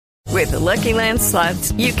With the Lucky Land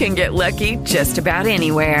Slots, you can get lucky just about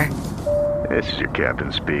anywhere. This is your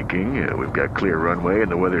captain speaking. We've got clear runway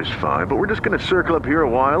and the weather's fine, but we're just going to circle up here a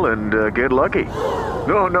while and get lucky.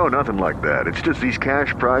 No, nothing like that. It's just these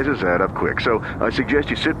cash prizes add up quick. So I suggest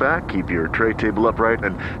you sit back, keep your tray table upright,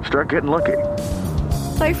 and start getting lucky.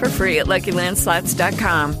 Play for free at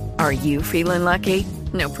LuckyLandSlots.com. Are you feeling lucky?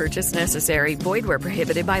 No purchase necessary. Void where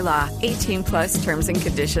prohibited by law. 18 plus terms and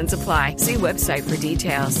conditions apply. See website for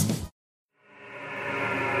details.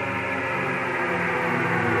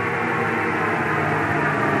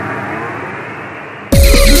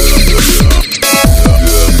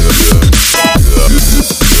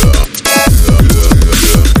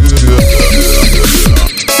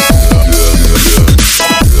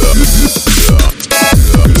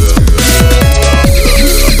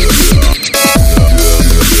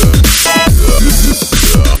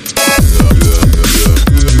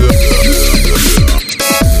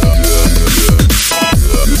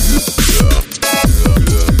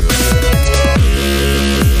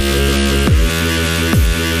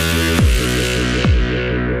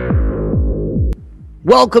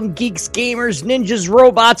 Welcome, geeks, gamers, ninjas,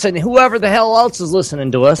 robots, and whoever the hell else is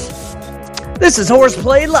listening to us. This is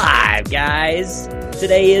HorsePLAY Live, guys.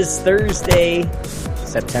 Today is Thursday,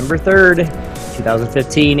 September 3rd,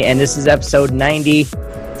 2015, and this is episode 90,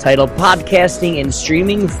 titled Podcasting and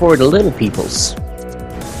Streaming for the Little Peoples.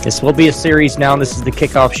 This will be a series now, and this is the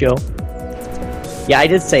kickoff show. Yeah, I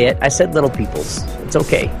did say it. I said little peoples. It's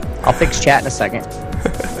okay. I'll fix chat in a second.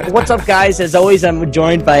 What's up, guys? As always, I'm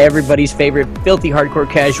joined by everybody's favorite filthy hardcore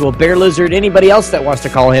casual Bear Lizard. Anybody else that wants to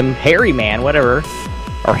call him Hairy Man, whatever,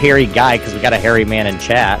 or Hairy Guy, because we got a Hairy Man in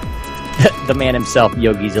chat. The man himself,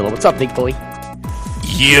 Yogi Zilla. What's up, big boy?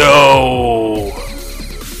 Yo,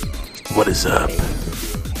 what is up?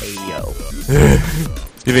 Hey yo.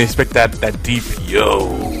 You didn't expect that deep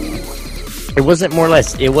yo. It wasn't more or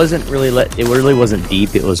less. It wasn't really. It really wasn't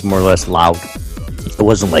deep. It was more or less loud. It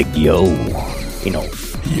wasn't like yo. You know,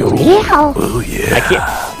 yo, oh yeah. I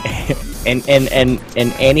can't. And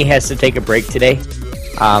Annie has to take a break today.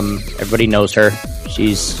 Everybody knows her.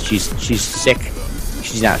 She's sick.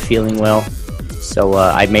 She's not feeling well. So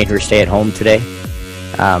I made her stay at home today.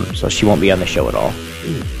 So she won't be on the show at all.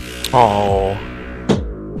 Oh,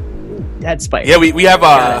 that's spite. Yeah, we have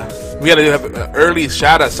we gotta have an early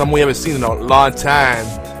shout out. Someone we haven't seen in a long time.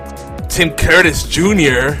 Tim Curtis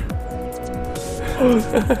Jr.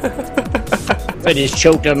 I just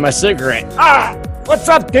choked on my cigarette. What's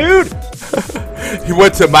up, dude? He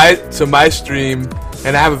went to my stream,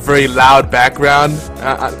 and I have a very loud background,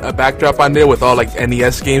 a backdrop on there with all like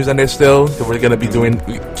NES games on there still. That we're gonna be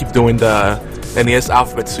keep doing the NES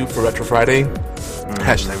Alphabet Soup for Retro Friday.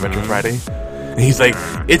 Hashtag Retro Friday. And he's like,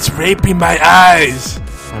 it's raping my eyes.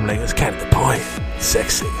 I'm like, that's kind of the point.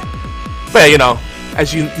 Sexy. But you know,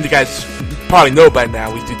 as you guys probably know by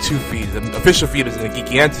now, we do two feeds. The official feed is in the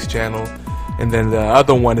Geeky Antics channel, and then the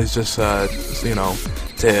other one is just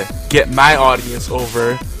to get my audience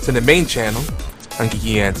over to the main channel on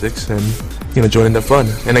Geeky Antics and join in the fun.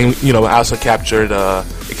 And then I also capture the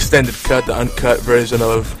extended cut, the uncut version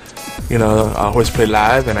of HorsePLAY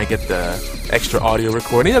Live, and I get the extra audio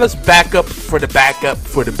recording. That's backup for the backup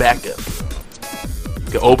for the backup.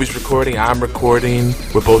 Obi's recording, I'm recording,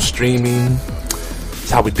 we're both streaming.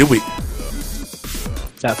 That's how we do it.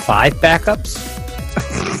 Is that 5 backups?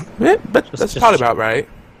 Yeah, but that's probably about right.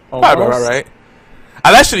 Almost. Probably about right.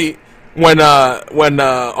 I've actually, when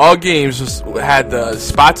All Games had the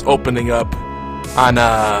spots opening up on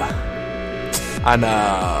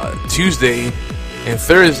Tuesday and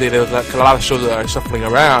Thursday, there was like a lot of shows that are shuffling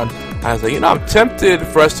around. I was like, I'm tempted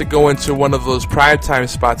for us to go into one of those primetime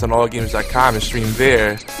spots on allgames.com and stream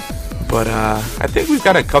there. But I think we've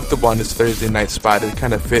got it comfortable on this Thursday night spot. It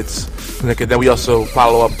kind of fits. And then we also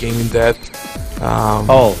follow up Gaming Death.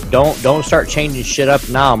 Don't start changing shit up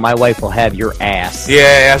now. My wife will have your ass.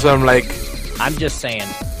 Yeah, so I'm like, I'm just saying.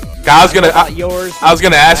 I was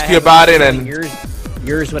gonna ask you about it, and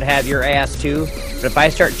yours would have your ass too. But if I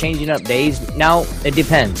start changing up days, now it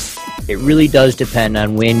depends. It really does depend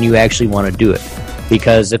on when you actually want to do it.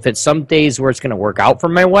 Because if it's some days where it's going to work out for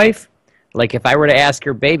my wife, like if I were to ask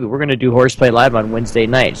her, baby, we're going to do HorsePLAY Live on Wednesday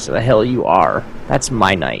night. So the hell you are. That's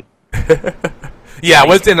my night. Yeah,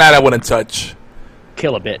 Wednesday night I wouldn't touch.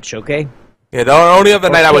 Kill a bitch, okay? Yeah, the only other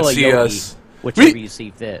night I would see us. Whichever you see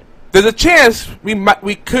fit. There's a chance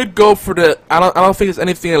we could go for the. I don't think it's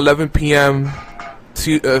anything 11 p.m.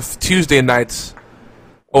 Tuesday nights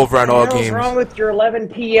over on All Games. What's wrong with your 11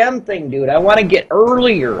 p.m. thing, dude? I want to get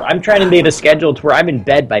earlier. I'm trying to get a schedule to where I'm in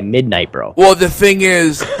bed by midnight, bro. Well, the thing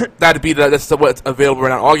is, that's what's available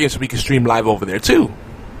right on All Games, so we can stream live over there too.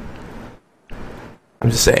 I'm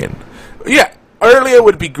just saying. Yeah, earlier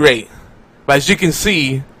would be great. But as you can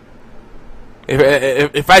see,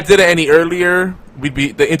 if I did it any earlier,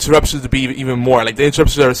 the interruptions would be even more. Like, the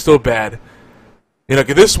interruptions are still bad. You know,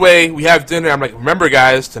 'cause this way, we have dinner. I'm like, remember,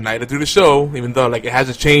 guys, tonight to do the show, even though, like, it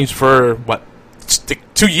hasn't changed for,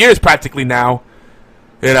 2 years practically now.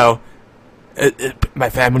 You know, my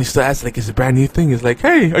family still asks, like, it's a brand new thing. It's like,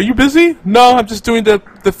 hey, are you busy? No, I'm just doing the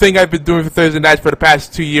thing I've been doing for Thursday nights for the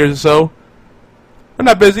past 2 years or so. I'm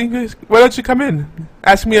not busy. Why don't you come in?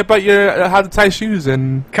 Ask me about your how to tie shoes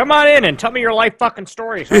and... Come on in and tell me your life fucking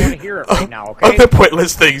stories. I want to hear it right now, okay? Other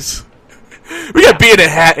pointless things. We got Beard and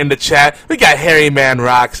Hat in the chat. We got Harry Man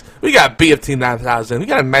Rocks. We got BFT9000. We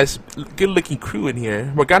got a nice, good-looking crew in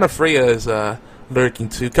here. Morgana Freya is lurking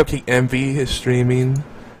too. Cupcake Envy is streaming.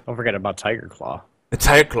 Don't forget about Tiger Claw.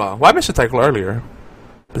 Tiger Claw. Well, I mentioned Tiger Claw earlier.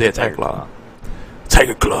 But yeah, Tiger Claw.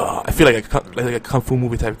 Tiger Claw. I feel like a kung fu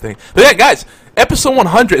movie type of thing. But yeah, guys, episode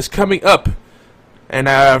 100 is coming up. And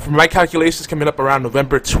from my calculations, coming up around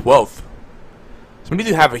November 12th. So we need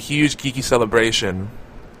to have a huge geeky celebration.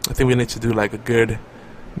 I think we need to do like a good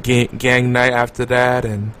gang night after that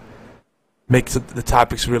and make the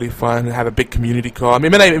topics really fun and have a big community call. I mean,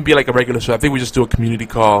 it may not even be like a regular show. I think we just do a community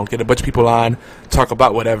call, get a bunch of people on, talk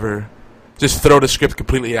about whatever. Just throw the script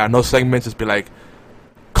completely out. No segments. Just be like,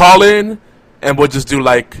 call in, and we'll just do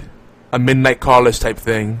like a midnight callers type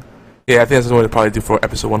thing. Yeah, I think that's what we'll probably do for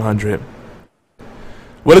episode 100.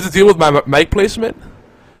 What is the deal with my mic placement?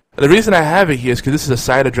 The reason I have it here is because this is a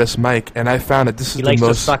side address mic, and I found that this is the most... He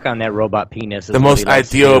likes to suck on that robot penis. The most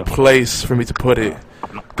ideal place for me to put it.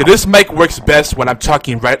 Because this mic works best when I'm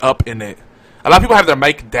talking right up in it. A lot of people have their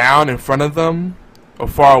mic down in front of them, or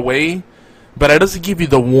far away, but it doesn't give you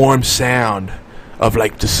the warm sound of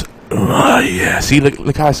like just... Oh, yeah. See,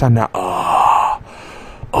 look how I sound now.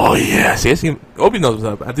 Oh, yeah. See, Obi knows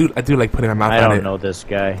what's up. I do like putting my mouth on it. I don't know this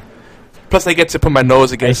guy. Plus, I get to put my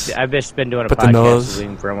nose against... I've just been doing a podcast with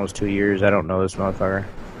him for almost 2 years. I don't know this motherfucker.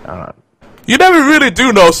 I don't know. You never really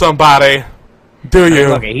do know somebody, do you?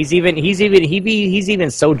 Look, he's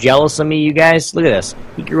even so jealous of me, you guys. Look at this.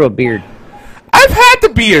 He grew a beard. I've had the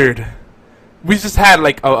beard. We just had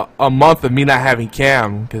like a month of me not having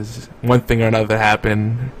cam because one thing or another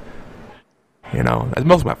happened. You know, that's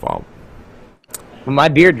most of my fault. Well, my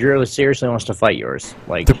beard really seriously wants to fight yours.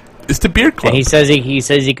 Like... It's the beard club. And he says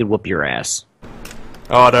he could whoop your ass.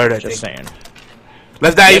 Oh, there Just saying.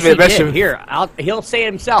 Let's not even mention... Here, he'll say it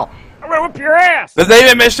himself. I'm gonna whoop your ass. Let's not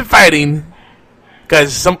even mention fighting,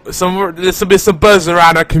 because there's been some buzz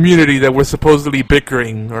around our community that we're supposedly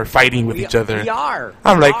bickering or fighting with each other. We are.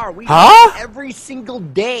 We huh? Every single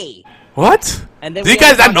day. What? And then do you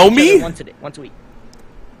guys not know me? Once a week.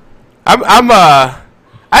 I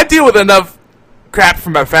deal with enough crap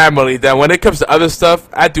from my family that when it comes to other stuff,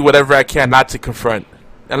 I do whatever I can not to confront.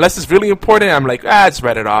 Unless it's really important, I'm like, just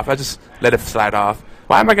write it off. I just let it slide off.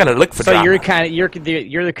 Why am I gonna look for drama? So you're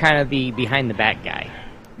the kind of the behind the back guy.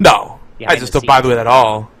 No, I just don't bother with it at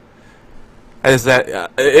all. Is that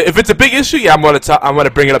if it's a big issue, yeah, I'm gonna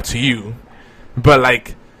bring it up to you. But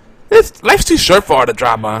like, life's too short for all the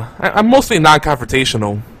drama. I'm mostly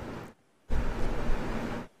non-confrontational.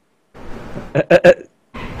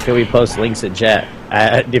 Can we post links in chat?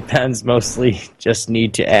 Depends. Mostly just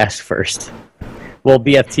need to ask first. Well,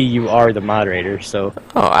 BFT, you are the moderator, so...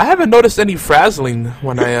 Oh, I haven't noticed any frazzling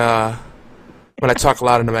when I talk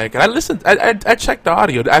loud in the mic. And I listened, I checked the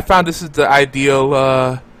audio. I found this is the ideal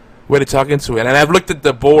way to talk into it. And I've looked at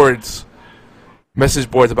the message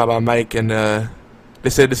boards about my mic, and they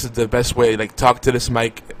said this is the best way. Like, talk to this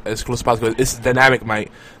mic as close as possible. It's a dynamic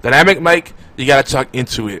mic. Dynamic mic, you gotta talk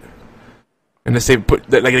into it. And they say,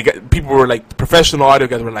 people were like, professional audio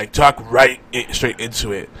guys were like, talk straight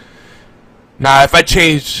into it. Now, if I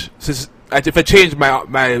change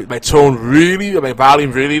my tone really, or my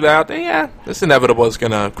volume really loud, then yeah, it's inevitable. It's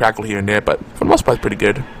gonna crackle here and there, but for the most part, it's pretty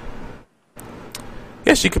good.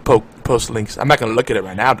 Yes, you could post links. I'm not gonna look at it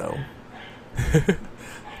right now though, because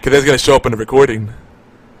it's gonna show up in the recording.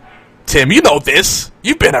 Tim, you know this.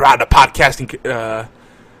 You've been around the podcasting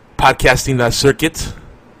circuit.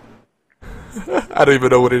 I don't even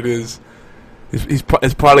know what it is.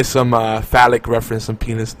 It's probably some phallic reference, some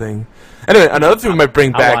penis thing. Anyway, another thing we might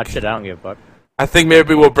bring back. I'll watch it. I don't give a fuck. I think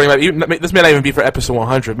maybe we'll bring back. This may not even be for episode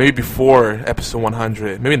 100. Maybe before episode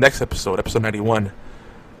 100. Maybe next episode, episode 91.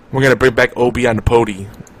 We're gonna bring back Obi on the pody.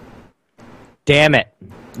 Damn it!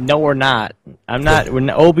 No, we're not.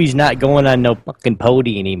 Obi's not going on no fucking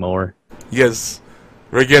pody anymore. Yes,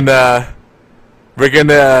 we're gonna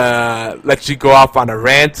let you go off on a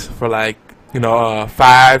rant for like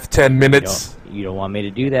 5-10 minutes. You don't want me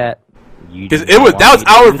to do that. Because that was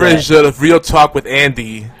our version of Real Talk with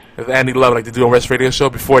Andy Love, like they do on West Radio Show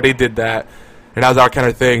before they did that, and that was our kind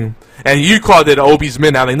of thing. And you called it Obi's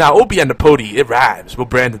Min. I'm like, nah, Obi on the pody, it rhymes. We'll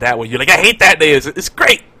brand it that way. You're like, I hate that name. It's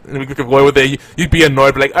great. And we could go with it. You'd be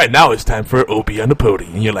annoyed, but like, all right, now it's time for Obi on the pody,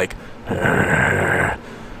 and you're like, I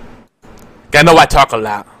know I talk a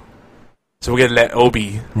lot, so we're gonna let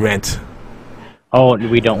Obi rant. Oh,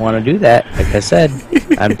 we don't want to do that. Like I said,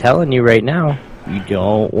 I'm telling you right now, you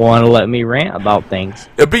don't want to let me rant about things.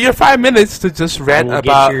 It'll be your 5 minutes to just rant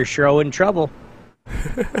about. Get your show in trouble.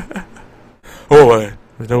 Or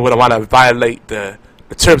I don't want to violate the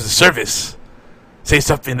terms of service. Say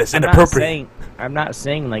something that's inappropriate. I'm not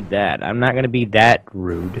saying like that. I'm not going to be that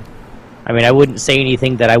rude. I mean, I wouldn't say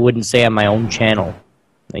anything that I wouldn't say on my own channel.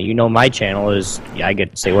 Now, you know, my channel is, I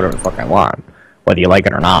get to say whatever the fuck I want, whether you like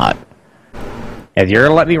it or not. If you're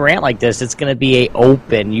going to let me rant like this, it's going to be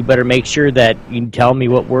open. You better make sure that you tell me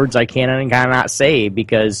what words I can and cannot say,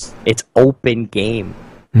 because it's open game.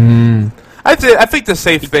 I think the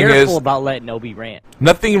safe thing is... Be careful about letting Obi rant.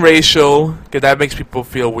 Nothing racial, because that makes people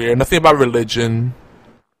feel weird. Nothing about religion.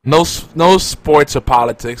 No sports or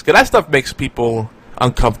politics, because that stuff makes people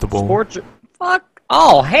uncomfortable. Sports or... Fuck.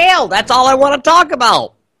 Oh, hell, that's all I want to talk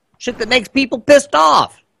about. Shit that makes people pissed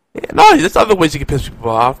off. Yeah, no, there's other ways you can piss people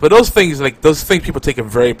off, but those things people take it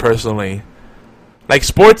very personally. Like,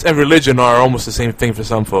 sports and religion are almost the same thing for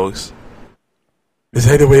some folks. Is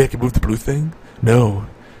there any way I can move the blue thing? No.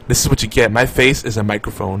 This is what you get. My face is a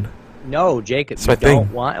microphone. No, Jacob, you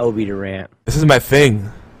don't want Obi to rant. This is my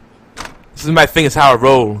thing. This is my thing. It's how I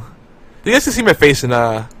roll. You guys can see my face in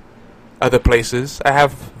other places. I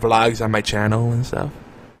have vlogs on my channel and stuff.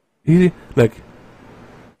 Look.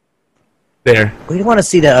 There. We don't want to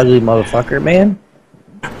see that ugly motherfucker, man.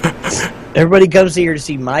 Everybody comes here to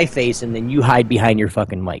see my face, and then you hide behind your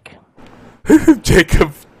fucking mic.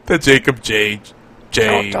 Jacob J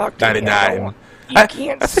 99. You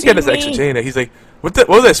can't I think I just extra J in it. He's like, what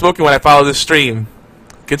was I smoking when I followed this stream?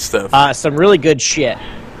 Good stuff. Some really good shit.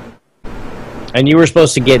 And you were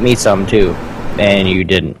supposed to get me some too, and you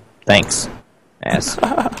didn't. Thanks, ass.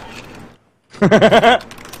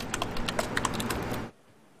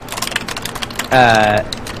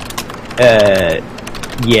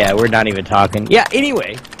 Yeah, we're not even talking. Yeah,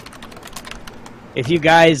 anyway. If you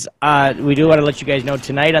guys, we do want to let you guys know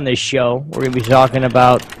tonight on this show, we're going to be talking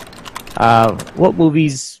about what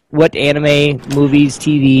movies, what anime, movies,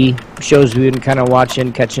 TV, shows we've been kind of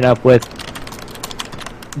watching, catching up with.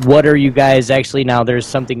 What are you guys actually, now there's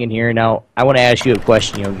something in here. Now, I want to ask you a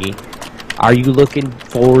question, Yogi. Are you looking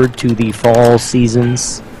forward to the fall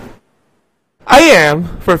seasons? I am,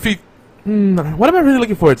 for a few... what am I really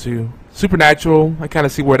looking forward to? Supernatural, I kind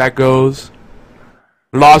of see where that goes.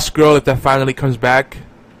 Lost Girl, if that finally comes back.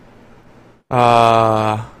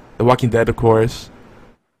 The Walking Dead, of course.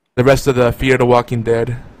 The rest of the Fear the Walking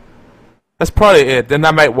Dead. That's probably it. Then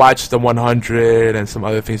I might watch the 100 and some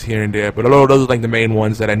other things here and there. But those are like the main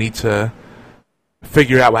ones that I need to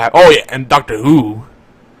figure out what happened. Oh yeah, and Doctor Who.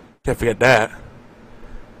 Can't forget that.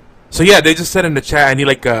 So yeah, they just said in the chat I need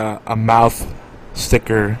like a mouth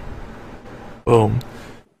sticker. Boom.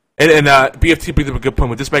 And BFT brings up a good point.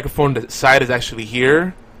 With this microphone, the side is actually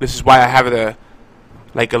here. This is why I have it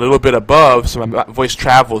like a little bit above, so my voice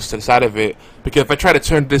travels to the side of it. Because if I try to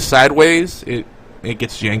turn this sideways, it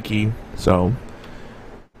gets janky. So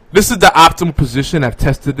this is the optimal position. I've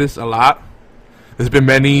tested this a lot. There's been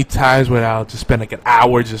many times when I'll just spend like an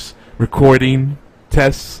hour just recording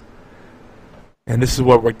tests. And this is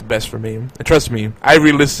what worked the best for me. And trust me, I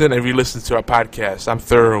re-listen to our podcast. I'm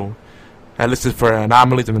thorough. I listen for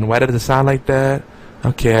anomalies. I mean, why does it sound like that?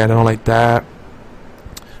 Okay, I don't like that.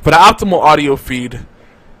 For the optimal audio feed,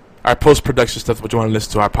 our post-production stuff, what you want to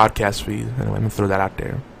listen to, our podcast feed. Anyway, I'm going to throw that out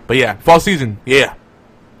there. But yeah, fall season, yeah.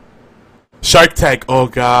 Shark Tank, oh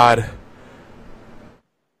God.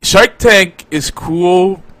 Shark Tank is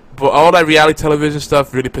cool, but all that reality television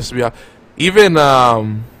stuff really pisses me off. Even,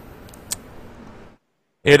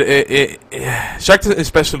 Shark Tank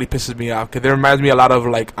especially pisses me off because it reminds me a lot of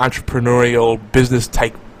like entrepreneurial business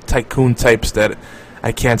tycoon types that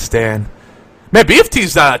I can't stand. Man,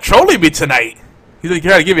 BFT's trolling me tonight. He's like,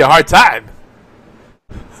 trying to give you a hard time.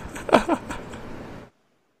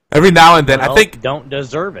 Every now and then, well, I think don't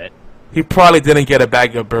deserve it. He probably didn't get a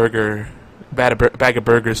bag of burgers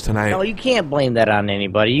tonight. No, you can't blame that on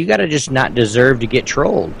anybody. You gotta just not deserve to get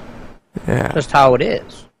trolled. Yeah, just how it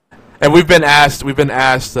is. And we've been asked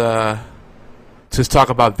to talk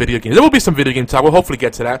about video games. There will be some video game talk. We'll hopefully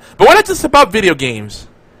get to that. But why not just about video games?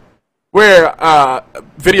 We're a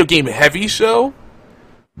video game heavy show,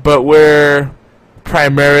 but we're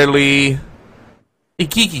primarily a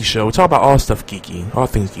geeky show. We talk about all stuff geeky, all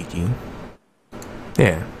things geeky.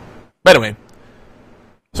 Yeah. But anyway,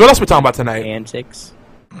 so what else are we talking about tonight? Antics.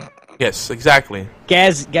 Yes, exactly.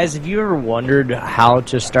 Guys, have you ever wondered how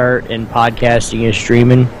to start in podcasting and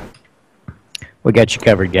streaming? We got you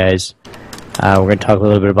covered, guys. We're going to talk a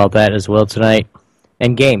little bit about that as well tonight.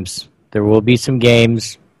 And games. There will be some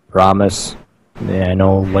games. Promise. Yeah, I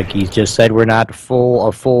know, like he just said, we're not a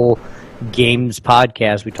full games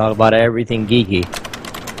podcast. We talk about everything geeky.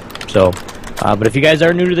 So, but if you guys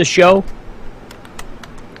are new to the show,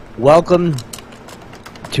 welcome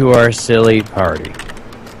to our silly party.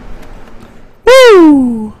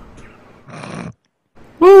 Woo!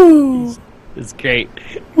 Woo! It's great.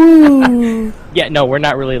 Woo! Yeah, no, we're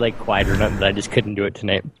not really like quiet or nothing, but I just couldn't do it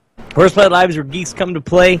tonight. HorsePLAY Live is where geeks come to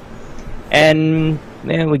play, and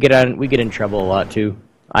man, we get in trouble a lot too.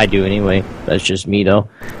 I do anyway. That's just me though.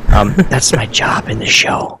 That's my job in the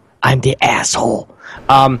show. I'm the asshole.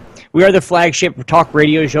 We are the flagship talk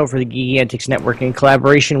radio show for the Geeky Antics Network in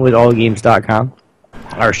collaboration with allgames.com.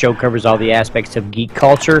 Our show covers all the aspects of geek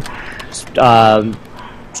culture,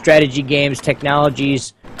 strategy games,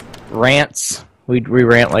 technologies, rants. We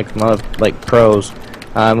rant like pros.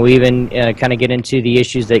 We even kind of get into the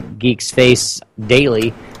issues that geeks face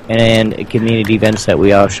daily and community events that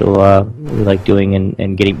we also we like doing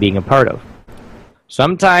and being a part of.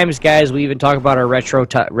 Sometimes, guys, we even talk about our retro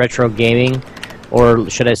gaming, or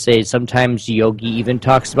should I say, sometimes Yogi even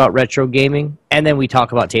talks about retro gaming, and then we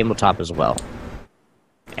talk about tabletop as well.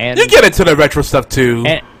 And you get into the retro stuff too,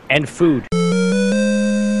 and food.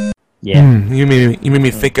 Yeah, you made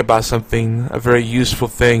me think about something, a very useful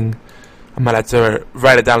thing. I might have to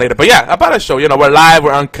write it down later. But yeah, about our show. You know, we're live,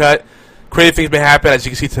 we're uncut. Crazy things may happen, as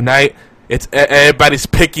you can see tonight. It's everybody's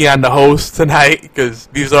picking on the host tonight because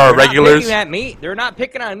these are our regulars. They're not picking at me. They're not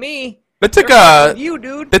picking on me. They took you,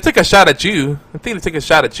 dude. They took a shot at you. I think they took a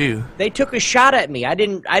shot at you. They took a shot at me. I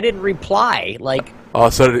didn't reply. Like, oh,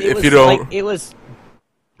 so if you don't, like, it was,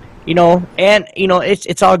 and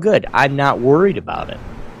it's all good. I'm not worried about it.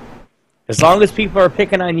 As long as people are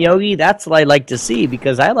picking on Yogi, that's what I like to see,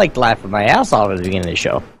 because I like laughing my ass off at the beginning of the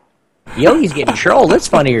show. Yogi's getting trolled. It's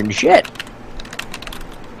funnier than shit.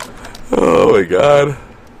 Oh my god.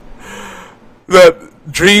 The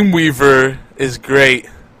Dreamweaver is great.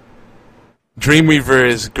 Dreamweaver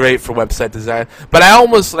is great for website design. But I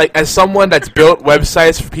almost, like, as someone that's built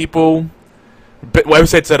websites for people,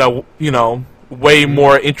 websites that are, way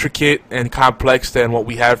more intricate and complex than what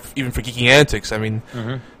we have even for Geeky Antics. I mean,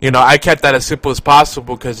 I kept that as simple as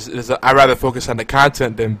possible because I rather focus on the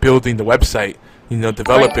content than building the website,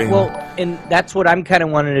 developing. Right, well, and that's what I'm kind of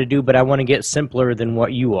wanting to do, but I want to get simpler than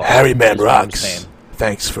what you are. Harryman rocks.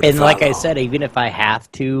 Thanks for the And follow. like I said, even if I have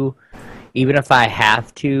to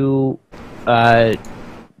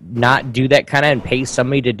not do that kind of and pay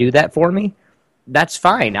somebody to do that for me, that's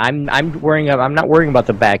fine. I'm not worrying about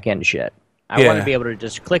the back end shit. I want to be able to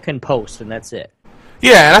just click and post, and that's it.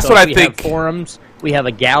 Yeah, and that's what I think. We have forums. We have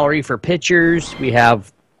a gallery for pictures. We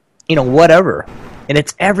have, whatever. And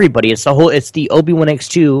it's everybody. It's the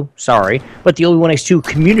Obi-Wan-X2, sorry, but the Obi-Wan-X2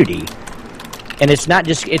 community. And it's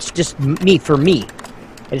just me for me.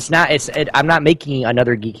 I'm not making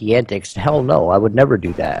another Geeky Antics. Hell no, I would never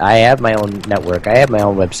do that. I have my own network. I have my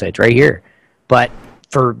own websites right here. But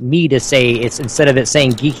for me to say, it's instead of it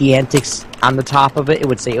saying Geeky Antics on the top of it, it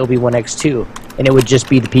would say Obi-Wan-X2, and it would just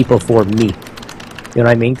be the people for me. You know what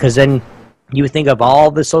I mean? Because then you would think of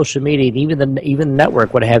all the social media, and even the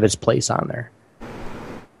network would have its place on there.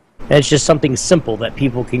 And it's just something simple that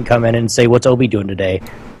people can come in and say, "What's Obi doing today?"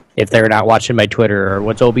 If they're not watching my Twitter, or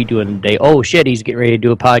 "What's Obi doing today?" Oh shit, he's getting ready to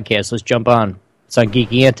do a podcast. Let's jump on. It's on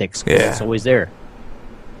Geeky Antics. Yeah, it's always there.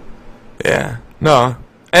 Yeah, no.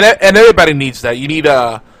 And everybody needs that. You need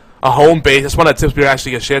a home base. That's one of the tips we're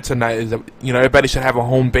actually going to share tonight, is that, everybody should have a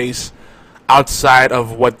home base outside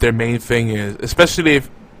of what their main thing is. Especially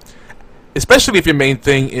if your main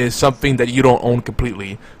thing is something that you don't own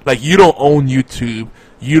completely. Like, you don't own YouTube.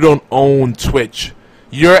 You don't own Twitch.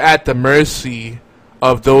 You're at the mercy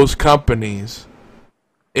of those companies.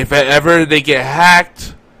 If ever they get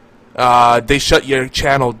hacked, they shut your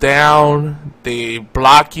channel down, they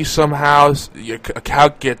block you somehow, your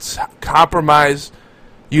account gets compromised,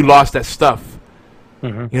 you lost that stuff.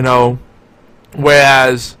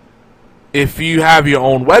 Whereas if you have your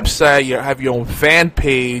own website, you have your own fan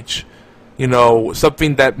page,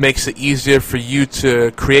 something that makes it easier for you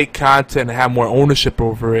to create content and have more ownership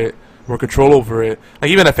over it, more control over it.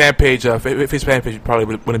 Like, even a fan page, Facebook fan page probably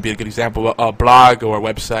wouldn't be a good example. A blog or a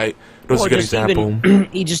website, those are a good example.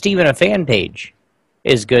 Even a fan page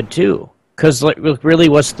is good too. Because really,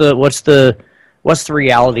 what's the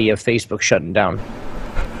reality of Facebook shutting down?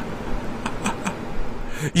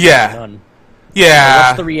 Yeah. None. Yeah. So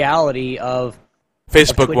what's the reality of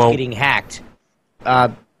Facebook Twitch won't. getting hacked?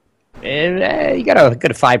 You got a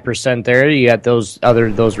good 5% there. You got those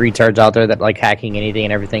retards out there that like hacking anything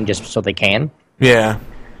and everything just so they can. Yeah.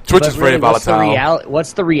 Twitch is very volatile.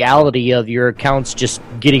 What's the reality of your accounts just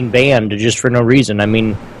getting banned just for no reason? I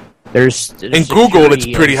mean, there's in Google, it's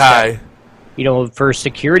pretty high. You know, for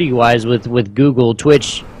security-wise, with Google,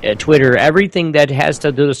 Twitch, Twitter, everything that has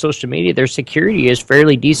to do with social media, their security is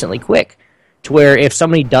fairly decently quick. To where if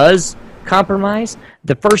somebody does compromise,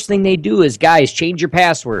 the first thing they do is, guys, change your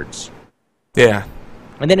passwords. Yeah.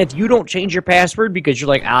 And then if you don't change your password because you're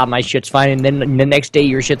like, my shit's fine, and then the next day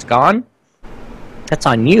your shit's gone, that's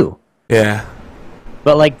on you. Yeah.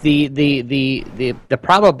 But like the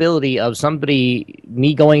probability of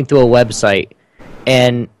me going through a website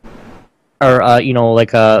and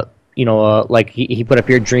like he put up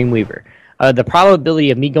here Dreamweaver. The probability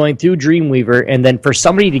of me going through Dreamweaver and then for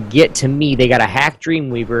somebody to get to me, they got to hack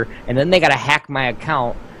Dreamweaver and then they got to hack my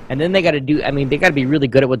account and then they got to they got to be really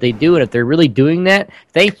good at what they do. And if they're really doing that,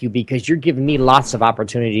 thank you, because you're giving me lots of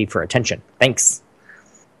opportunity for attention. Thanks.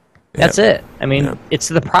 Yep. That's it. I mean, It's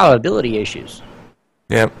the probability issues.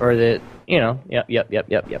 Yep. Or yep.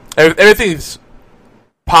 Everything's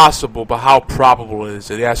possible, but how probable is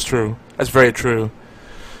it? Yeah, that's true. That's very true.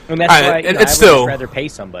 And that's why I would rather pay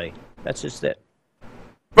somebody. That's just it.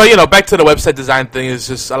 But, back to the website design thing, is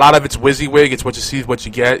just a lot of it's WYSIWYG. It's what you see is what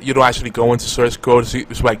you get. You don't actually go into source code.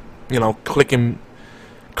 It's like, click and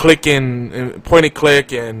point and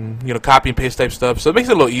click and, copy and paste type stuff. So it makes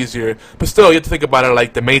it a little easier. But still, you have to think about it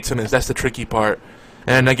like the maintenance. That's the tricky part.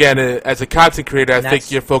 And again, as a content creator, I think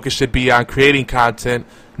your focus should be on creating content,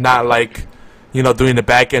 not like, doing the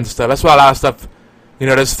back end stuff. That's why a lot of stuff,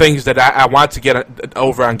 there's things that I want to get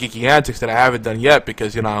over on Geeky Antics that I haven't done yet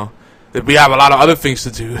because, we have a lot of other things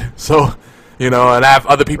to do. So, and I have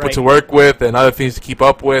other people to work with and other things to keep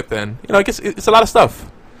up with. And, it's a lot of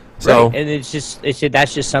stuff. So, right. And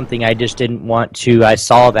that's just something I just didn't want to. I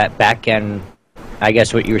saw that back end, I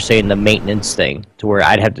guess what you were saying, the maintenance thing, to where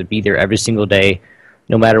I'd have to be there every single day,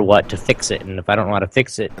 no matter what, to fix it. And if I don't know how to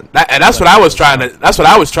fix it, that's what I was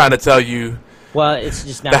trying to tell you. Well, it's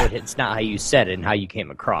just not. It's not how you said it and how you came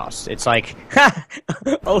across. It's like,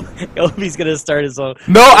 Obi's gonna start his own.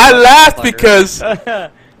 No, I laughed because no,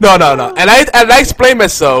 and I explained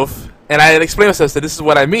myself, that this is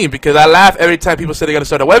what I mean, because I laugh every time people say they're gonna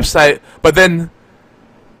start a website, but then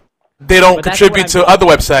they don't contribute to other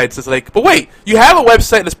websites. It's like, but wait, you have a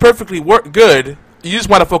website that's perfectly good. You just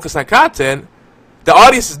want to focus on content. The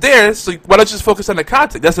audience is there, so why don't you just focus on the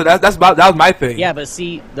content? That was my thing. Yeah, but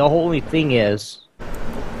see, the only thing is,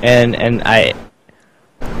 and I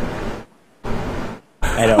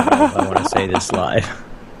don't know if I want to say this live.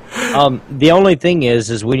 The only thing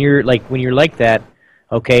is when you're like that,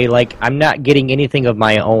 okay, like I'm not getting anything of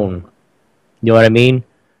my own. You know what I mean?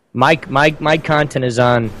 My content is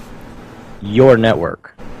on your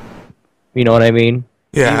network. You know what I mean?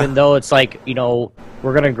 Yeah. Even though it's like,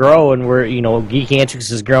 we're going to grow and Geeky Antics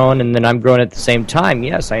is growing and then I'm growing at the same time.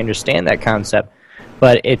 Yes, I understand that concept.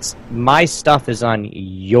 But it's my stuff is on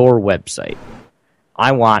your website.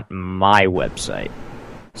 I want my website.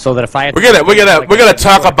 So that if I have we're gonna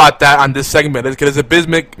talk about that on this segment, because there's a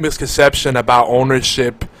big misconception about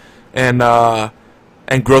ownership and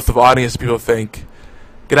growth of audience. People think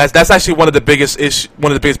that's actually one of the biggest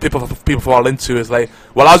people fall into is like,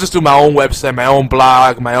 well, I'll just do my own website, my own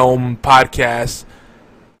blog, my own podcast,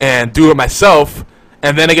 and do it myself.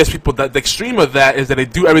 And then I guess people, the extreme of that is that they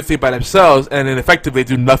do everything by themselves, and then effectively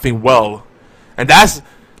do nothing well. And that's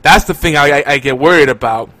the thing I get worried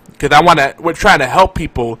about, because we're trying to help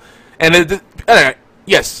people. And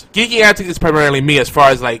yes, Geeky Antics is primarily me as far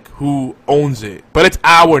as like who owns it, but it's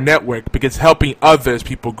our network because it's helping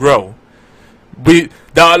people grow.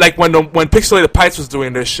 Like when Pixelated Pipes was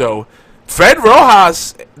doing their show, Fred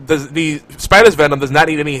Rojas, the Spiders Venom, does not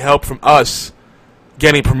need any help from us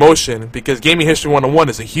getting promotion, because Gaming History 101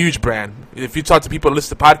 is a huge brand. If you talk to people that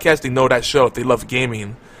listen to podcasts, they know that show if they love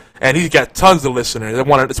gaming. And he's got tons of listeners.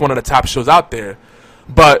 It's one of the top shows out there.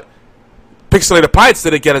 But Pixelated Pipes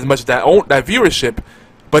didn't get as much of that viewership.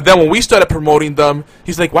 But then when we started promoting them,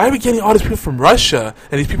 he's like, why are we getting all these people from Russia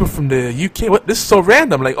and these people from the UK? What? This is so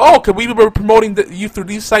random. Like, because we were promoting you through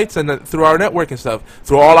these sites and through our network and stuff,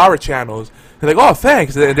 through all our channels. They're like, oh,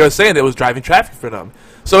 thanks. And they were saying that it was driving traffic for them.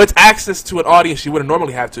 So it's access to an audience you wouldn't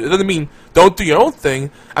normally have to. It doesn't mean don't do your own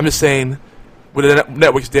thing. I'm just saying, the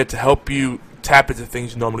network's there to help you tap into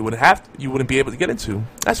things you normally you wouldn't be able to get into.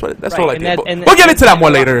 That's all I did. We'll get into that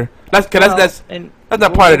more later. That's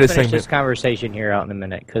not part of this segment. This conversation here out in a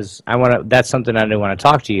minute, because that's something I do want to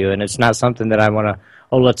talk to you, and it's not something that I want to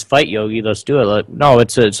oh, let's fight, Yogi, let's do it. No,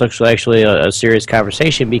 it's actually a serious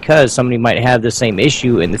conversation because somebody might have the same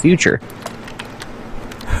issue in the future.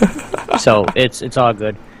 So it's all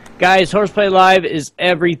good. Guys, Horseplay Live is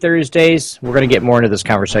every Thursdays. We're going to get more into this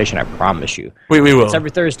conversation, I promise you. We will. It's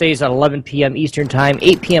every Thursdays at 11 p.m. Eastern Time,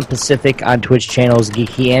 8 p.m. Pacific on Twitch channels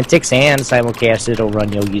Geeky Antics and simulcasted over on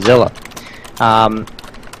YogiZilla.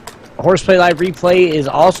 Horseplay Live replay is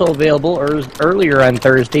also available earlier on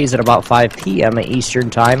Thursdays at about 5 p.m.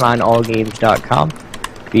 Eastern Time on allgames.com.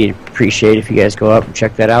 We'd appreciate if you guys go up and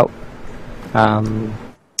check that out.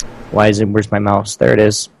 Where's my mouse? There it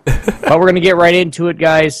is. But we're going to get right into it,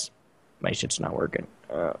 guys. My shit's not working.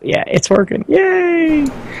 Yeah, it's working. Yay!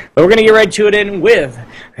 But we're going to get right to it with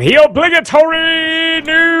the obligatory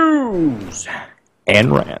news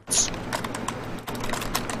and rants.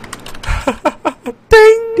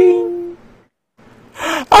 Ding! Ding!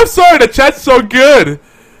 I'm sorry, the chat's so good.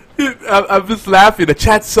 I'm just laughing. The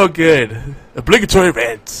chat's so good. Obligatory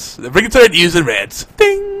rants. Obligatory news and rants.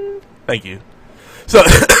 Ding! Thank you. So,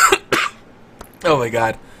 oh my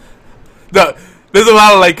god. No, there's a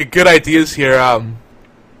lot of good ideas here.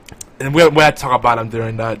 And we'll have to talk about them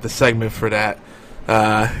during the segment for that.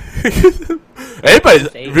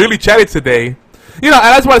 Everybody's really chatty today. And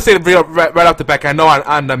I just want to say right off the back, I know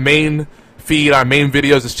on the main feed, our main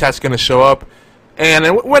videos, this chat's going to show up.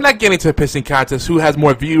 And we're not getting to a pissing contest. Who has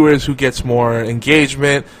more viewers? Who gets more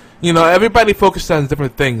engagement? Everybody focuses on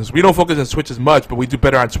different things. We don't focus on Twitch as much, but we do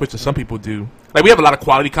better on Twitch than some people do. We have a lot of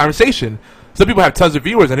quality conversation. Some people have tons of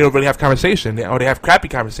viewers and they don't really have conversation. Or they have crappy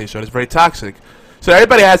conversation. It's very toxic. So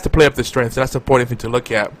everybody has to play up their strengths. That's an important thing to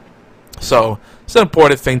look at. So it's an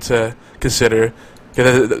important thing to consider.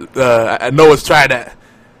 I know it's trying to...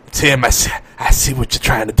 Tim, I see what you're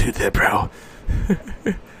trying to do there, bro.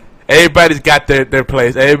 Everybody's got their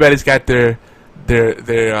place. Everybody's got their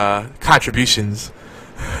contributions.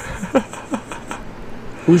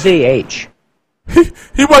 Who's AH?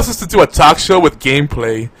 He wants us to do a talk show with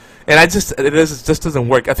gameplay, and it just doesn't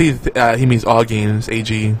work. I think he means all games.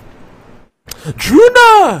 AG.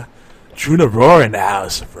 Druna Roar in the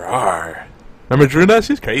house. Roar. Remember Druna?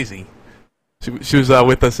 She's crazy. She was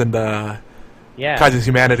with us in the Causes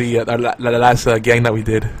Humanity, the last gang that we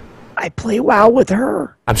did. I play WoW with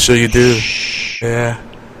her. I'm sure you do. Yeah.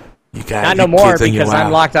 You got not no more because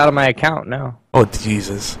I'm locked out of my account now. Oh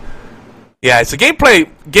Jesus. Yeah, it's a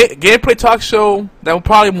gameplay talk show that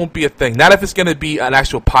probably won't be a thing. Not if it's going to be an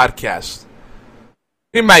actual podcast.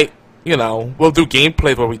 We might, we'll do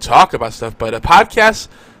gameplay where we talk about stuff, but a podcast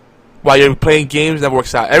while you're playing games, that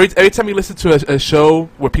works out. Every time you listen to a show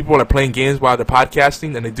where people are playing games while they're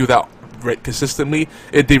podcasting, and they do that consistently,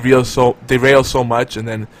 it derails so much, and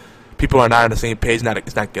then people are not on the same page.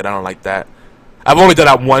 It's not good. I don't like that. I've only done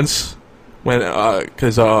that once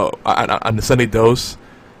because on the Sunday Dose,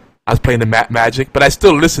 I was playing the Magic, but I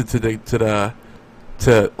still listened to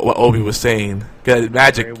what Obi was saying.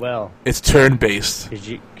 Magic, very well. It's turn based.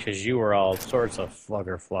 Because you were all sorts of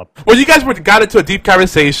flugger flup. Well, you guys got into a deep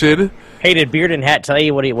conversation. Hey, did Beard and Hat tell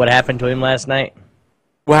you what happened to him last night?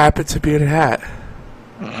 What happened to Beard and Hat?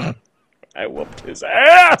 I whooped his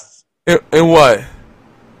ass. In what?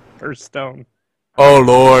 Hearthstone. Oh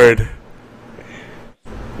Lord.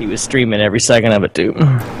 He was streaming every second of it too.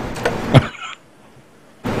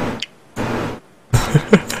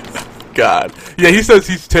 God. Yeah, he says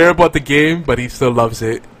he's terrible at the game, but he still loves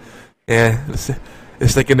it. Yeah,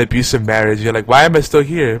 it's like an abusive marriage. You're like, why am I still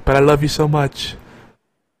here? But I love you so much.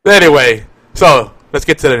 But anyway, so let's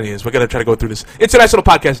get to the news. We're going to try to go through this. International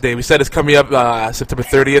Podcast Day. We said it's coming up September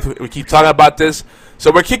 30th. We keep talking about this.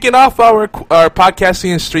 So we're kicking off our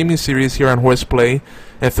podcasting and streaming series here on HorsePLAY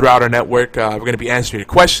and throughout our network. We're going to be answering your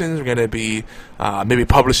questions. We're going to be maybe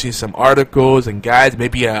publishing some articles and guides,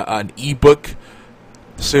 maybe an ebook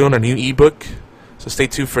soon, a new ebook. So stay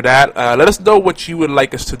tuned for that. Let us know what you would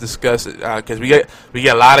like us to discuss, because we get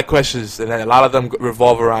a lot of questions, and a lot of them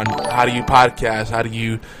revolve around how do you podcast, how do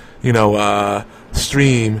you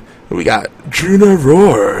stream. We got Druna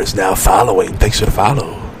Roars now following. Thanks for the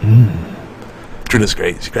follow. Druna's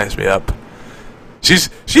great. She cracks me up.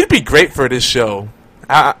 She'd be great for this show.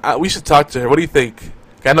 We should talk to her. What do you think?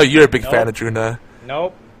 I know you're a big fan of Druna.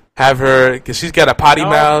 Nope. Have her, because she's got a potty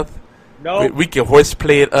mouth. Nope. We can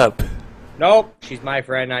horseplay it up. Nope. She's my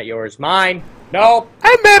friend, not yours. Mine. Nope.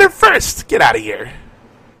 I met her first. Get out of here.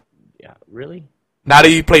 Yeah, really? Now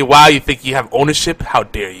that you play WoW, you think you have ownership? How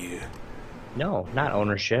dare you? No, not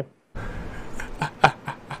ownership.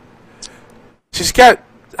 She's got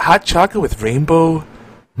hot chocolate with rainbow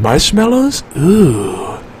marshmallows?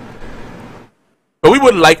 Ooh. But we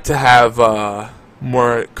would like to have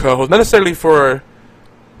more co-hosts. Not necessarily for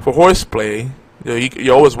horseplay,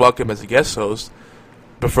 You're always welcome as a guest host.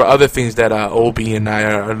 But for other things that Obi and I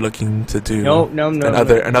are looking to do, and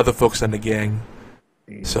other folks in the gang,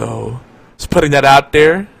 so just putting that out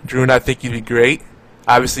there, Drew and I think you'd be great.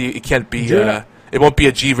 Obviously, it can't be, it won't be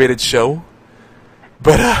a G-rated show,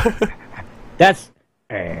 but that's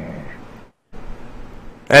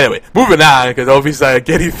anyway. Moving on because Obi's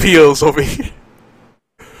getting feels over here.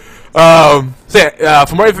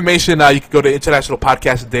 For more information, you can go to International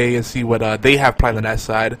Podcast Day and see what they have planned on that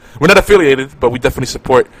side. We're not affiliated, but we definitely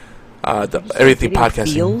support everything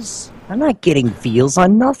podcasting. Feels? I'm not getting feels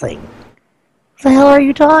on nothing. What the hell are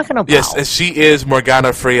you talking about? Yes, and she is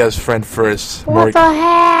Morgana Freya's friend first. What the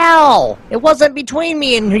hell? It wasn't between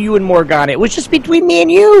me and you and Morgana. It was just between me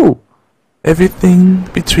and you. Everything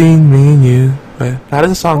between me and you. How does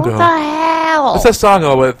the song go? What the hell? What's that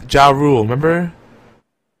song with Ja Rule? Remember?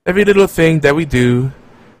 Every little thing that we do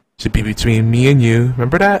should be between me and you.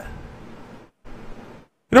 Remember that? You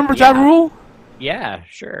remember Ja Rule? Yeah,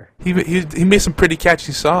 sure. He made some pretty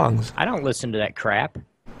catchy songs. I don't listen to that crap.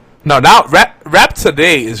 No, now rap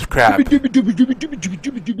today is crap. The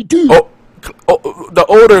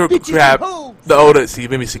older crap. The older. See,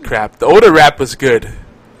 let me see crap. The older rap was good.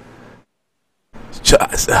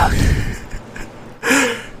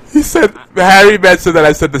 He said, Harry mentioned that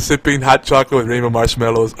I said the sipping hot chocolate with rainbow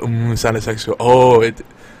marshmallows sounded sexual. Oh, it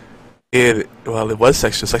was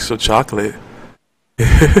sexual chocolate.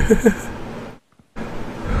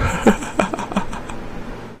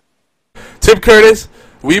 Tim Curtis,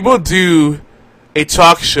 we will do a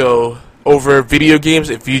talk show over video games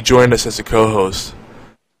if you join us as a co-host.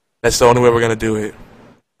 That's the only way we're gonna do it.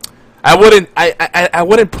 I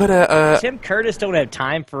wouldn't put a Tim Curtis don't have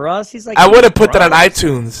time for us. He's like I wouldn't put that on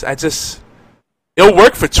iTunes. It'll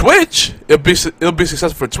work for Twitch. It'll be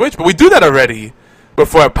successful for Twitch, but we do that already. But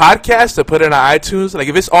for a podcast to put it on iTunes, like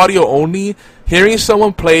if it's audio only, hearing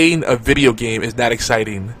someone playing a video game is not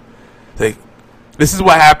exciting. Like this is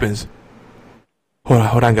what happens.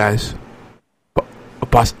 Hold on, guys.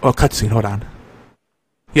 Cutscene. Hold on.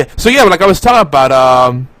 Yeah. So yeah, like I was talking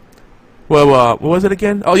about. What was it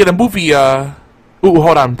again? Oh yeah, the movie.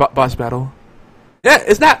 Hold on, boss battle. Yeah,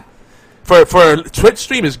 it's not for Twitch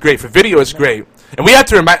stream is great. For video, it's great. And we have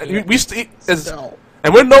to remind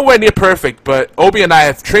and we're nowhere near perfect. But Obi and I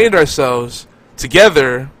have trained ourselves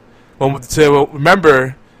together to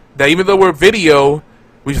remember that even though we're video,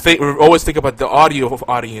 we always think about the audio of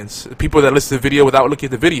audience, the people that listen to the video without looking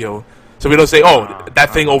at the video. So we don't say, "Oh,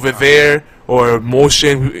 that thing over there," or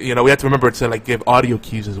motion. You know, we have to remember to give audio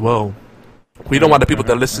cues as well. We don't want the people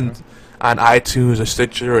that listen on iTunes or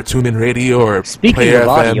Stitcher or TuneIn Radio or Speaking Player of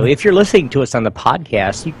FM. audio, if you're listening to us on the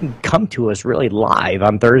podcast, you can come to us really live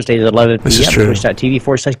on Thursdays at 11 p.m.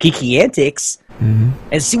 Twitch.tv/Geeky Antics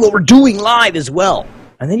and see what we're doing live as well.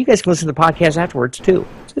 And then you guys can listen to the podcast afterwards, too.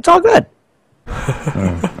 So it's all good.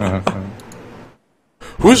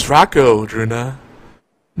 Who's Rocco, Druna?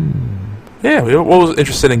 Yeah, we were always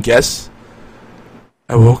interested in guests.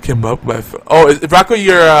 I woke him up. Is Rocco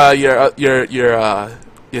your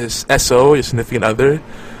SO, your significant other?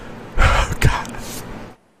 Oh, God.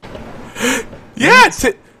 Yeah,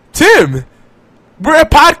 Tim. We're a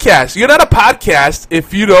podcast. You're not a podcast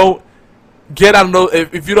if you don't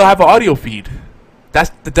if you don't have an audio feed.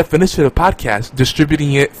 That's the definition of podcast.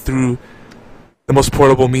 Distributing it through the most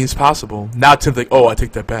portable means possible. Now Tim's like, I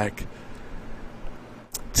take that back.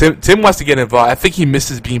 Tim wants to get involved. I think he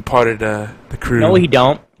misses being part of the crew. No, he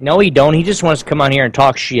don't. He just wants to come on here and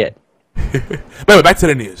talk shit. But back to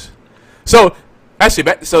the news. So,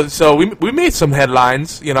 actually, so we made some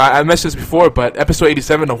headlines. You know, I mentioned this before, but episode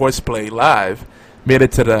 87 of HorsePLAY Live made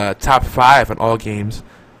it to the top 5 on all games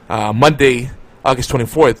Monday, August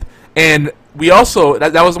 24th. And we also,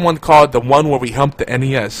 that was the one called the one where we humped the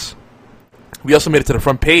NES. We also made it to the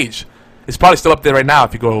front page. It's probably still up there right now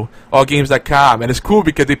if you go allgames.com. And it's cool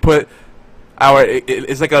because they put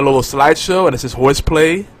it's like a little slideshow and it says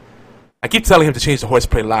HorsePLAY. I keep telling him to change to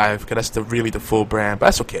HorsePLAY Live because that's really the full brand, but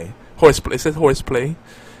that's okay. HorsePLAY. It says HorsePLAY.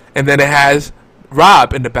 And then it has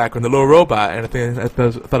Rob in the background, the little robot, and I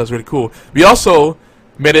thought it was really cool. We also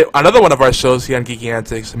made it, another one of our shows here on Geeky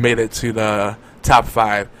Antics made it to the top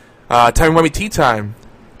 5. Timey Wimey Tea Time.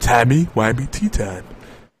 Timey Wimey Tea Time.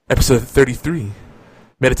 Episode 33.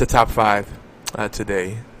 Made it to top 5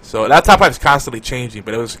 today. So that top 5 is constantly changing,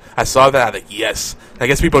 but I saw that, I was like, yes. I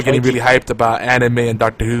guess people are getting really hyped about anime and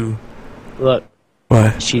Doctor Who. Look.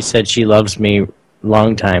 What? She said she loves me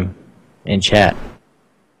long time in chat.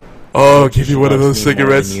 Oh, give me one of those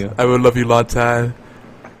cigarettes. I would love you long time.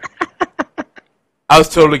 I was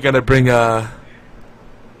totally going to bring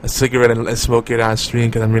a cigarette and smoke it on stream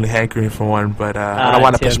because I'm really hankering for one. But I don't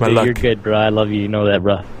want to push my luck. You're good, bro. I love you. You know that,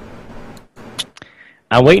 bro.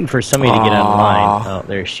 I'm waiting for somebody to get online. Oh,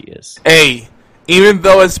 there she is. Hey, even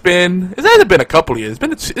though it hasn't been a couple of years.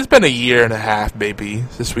 It's been a year and a half, maybe,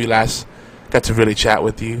 since we last got to really chat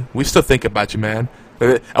with you. We still think about you, man.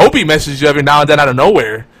 Opie messages you every now and then out of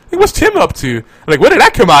nowhere. Like, what's Tim up to? Like, where did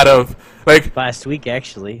that come out of? Like last week,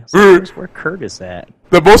 actually. Where Curtis at?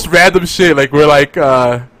 The most random shit. Like, we're like,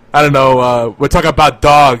 I don't know. We're talking about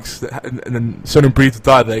dogs and certain breeds of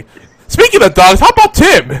dogs. Like, speaking of dogs, how about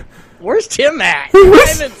Tim? Where's Tim at? I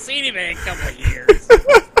haven't seen him in a couple of years.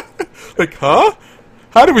 Like, huh?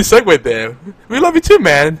 How did we segue there? We love you too,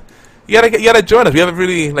 man. You gotta join us. We haven't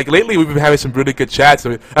really, like, lately we've been having some really good chats.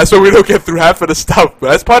 So that's why we don't get through half of the stuff. But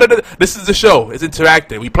that's part of this is the show. It's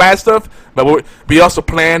interactive. We plan stuff, but we also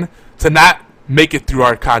plan to not make it through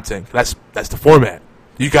our content. That's the format.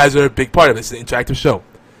 You guys are a big part of it. It's an interactive show.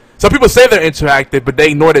 Some people say they're interactive, but they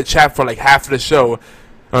ignore the chat for like half of the show.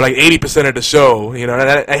 Or like 80% of the show, you know, and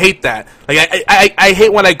I hate that. Like, I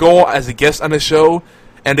hate when I go as a guest on the show,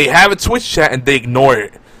 and they have a Twitch chat, and they ignore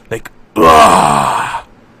it. Like, ugh.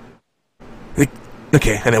 Like,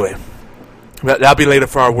 okay, anyway. That'll be later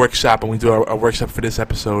for our workshop, when we do our workshop for this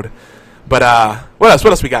episode. But, what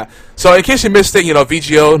else we got? So, in case you missed it, you know,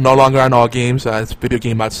 VGO, no longer on all games. It's Video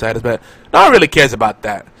Game Outsiders, but no one really cares about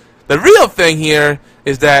that. The real thing here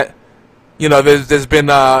is that, you know, there's been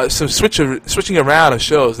some switching around of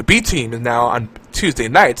shows. The B Team is now on Tuesday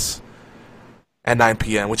nights at 9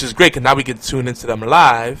 p.m., which is great because now we can tune into them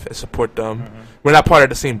live and support them. Mm-hmm. We're not part of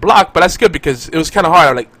the same block, but that's good because it was kind of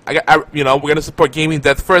hard. Like, you know, we're gonna support Gaming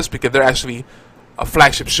Death first because they're actually a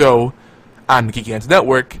flagship show on the Geek Hands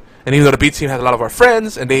Network. And even though the B Team has a lot of our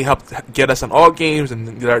friends and they helped get us on all games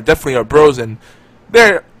and they're definitely our bros and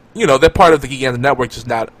they're part of the Geek Hands Network, just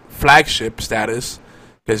not flagship status.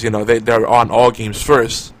 Because, you know, they're on all games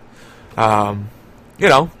first. You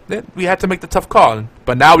know, we had to make the tough call.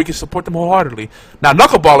 But now we can support them wholeheartedly. Now,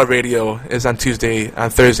 Knuckleballer Radio is on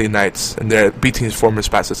Thursday nights. And they're B Team's former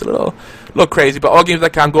spot. So it's a little crazy. But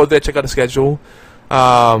allgames.com, go there, check out the schedule.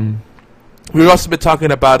 We've also been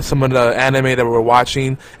talking about some of the anime that we're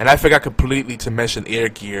watching. And I forgot completely to mention Air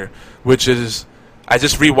Gear. Which is, I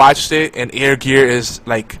just rewatched it. And Air Gear is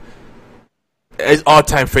like... It's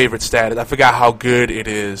all-time favorite status. I forgot how good it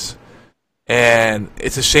is, and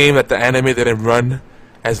it's a shame that the anime didn't run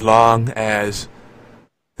as long as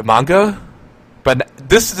the manga. But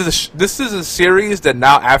this is a series that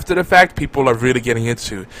now, after the fact, people are really getting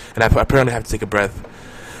into, and I apparently have to take a breath.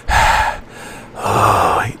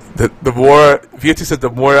 The more VT said, the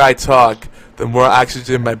more I talk, the more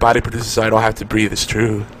oxygen my body produces, so I don't have to breathe. It's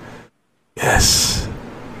true. Yes.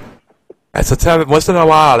 That's a time. Once in a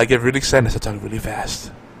while, I get really excited and I talk really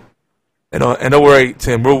fast. And don't worry,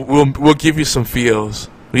 Tim. We'll give you some feels.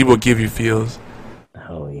 We will give you feels.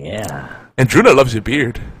 Oh yeah. And Druna loves your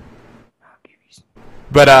beard.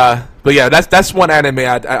 But yeah, that's one anime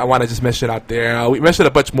I want to just mention out there. We mentioned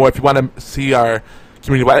a bunch more. If you want to see our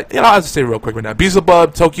community, I'll just say real quick right now.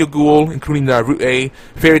 Beelzebub, Tokyo Ghoul, including Route A,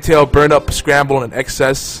 Fairy Tail, Burn Up, Scramble, and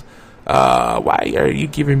Excess. Why are you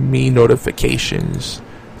giving me notifications?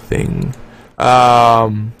 Thing.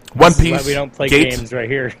 One Piece. Why we don't play games right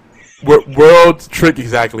here. World Trigger,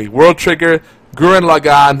 exactly. World Trigger, Gurren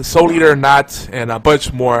Lagann, Soul Eater or Not, and a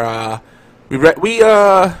bunch more. We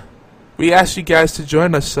asked you guys to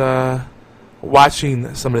join us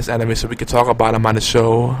watching some of this anime so we could talk about them on the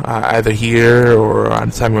show, either here or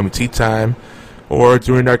on Time Room Tea Time, or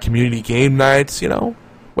during our community game nights. You know,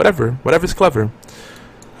 whatever's clever.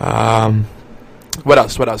 What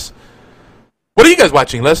else? What are you guys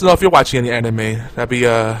watching? Let us know if you're watching any anime. That'd be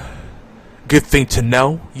a good thing to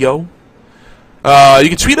know, yo. You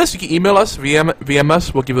can tweet us. You can email us, VM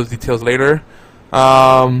us. We'll give those details later.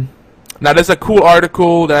 Now, there's a cool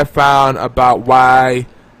article that I found about why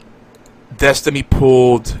Destiny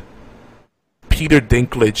pulled Peter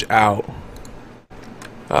Dinklage out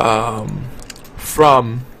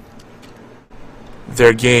from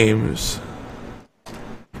their games.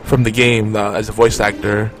 From the game as a voice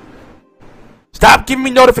actor. Stop giving me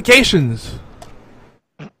notifications!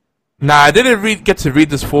 Nah, I didn't get to read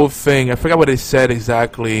this full thing. I forgot what they said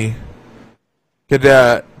exactly.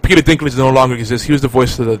 Peter Dinklage no longer exists. He was the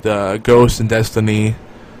voice of the Ghost in Destiny.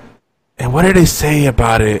 And what did they say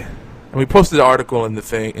about it? And we posted the article in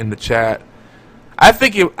the chat. I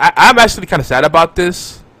think I'm actually kind of sad about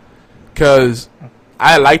this because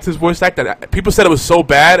I liked his voice actor. People said it was so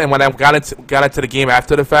bad, and when I got into the game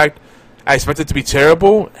after the fact, I expected it to be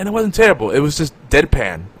terrible, and it wasn't terrible. It was just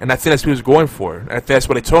deadpan, and I think that's what he was going for. And I think that's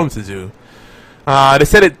what they told him to do. They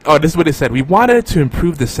said it. Oh, this is what they said. We wanted to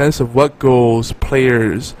improve the sense of what goals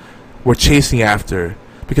players were chasing after,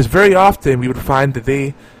 because very often we would find that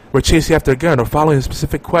they were chasing after a gun or following a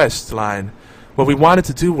specific quest line. What we wanted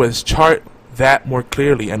to do was chart that more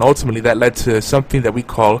clearly, and ultimately that led to something that we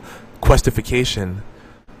call questification.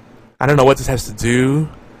 I don't know what this has to do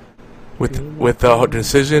with the whole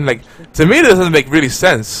decision. Like, to me, this doesn't make really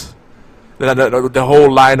sense. The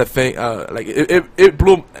whole line of thing, like it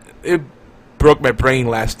broke my brain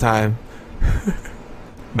last time.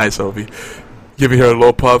 Nice, Obi. Giving her a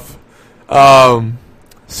little puff.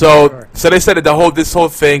 So they said that this whole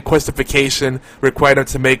thing, questification, required them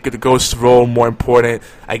to make the ghost role more important,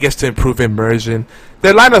 I guess to improve immersion.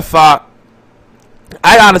 Their line of thought,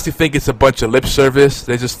 I honestly think it's a bunch of lip service.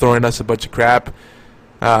 They're just throwing us a bunch of crap.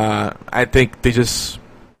 I think they just,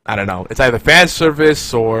 I don't know. It's either fan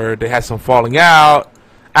service or they had some falling out.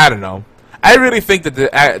 I don't know. I really think that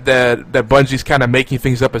that Bungie's kind of making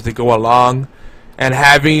things up as they go along, and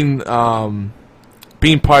having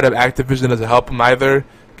being part of Activision doesn't help them either,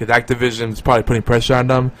 because Activision is probably putting pressure on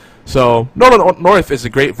them. So Nolan North is a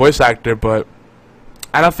great voice actor, but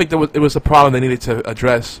I don't think it was a problem they needed to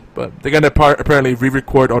address. But they're gonna apparently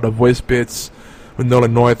re-record all the voice bits with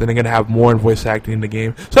Nolan North, and they're gonna have more voice acting in the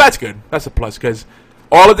game. So that's good. That's a plus, because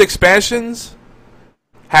all of the expansions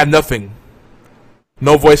had nothing.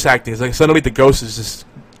 No voice acting. It's like suddenly the ghost is just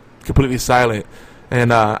completely silent. And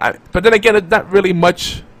but then again, it's not really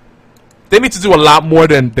much. They need to do a lot more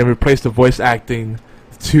than replace the voice acting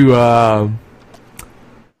to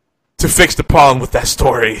fix the problem with that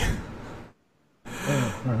story.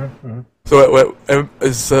 So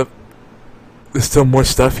there's still more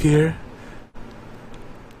stuff here.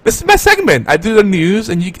 This is my segment. I do the news,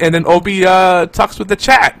 and then Obi talks with the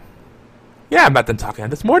chat. Yeah, I'm not done talking.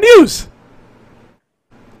 There's more news.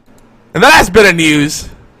 And the last bit of news.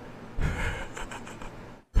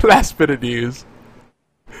 Last bit of news.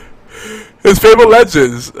 Is Fable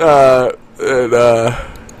Legends. Let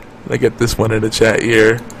me get this one in the chat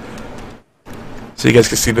here, so you guys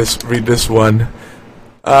can see this. Read this one.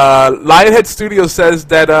 Lionhead Studios says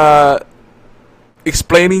that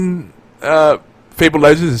explaining Fable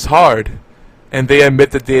Legends is hard, and they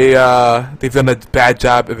admit that they've done a bad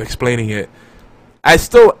job of explaining it. I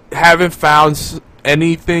still haven't found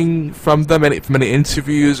anything from them, from any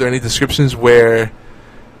interviews or any descriptions where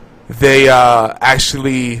they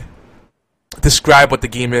actually describe what the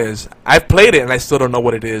game is. I've played it and I still don't know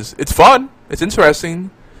what it is. It's fun. It's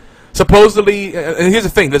interesting. Supposedly, and here's the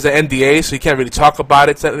thing, there's an NDA, so you can't really talk about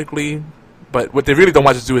it technically, but what they really don't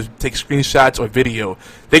want you to do is take screenshots or video.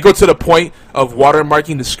 They go to the point of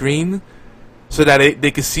watermarking the screen so that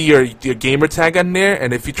they can see your gamer tag on there,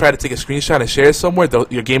 and if you try to take a screenshot and share it somewhere,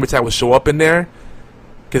 your gamer tag will show up in there,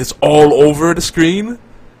 because it's all over the screen,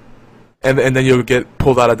 and then you'll get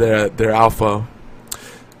pulled out of their alpha.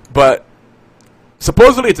 But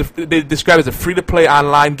supposedly they describe it as a free-to-play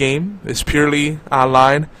online game. It's purely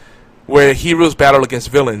online, where heroes battle against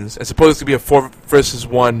villains. It's supposed to be a 4 versus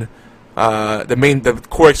 1. The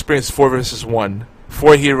core experience is 4 versus 1.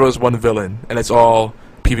 4 heroes, 1 villain, and it's all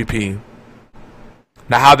PvP.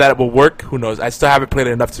 Now, how that will work, who knows? I still haven't played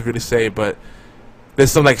it enough to really say, but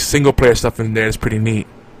there's some like single-player stuff in there that's pretty neat.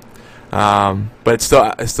 But it's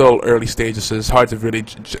still early stages, so it's hard to really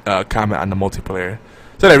comment on the multiplayer.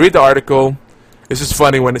 So I read the article. It's just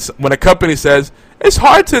funny when a company says it's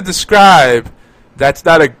hard to describe. That's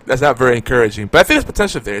not very encouraging. But I think there's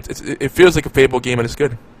potential there. It feels like a Fable game, and it's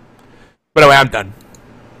good. But anyway, I'm done.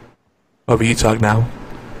 Over, you talk now.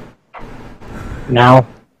 Now.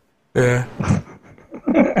 Yeah.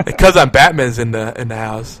 Because I'm Batman's in the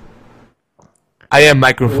house. I am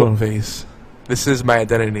microphone face. This is my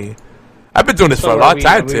identity. I've been doing this for a long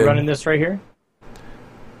time, Tim. Are we running this right here?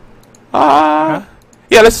 Yeah,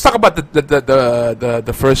 let's talk about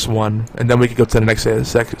the first one, and then we can go to the next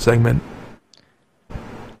segment.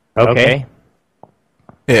 Okay.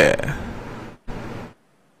 Yeah.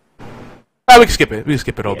 We can skip it. We can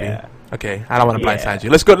skip it, Obi. Yeah. Okay, I don't want to blindside you.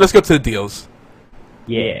 Let's go to the deals.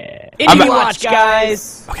 Yeah. Indie Watch,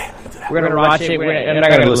 guys! Okay, we're going to watch it. I'm not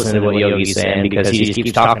going to listen to what Yogi's saying because he just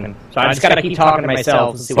keeps talking. So I just got to keep talking to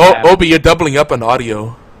myself. And see what happens. Obi, you're doubling up on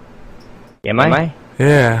audio. Am I?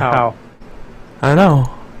 Yeah. How? I don't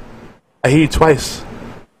know. I hear you twice.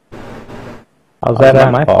 How's that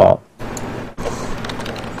not my fault?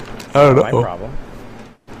 I don't know. My problem.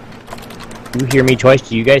 You hear me twice?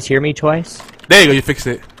 Do you guys hear me twice? There you go. You fixed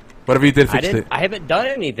it. Whatever you did, fixed it. I haven't done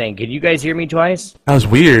anything. Could you guys hear me twice? That was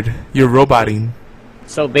weird. You're roboting.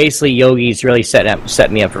 So basically, Yogi's really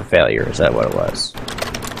set me up for failure. Is that what it was?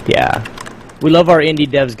 Yeah. We love our indie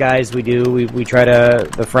devs, guys. We do. We try to,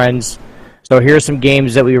 the friends, So here are some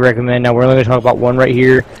games that we recommend. Now we're only going to talk about one right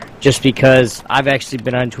here, just because I've actually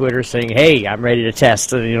been on Twitter saying, "Hey, I'm ready to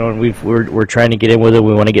test." And we're trying to get in with it.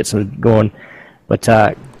 We want to get some going. But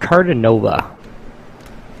Cardanova,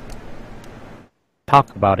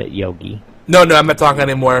 talk about it, Yogi. No, I'm not talking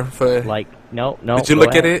anymore. No. Did you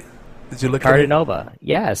look at it? Did you look at it? Cardanova?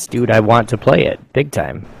 Yes, dude. I want to play it big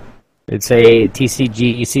time. It's a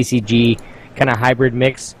TCG, CCG kind of hybrid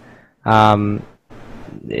mix.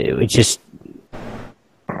 It's just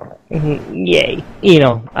yay,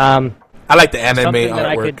 I like the anime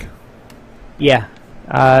artwork.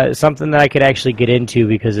 Something that I could actually get into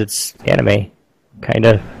because it's anime, kind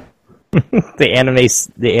of. the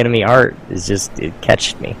anime art is just, it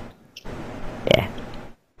catched me. Yeah.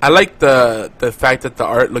 I like the fact that the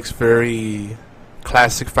art looks very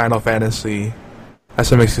classic Final Fantasy.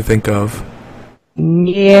 That's what it makes you think of.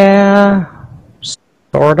 Yeah,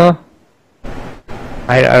 sorta.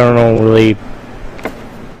 I don't know really.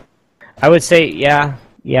 I would say yeah,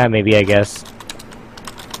 maybe, I guess.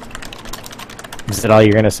 Is that all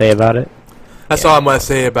you're gonna say about it? That's all I'm gonna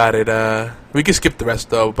say about it. We can skip the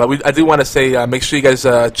rest though, but I do want to say make sure you guys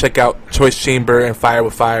check out Choice Chamber and Fire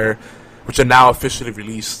with Fire, which are now officially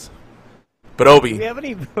released. But Obi, do we have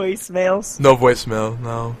any voicemails? No voicemail.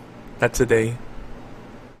 No, not today.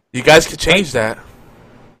 You guys could change that.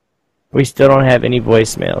 We still don't have any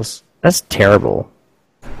voicemails. That's terrible.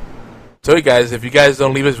 So you guys, if you guys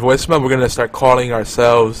don't leave us voicemail, we're gonna start calling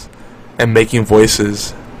ourselves and making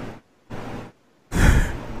voices.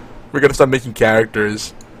 We're gonna start making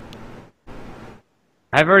characters.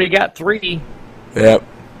 I've already got 3. Yep.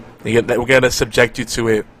 We're gonna subject you to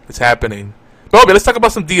it. It's happening. Bobby, let's talk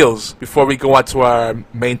about some deals before we go on to our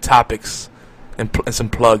main topics and some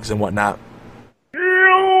plugs and whatnot.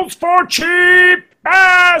 Deals for cheap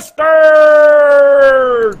bastards!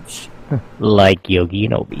 Like Yogi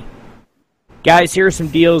and Obi. Guys, here are some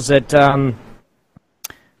deals that,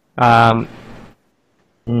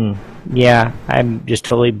 yeah, I'm just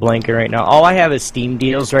totally blanking right now. All I have is Steam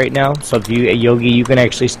deals right now, so if you, Yogi, you can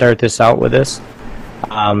actually start this out with us.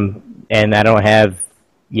 And I don't have,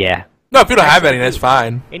 yeah. No, if you don't have any, that's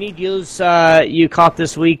fine. Any deals you caught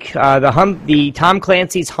this week? The Tom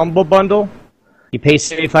Clancy's Humble Bundle. You pay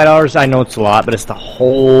 $75. I know it's a lot, but it's the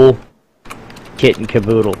whole kit and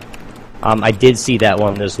caboodle. I did see that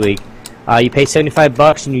one this week. You pay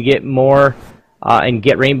 $75 and you get more, and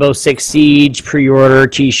get Rainbow Six Siege pre-order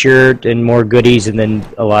T-shirt and more goodies, and then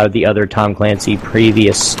a lot of the other Tom Clancy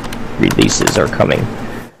previous releases are coming.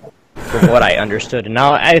 From what I understood, and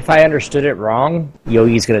now if I understood it wrong,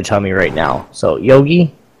 Yogi's gonna tell me right now. So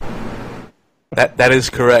Yogi, that is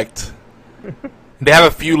correct. They have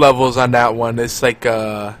a few levels on that one. It's like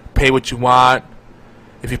pay what you want.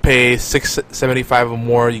 If you pay $6.75 or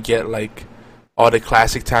more, you get like all the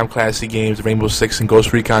classic Tom Clancy games, Rainbow Six and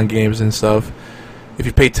Ghost Recon games and stuff. If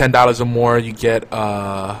you pay $10 or more, you get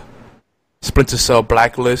Splinter Cell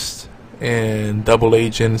Blacklist and Double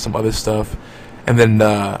Agent and some other stuff. And then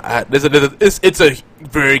it's a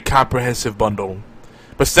very comprehensive bundle.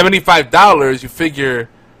 But $75, you figure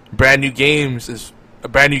brand new game is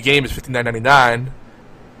 $59.99.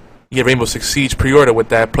 You get Rainbow Six Siege pre-order with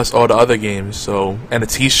that, plus all the other games. So, and a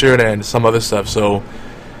T-shirt and some other stuff. So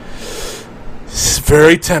it's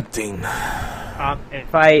very tempting.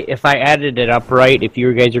 If I added it up right, if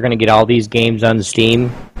you guys are going to get all these games on Steam,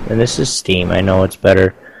 and this is Steam, I know it's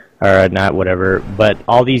better, or not, whatever, but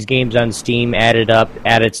all these games on Steam added up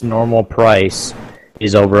at its normal price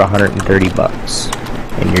is over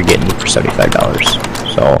 $130, and you're getting it for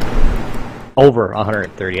 $75. So over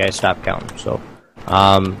 130. I stopped counting. So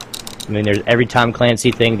I mean, there's every Tom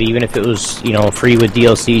Clancy thing. Even if it was free with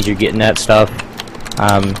DLCs, you're getting that stuff.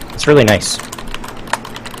 It's really nice.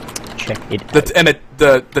 Check it out. And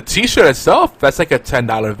the T-shirt itself, that's like a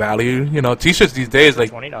 $10 value. T-shirts these days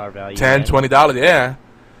like $20 value. $20, yeah.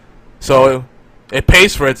 So it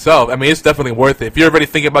pays for itself. I mean, it's definitely worth it. If you're already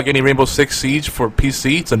thinking about getting Rainbow Six Siege for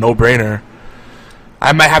PC, it's a no-brainer.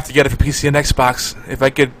 I might have to get it for PC and Xbox. If I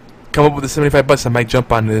could come up with the $75, I might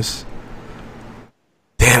jump on this.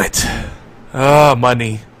 Damn it. Oh,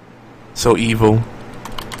 money. So evil.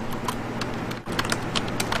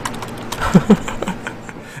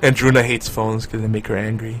 And Druna hates phones because they make her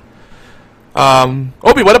angry.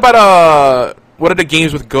 Obi, what about what are the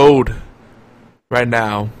games with gold right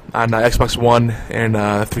now on Xbox One and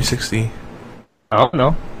 360? I don't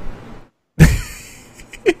know.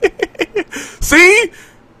 See?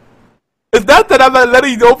 It's not that I'm not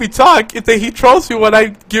letting Obi talk. It's that he trolls me when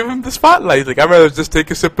I give him the spotlight. Like, I'd rather just take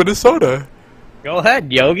a sip of the soda. Go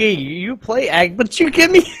ahead, Yogi. You play, but you give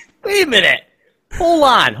me... Wait a minute. Hold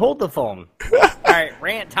on. Hold the phone. All right,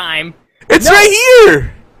 rant time. It's right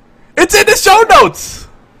here. It's in the show notes.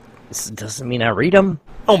 This doesn't mean I read them.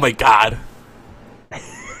 Oh my god.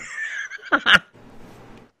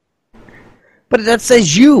 But that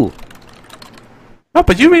says you. No,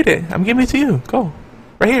 but you read it. I'm giving it to you. Go.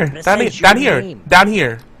 Right here. Down here. Name. Down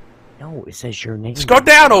here. No, it says your name. Scroll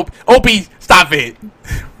down, Opie. Stop it.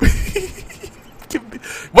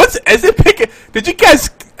 Is it picking? Did you guys?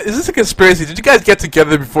 Is this a conspiracy? Did you guys get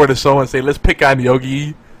together before the show and say, let's pick on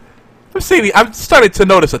Yogi? I'm starting to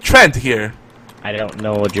notice a trend here. I don't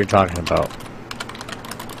know what you're talking about.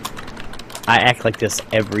 I act like this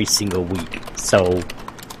every single week, so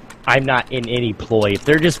I'm not in any ploy. If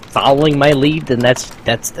they're just following my lead, then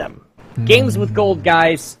that's them. Games with gold,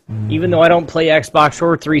 guys. Even though I don't play Xbox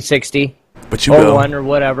or 360, but you or will. One or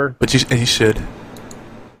whatever. But you should.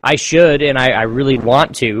 I should, and I really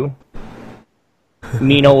want to.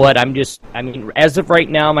 You know what? As of right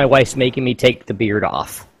now, my wife's making me take the beard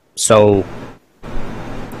off. So,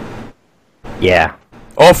 yeah.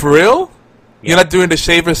 Oh, for real? Yeah. You're not doing the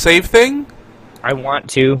shave or save thing? I want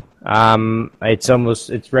to.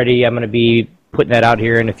 It's ready. I'm going to be putting that out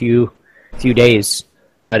here in a few days.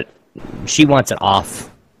 But she wants it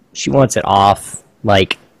off. She wants it off.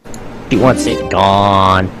 Like, she wants it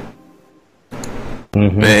gone.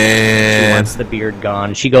 Man. She wants the beard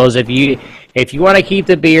gone. She goes, if you want to keep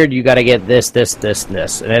the beard, you got to get this,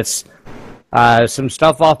 and it's some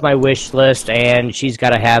stuff off my wish list, and she's got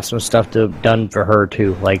to have some stuff done for her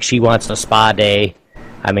too. Like, she wants a spa day.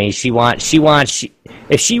 I mean, if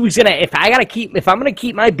I'm gonna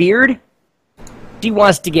keep my beard, she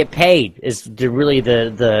wants to get paid. Is really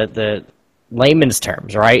the layman's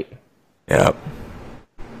terms, right? Yep.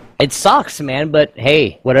 It sucks, man, but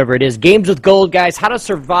hey, whatever it is. Games with Gold, guys. How to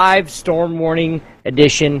Survive Storm Warning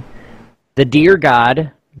Edition. The Deer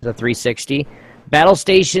God, the 360. Battle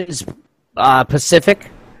Stations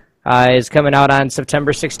Pacific is coming out on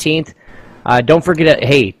September 16th. Don't forget,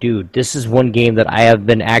 hey, dude, this is one game that I have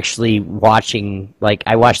been actually watching. Like,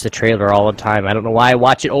 I watch the trailer all the time. I don't know why I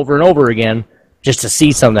watch it over and over again, just to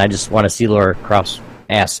see something. I just want to see Laura Croft's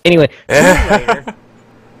ass. Anyway,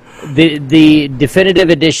 the Definitive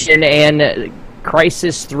Edition and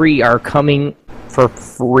Crisis 3 are coming for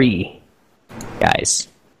free, guys.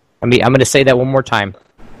 I'm going to say that one more time,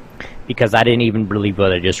 because I didn't even believe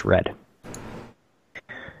what I just read.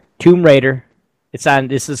 Tomb Raider.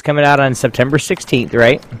 This is coming out on September 16th,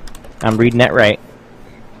 right? I'm reading that right.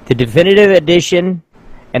 The Definitive Edition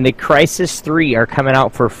and the Crisis 3 are coming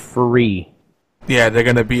out for free. Yeah, they're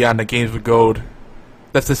going to be on the Games with Gold.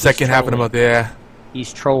 That's the second half of them out there.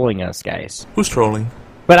 He's trolling us, guys. Who's trolling?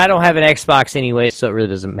 But I don't have an Xbox anyway, so it really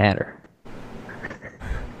doesn't matter.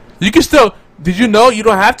 You can still... Did you know you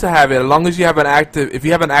don't have to have it as long as you have an active... If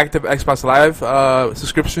you have an active Xbox Live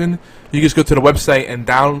subscription, you just go to the website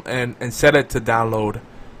and set it to download.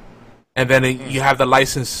 And then you have the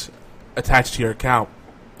license attached to your account.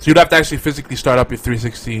 So you don't have to actually physically start up your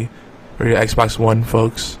 360 or your Xbox One,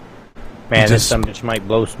 folks. Man, this some bitch might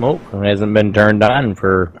blow smoke and hasn't been turned on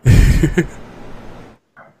for...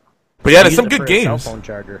 But yeah, there's some good games. Cell phone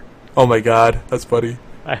charger. Oh my god, that's funny.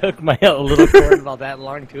 I hooked my little cord about that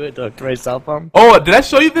long to it to hook to my cell phone. Oh, did I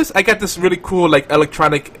show you this? I got this really cool like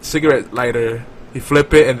electronic cigarette lighter. You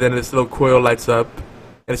flip it and then this little coil lights up.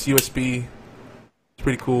 And it's USB. It's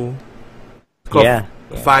pretty cool. It's called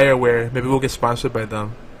Fireware. Maybe we'll get sponsored by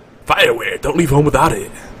them. Fireware, don't leave home without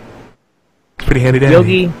it. It's pretty handy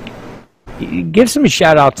dandy. Yogi, give some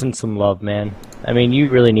shout outs and some love, man. I mean, you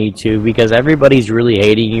really need to, because everybody's really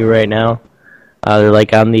hating you right now. They're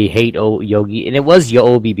like on the hate Yogi, and it was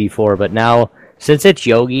Yobi before, but now, since it's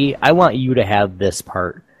Yogi, I want you to have this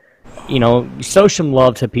part. You know, show some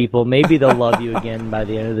love to people. Maybe they'll love you again by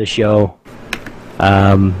the end of the show.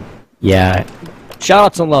 Yeah. Shout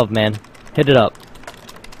outs and love, man. Hit it up.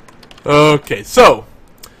 Okay, so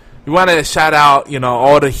we want to shout out, you know,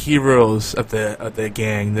 all the heroes of the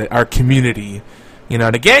gang, our community. You know,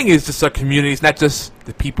 the gang is just our community. It's not just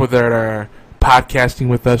the people that are podcasting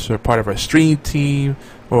with us or part of our stream team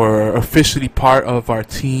or officially part of our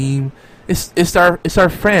team. It's our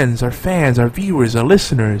friends, our fans, our viewers, our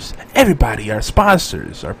listeners, everybody, our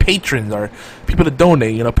sponsors, our patrons, our people that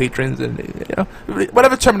donate, you know, patrons, and you know,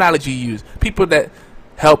 whatever terminology you use, people that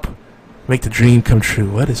help make the dream come true.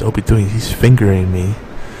 What is Opie doing? He's fingering me.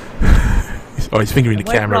 He's fingering the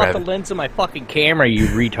camera. Off the lens of my fucking camera, you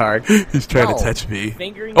retard. He's trying to touch me.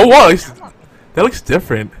 Fingering oh wow, that looks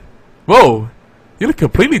different. Whoa, you look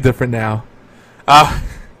completely different now.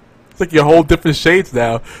 It's like your whole different shades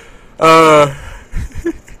now. So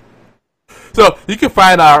you can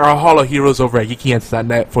find our Hall of Heroes over at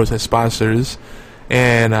geekyants.net for our sponsors,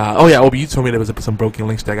 And oh yeah, Obi, you told me there was some broken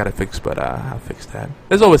links that I gotta fix, but I'll fix that.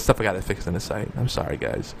 There's always stuff I gotta fix on the site. I'm sorry,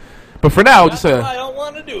 guys, but for now, That's why I don't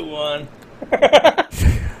want to do one.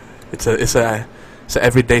 it's a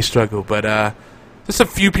everyday struggle, but just a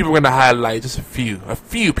few people we're gonna highlight. Just a few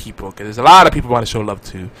people, because there's a lot of people we want to show love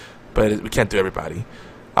to, but we can't do everybody.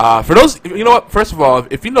 For those, you know what? First of all,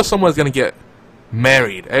 if you know someone's gonna get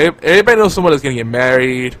married, everybody knows someone that's gonna get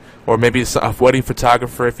married, or maybe a wedding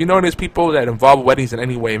photographer. If you know there's people that involve weddings in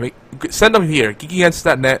any way, send them here.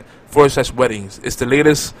 geekyants.net/weddings. It's the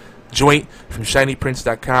latest joint from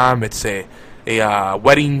shinyprince.com. It's a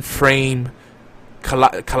wedding frame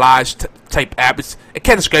collage type app. It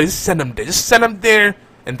can't describe it. Just send them there. Just send them there,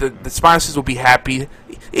 and the sponsors will be happy.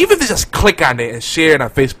 Even if they just click on it and share it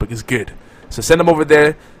on Facebook, is good. So send them over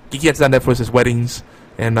there. geekyants.net/weddings,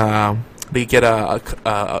 and they get a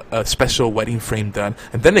special wedding frame done,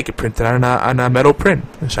 and then they can print it on a metal print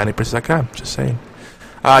on shinyprince.com. Just saying.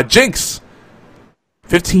 Jinx,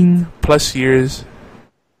 15 plus years.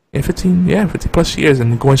 50 plus years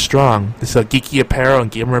and going strong. This is geeky apparel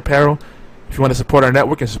and gamer apparel. If you want to support our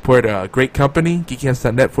network and support a great company,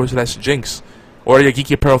 geekyants.net/jinx, or your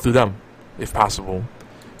geeky apparel through them, if possible.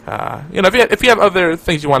 If you have other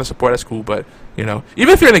things you want to support, that's cool. But even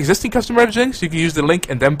if you're an existing customer of Jinx, you can use the link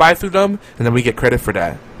and then buy through them, and then we get credit for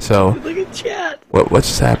that. So look at chat. What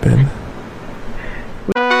just happened?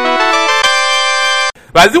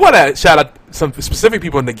 But I do want to shout out some specific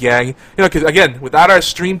people in the gang, because again, without our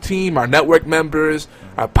stream team, our network members,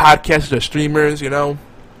 our podcasters, our streamers, and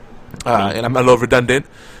I'm a little redundant,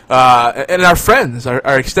 and our friends,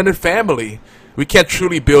 our extended family, we can't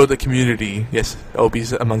truly build a community. Yes,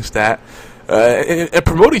 Obi's amongst that, and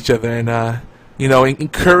promote each other and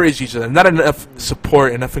encourage each other. Not enough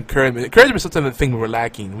support, enough encouragement. Encouragement is something that we're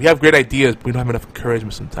lacking. We have great ideas, but we don't have enough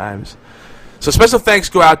encouragement sometimes. So special thanks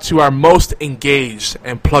go out to our most engaged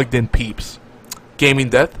and plugged-in peeps. Gaming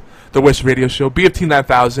Death, the worst radio show.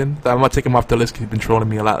 BFT9000, I'm going to take him off the list because he's been trolling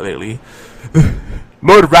me a lot lately.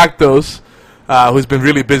 Lord Rakdos, who's been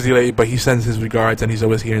really busy lately, but he sends his regards and he's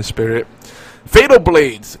always here in spirit. Fatal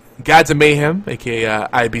Blades, Gods of Mayhem, a.k.a.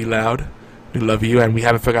 IB Loud. We love you, and we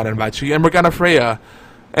haven't forgotten about you. And Morgana Freya.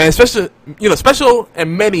 And special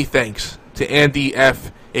and many thanks to Andy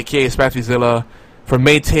F., a.k.a. Spaffyzilla, for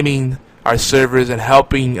maintaining our servers and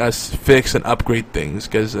helping us fix and upgrade things,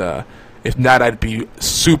 because if not, I'd be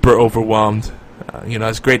super overwhelmed.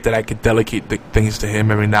 It's great that I could delegate things to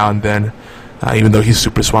him every now and then, even though he's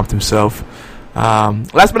super swamped himself.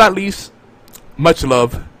 Last but not least, much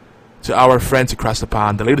love to our friends across the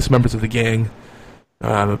pond, the latest members of the gang,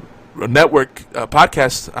 network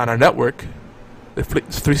podcast on our network, the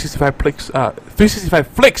 365 Flicks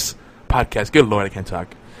podcast. Good Lord, I can't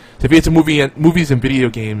talk. So if you're into movies and video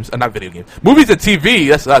games, not video games, movies and TV,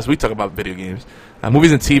 that's us, we talk about video games.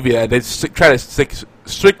 Movies and TV, they try to stick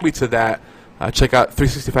strictly to that. Check out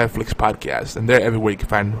 365 Flicks podcast, and they're everywhere you can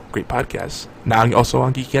find great podcasts. Now also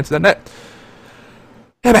on geekyants.net.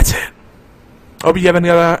 Yeah, that's it. Obi, you have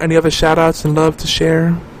any other shout-outs and love to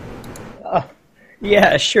share?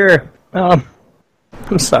 Yeah, sure. I'm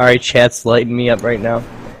sorry, chat's lighting me up right now.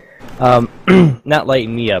 Not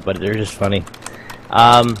lighting me up, but they're just funny.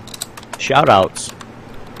 Shout-outs.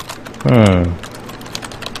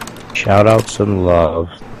 Shout-outs and love.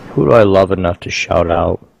 Who do I love enough to shout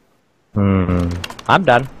out? I'm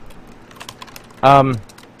done.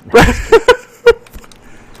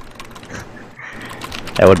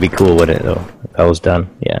 That would be cool, wouldn't it, though? If I was done,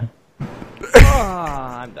 yeah.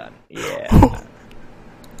 I'm done. Yeah.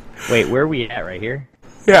 Wait, where are we at? Right here?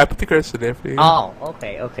 Yeah, I put the cursor there for you. Oh,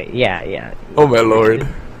 okay. Yeah. Oh, my Lord.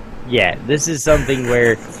 Yeah, this is something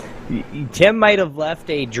where Tim might have left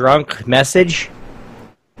a drunk message.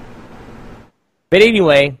 But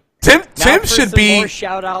anyway, Tim should be.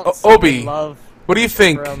 Obi, what do you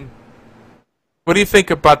think? What do you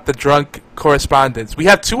think about the drunk correspondence? We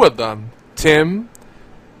have two of them, Tim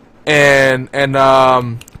and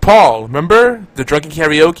Paul. Remember the drunken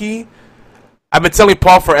karaoke? I've been telling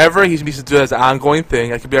Paul forever he needs to do that as an ongoing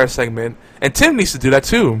thing. That could be our segment, and Tim needs to do that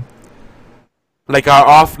too. Like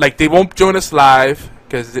they won't join us live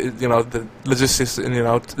because the logistics and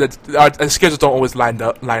our schedules don't always line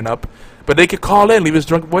up. But they could call in, leave us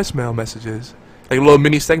drunk voicemail messages, like little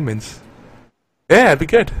mini segments. Yeah, it'd be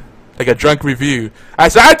good, like a drunk review. I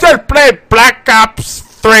just played Black Ops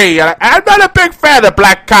 3. I'm not a big fan of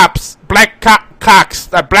Black Ops 3.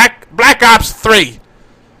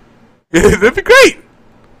 That'd be great.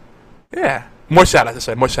 Yeah, more shout-outs. I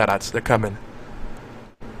said more shout-outs. They're coming.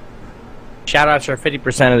 Shout-outs are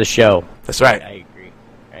 50% of the show. That's right. I agree.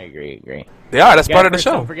 agree. They are. That's part of the First,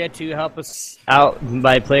 show. Don't forget to help us out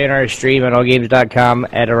by playing our stream on allgames.com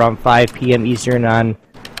at around 5 p.m. Eastern on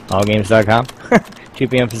allgames.com. 2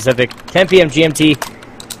 p.m. Pacific, 10 p.m. GMT.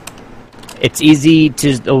 It's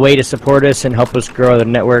a way to support us and help us grow the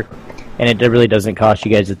network, and it really doesn't cost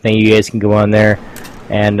you guys a thing. You guys can go on there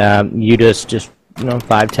and you just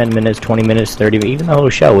 5, 10 minutes, 20 minutes, 30 minutes, even the whole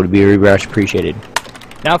show would be very much appreciated.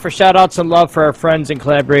 Now for shout-outs and love for our friends and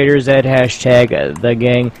collaborators at #The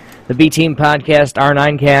Gang, the B-Team Podcast,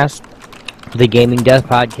 R9Cast, the Gaming Death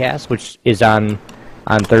Podcast, which is on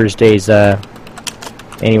Thursdays,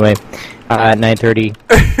 anyway, at 9:30.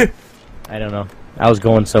 I don't know. I was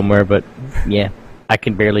going somewhere, but yeah, I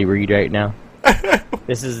can barely read right now.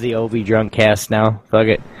 This is the OB Drunk Cast now. Fuck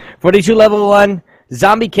it. 42 Level 1,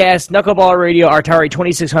 Zombie Cast, Knuckleball Radio, Atari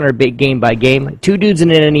 2600 Big Game by Game, 2 dudes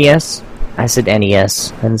in an NES. I said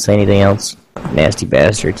NES. I didn't say anything else. Nasty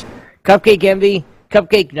bastards. Cupcake Envy,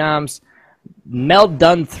 Cupcake Noms, Meld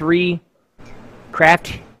Done 3,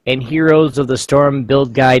 Craft and Heroes of the Storm,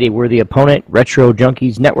 Build Guide, A Worthy Opponent, Retro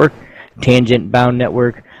Junkies Network, Tangent Bound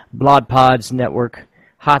Network, Blood Pods Network,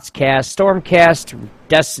 Hotscast, Stormcast,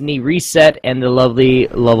 Destiny Reset, and the lovely,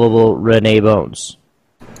 lovable Renee Bones.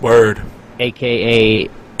 Word. AKA,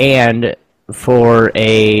 and for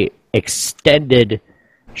a extended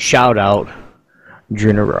shout-out,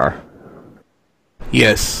 Junarar.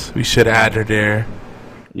 Yes, we should add her there.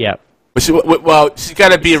 Yep. But she's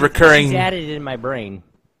got to be a recurring... She's added in my brain.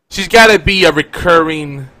 She's got to be a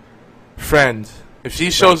recurring friend. If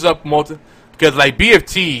she shows up because like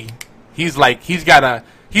BFT, he's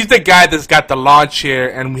the guy that's got the lawn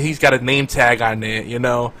chair and he's got a name tag on it, We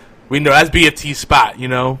know that's BFT's spot,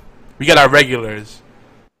 We got our regulars.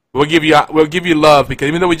 We'll give you love because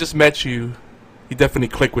even though we just met you, you definitely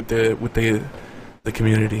click with the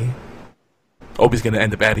community. Obi's gonna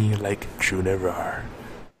end up adding you like True Never Are.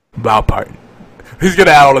 WoW part. He's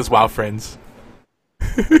gonna add all his WoW friends.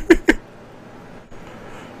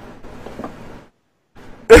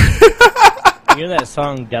 You know that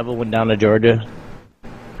song Devil Went Down to Georgia?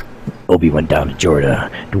 Obi went down to Georgia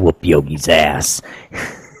to whoop Yogi's ass.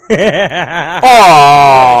 Aww.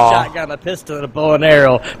 Shotgun, a pistol, and a bow and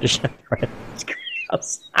arrow to shut his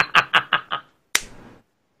house.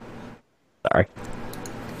 Sorry.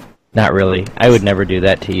 Not really. I would never do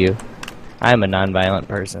that to you. I'm a non-violent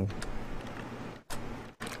person.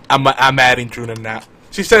 I'm adding Truna now.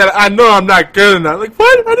 She said, "I know I'm not good enough." Like,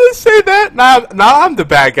 what? I didn't say that. Now I'm the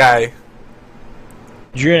bad guy.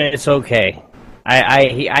 Druna, it's okay.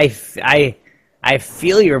 I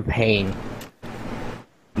feel your pain,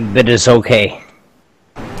 but it's okay.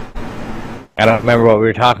 I don't remember what we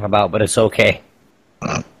were talking about, but it's okay.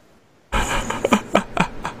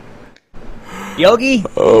 Yogi?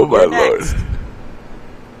 Oh my lord.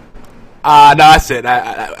 No, that's it.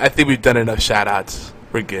 I think we've done enough shout-outs.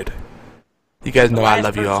 We're good. You guys know I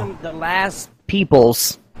love you all. The last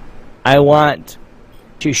peoples I want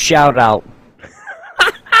to shout out.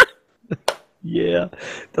 Yeah.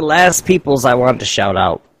 The last peoples I want to shout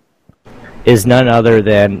out is none other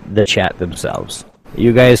than the chat themselves.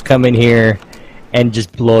 You guys come in here and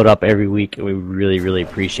just blow it up every week, and we really, really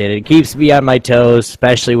appreciate it. It keeps me on my toes,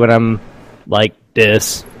 especially when I'm like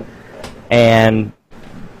this. And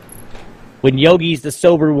when Yogi's the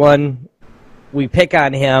sober one, we pick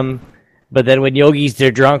on him. But then when Yogi's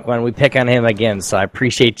the drunk one, we pick on him again. So I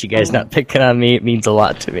appreciate you guys not picking on me. It means a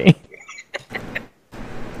lot to me.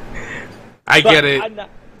 I get it.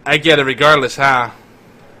 I get it regardless, huh?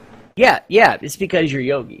 Yeah. It's because you're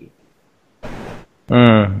Yogi.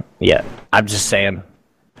 Yeah. I'm just saying.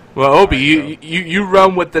 Well, Obi, you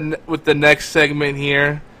run with the next segment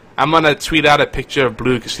here. I'm gonna tweet out a picture of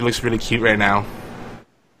Blue because she looks really cute right now.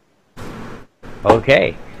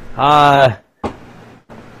 Okay.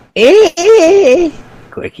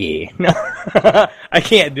 Quickie. No, I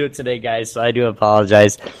can't do it today, guys, so I do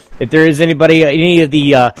apologize. If there is any of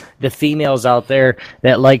the females out there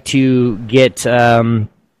that like to get,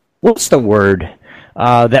 what's the word?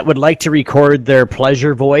 That would like to record their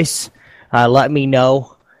pleasure voice, let me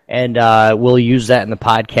know, and we'll use that in the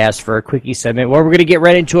podcast for a quickie segment, where we're going to get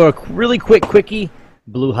right into a really quick quickie.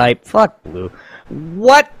 Blue hype. Fuck Blue.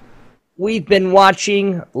 What we've been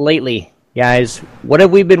watching lately, guys. What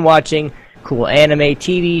have we been watching? Cool anime,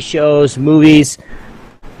 TV shows, movies.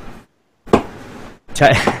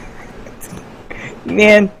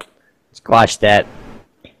 Man, squash that.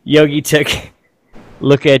 Yogi took...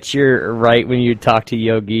 Look at your right when you talk to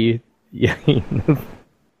Yogi.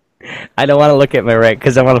 I don't want to look at my right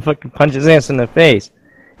because I want to fucking punch his ass in the face.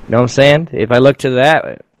 You know what I'm saying? If I look that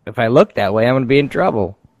way, I'm going to be in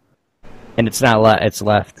trouble. And it's not it's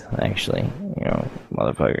left, actually.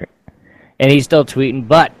 Motherfucker. And he's still tweeting.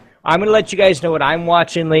 But I'm going to let you guys know what I'm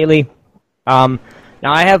watching lately. Now,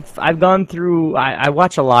 I've gone through... I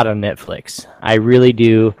watch a lot on Netflix. I really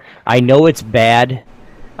do. I know it's bad.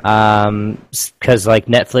 Because, like,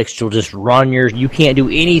 Netflix will just run you can't do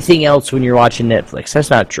anything else when you're watching Netflix. That's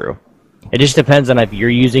not true. It just depends on if you're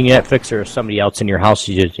using Netflix or if somebody else in your house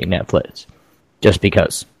is using Netflix. Just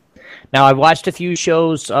because. Now, I've watched a few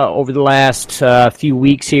shows over the last few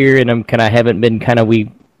weeks here, and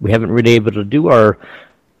we haven't really able to do our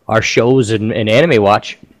shows and anime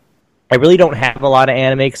watch. I really don't have a lot of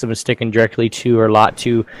anime because I'm sticking directly to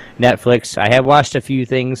Netflix. I have watched a few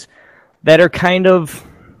things that are kind of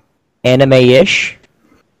anime-ish,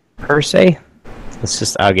 per se.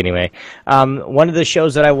 Anyway. One of the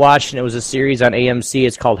shows that I watched, and it was a series on AMC,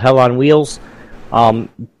 it's called Hell on Wheels.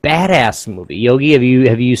 Badass movie. Yogi,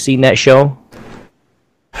 have you seen that show?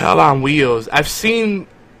 Hell on Wheels. I've seen,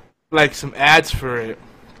 like, some ads for it,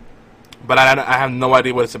 but I have no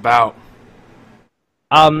idea what it's about.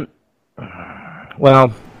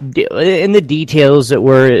 Well, in the details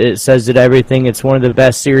it says that everything, it's one of the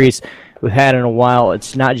best series we've had in a while.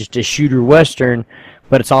 It's not just a shooter western,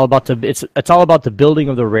 but it's all about the building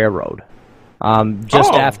of the railroad.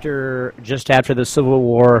 After the Civil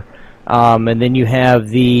War, and then you have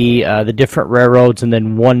the different railroads, and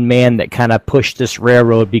then one man that kind of pushed this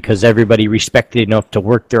railroad because everybody respected enough to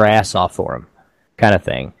work their ass off for him, kind of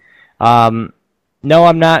thing. No,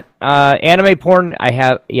 I'm not. Anime porn,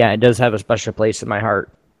 it does have a special place in my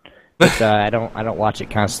heart. But I don't watch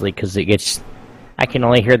it constantly because I can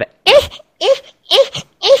only hear the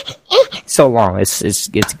so long. It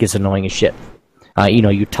gets annoying as shit.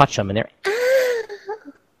 You touch them and they're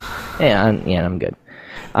I'm good.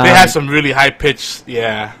 They have some really high pitched.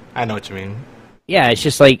 Yeah, I know what you mean. Yeah, it's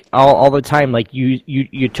just like all the time. Like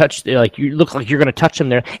you touch, like you look like you're gonna touch them.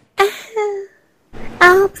 There.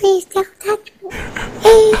 Oh, please don't touch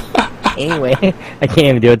me. Anyway, I can't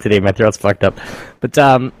even do it today. My throat's fucked up. But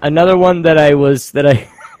another one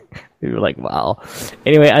we were like, wow.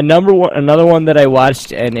 Anyway, another one that I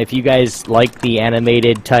watched, and if you guys like the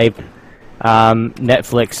animated type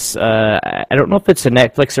Netflix, I don't know if it's a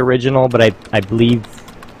Netflix original, but I believe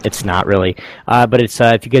it's not really. But it's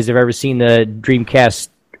if you guys have ever seen the Dreamcast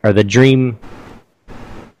or the Dream.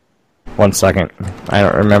 1 second, I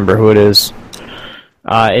don't remember who it is.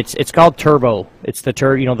 It's called Turbo. It's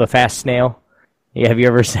the fast snail. Yeah, have you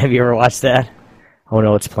ever watched that? Oh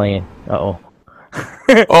no, it's playing. Uh-oh.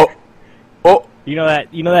 Oh. You know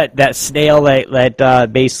that snail that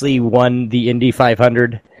basically won the Indy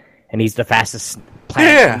 500, and he's the fastest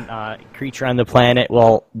creature on the planet.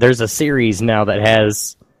 Well, there's a series now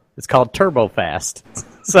it's called Turbo Fast.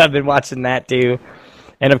 So I've been watching that too,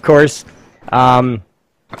 and of course,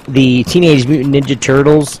 the Teenage Mutant Ninja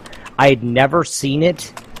Turtles. I had never seen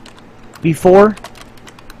it before,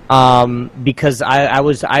 because I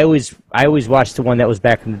always watched the one that was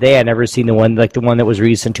back in the day. I never seen the one that was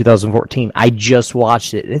released in 2014. I just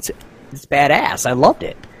watched it. It's badass. I loved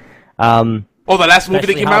it. The last movie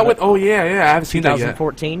they came out with. Oh yeah, I haven't seen that yet.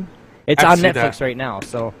 2014. It's on Netflix right now.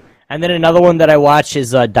 So, and then another one that I watch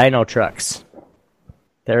is Dino Trucks.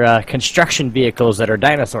 They're construction vehicles that are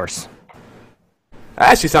dinosaurs.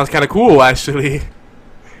 That actually sounds kind of cool, actually.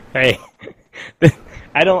 Hey,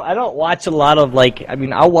 I don't watch a lot of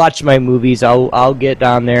I'll watch my movies. I'll get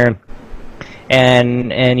down there,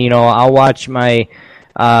 and I'll watch my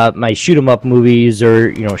my shoot 'em up movies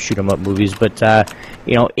or shoot 'em up movies, but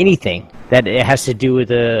anything that it has to do with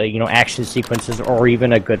the action sequences or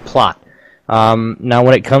even a good plot. Now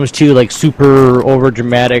when it comes to like super over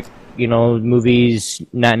dramatic movies,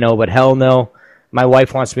 but hell no. My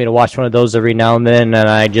wife wants me to watch one of those every now and then, and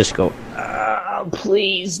I just go.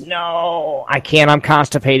 Please, no. I can't. I'm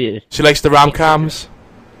constipated. She likes the rom-coms?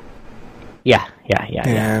 Yeah.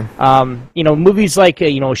 Movies like,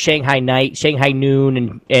 Shanghai Night, Shanghai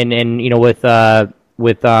Noon, and with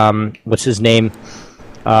what's his name?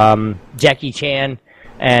 Jackie Chan,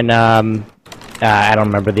 and I don't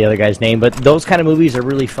remember the other guy's name, but those kind of movies are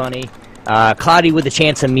really funny. Cloudy with a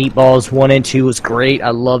Chance of Meatballs 1 and 2 was great. I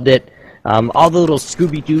loved it. All the little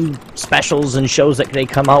Scooby-Doo specials and shows that they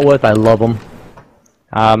come out with, I love them.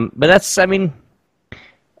 But that's, I've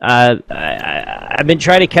been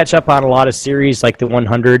trying to catch up on a lot of series, like the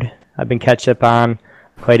 100. I've been catch up on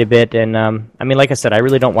quite a bit, and like I said, I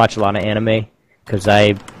really don't watch a lot of anime because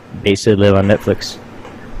I basically live on Netflix.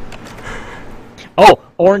 Oh,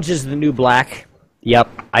 Orange is the New Black. Yep,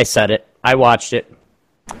 I said it. I watched it.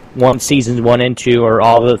 Seasons 1 and 2, or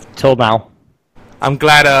all till now. I'm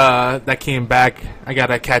glad that came back. I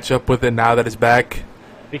gotta catch up with it now that it's back.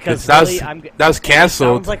 Because that really, was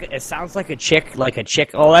canceled. It sounds like a chick.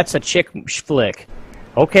 Oh, that's a chick flick.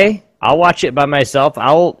 Okay, I'll watch it by myself.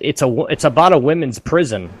 It's about a women's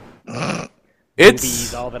prison.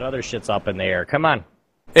 Movies, all that other shit's up in the air. Come on.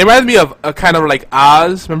 It reminds me of a kind of like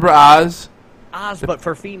Oz. Remember Oz? Oz, but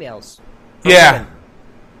for females. Yeah. Women.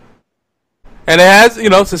 And it has,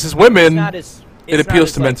 since it's women, it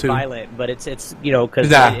appeals to men too. Violent, but it's because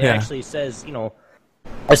it actually says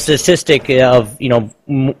a statistic of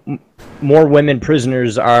more women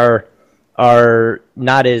prisoners are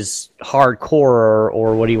not as hardcore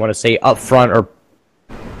or what do you want to say, upfront, or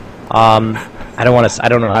I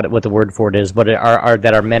don't know what the word for it is, but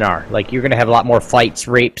that men are. Like, you're going to have a lot more fights,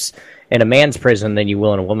 rapes in a man's prison than you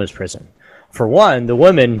will in a woman's prison. For one, the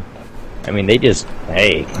women, they just,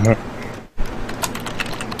 hey,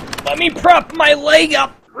 let me prop my leg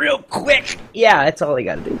up real quick. Yeah, that's all they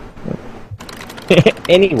got to do.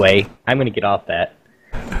 Anyway, I'm going to get off that.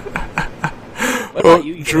 What about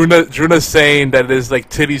you? Druna's saying that there's like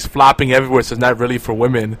titties flopping everywhere, so it's not really for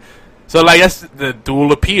women. So like that's the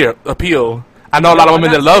dual appeal. I know a lot of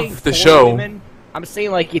women that love the show. Women. I'm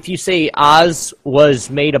saying, like, if you say Oz was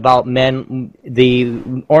made about men,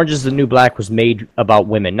 the Orange is the New Black was made about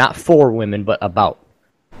women, not for women, but about.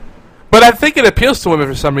 But I think it appeals to women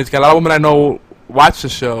for some reason. A lot of women I know watch the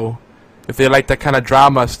show if they like that kind of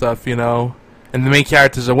drama stuff, and the main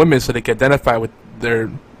characters are women, so they can identify with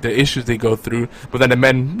the issues they go through. But then the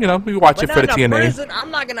men, we watch it for the TNA. Prison,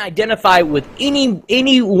 I'm not going to identify with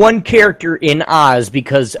any one character in Oz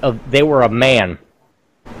because they were a man.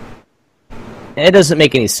 It doesn't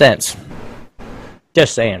make any sense.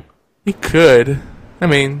 Just saying. You could.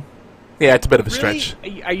 Yeah, it's a bit of a stretch.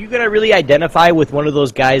 Are you going to really identify with one of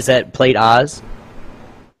those guys that played Oz?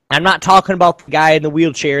 I'm not talking about the guy in the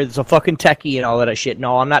wheelchair that's a fucking techie and all that shit.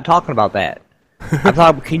 No, I'm not talking about that. I'm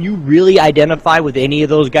talking, can you really identify with any of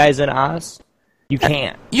those guys in Oz? You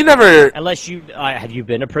can't. You never... Unless you... have you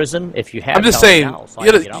been to prison? If you have, I'm just saying,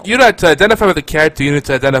 you don't have to identify with the character, you need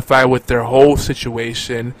to identify with their whole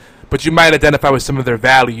situation, but you might identify with some of their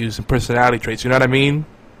values and personality traits, you know what I mean?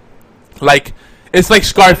 Like, it's like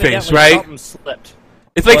Scarface, right? Something slipped.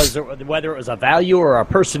 It's like... Whether it was a value or a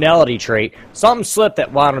personality trait, something slipped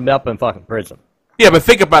that wound him up in fucking prison. Yeah, but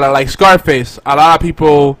think about it, like Scarface, a lot of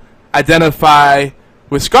people identify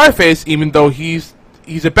with Scarface even though he's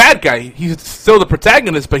a bad guy. He's still the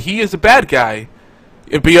protagonist, but he is a bad guy.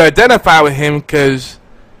 But you identify with him because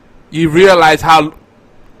you realize how,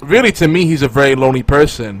 really to me, he's a very lonely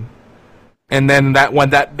person. And then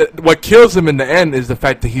what kills him in the end is the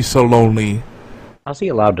fact that he's so lonely. How's he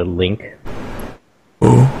allowed to link?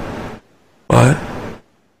 Ooh. What?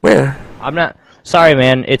 Where? I'm not... Sorry,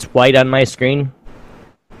 man. It's white on my screen.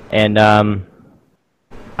 And,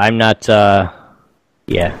 I'm not,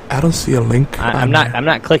 yeah. I don't see a link. I'm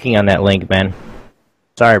not clicking on that link, man.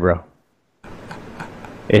 Sorry, bro.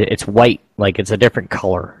 It's white, like it's a different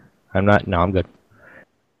color. I'm good.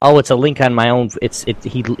 Oh, it's a link on my own.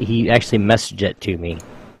 He actually messaged it to me.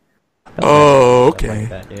 Oh, okay. Like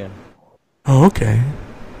that, yeah. Oh, okay.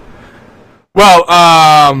 Well,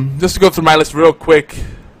 just to go through my list real quick.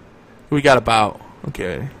 We got a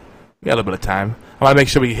little bit of time. I want to make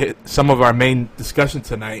sure we hit some of our main discussion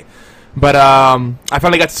tonight. But I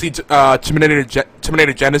finally got to see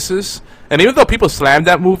Terminator Genesis. And even though people slammed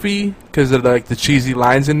that movie because of the cheesy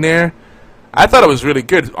lines in there, I thought it was really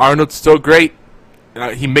good. Arnold's still great.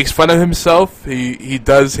 He makes fun of himself. He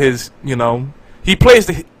does his, he plays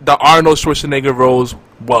the Arnold Schwarzenegger roles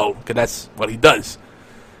well, because that's what he does.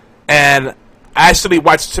 And I actually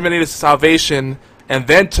watched Terminator Salvation and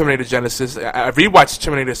then Terminator Genesis. I rewatched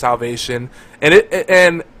Terminator Salvation, and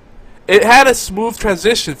it had a smooth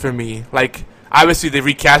transition for me. Like, obviously they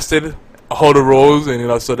recasted all the roles,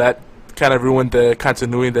 and so that kind of ruined the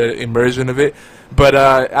continuity, the immersion of it. But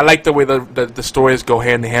I like the way the stories go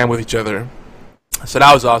hand in hand with each other. So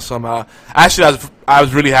that was awesome. Actually, I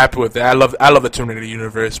was really happy with it. I love the Terminator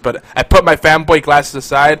universe, but I put my fanboy glasses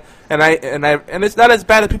aside, and it's not as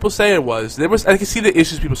bad as people say it was. I can see the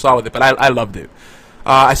issues people saw with it, but I loved it.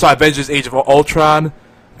 I saw Avengers: Age of Ultron.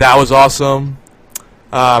 That was awesome.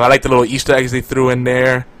 I like the little Easter eggs they threw in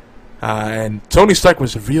there. And Tony Stark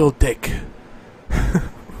was a real dick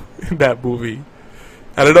in that movie.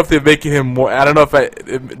 I don't know if they're making him more... I don't know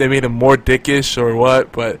if they made him more dickish or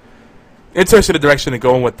what, but... Interesting the direction they're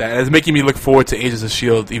going with that. It's making me look forward to Agents of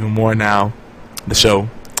S.H.I.E.L.D. even more now. The show.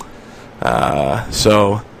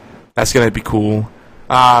 So, that's going to be cool.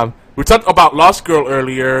 We talked about Lost Girl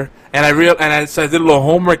earlier, and I did a little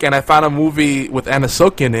homework, and I found a movie with Anna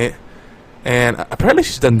Suk in it, and apparently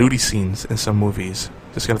she's done nudie scenes in some movies.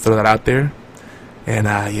 Just gonna throw that out there.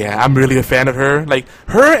 And yeah, I'm really a fan of her. Like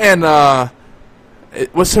her and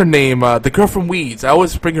what's her name? The girl from Weeds. I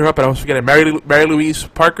always bring her up, and I always forget it. Mary Louise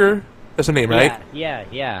Parker. That's her name, right?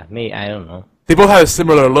 Yeah. Me, I don't know. They both have a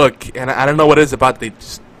similar look, and I don't know what it is about it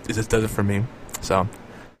just does it for me. So,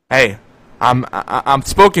 hey, I'm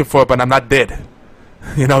spoken for, but I'm not dead.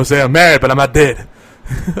 You know what I'm saying? I'm married, but I'm not dead.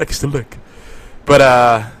 I can still look. But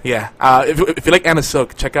yeah, if you like Anna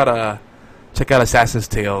Silk, check out Assassin's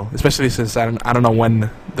Tale, especially since I don't know when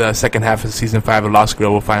the second half of season 5 of Lost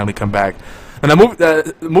Girl will finally come back. And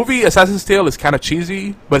the movie Assassin's Tale is kind of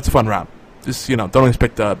cheesy, but it's a fun romp. Just don't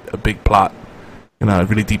expect a big plot, a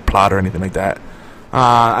really deep plot or anything like that.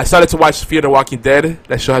 I started to watch Fear the Walking Dead.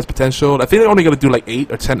 That show has potential. I think they're only gonna do like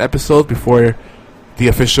 8 or 10 episodes before the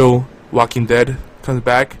official Walking Dead comes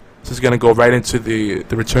back. So it's gonna go right into the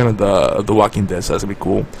return of the Walking Dead. So that's gonna be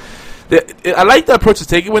cool. I like the approach to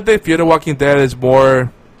take it with it. Fear the Walking Dead is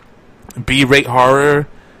more B-rate horror.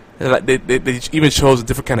 They even chose a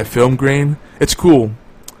different kind of film grain. It's cool.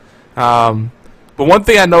 But one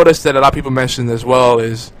thing I noticed that a lot of people mentioned as well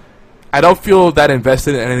is I don't feel that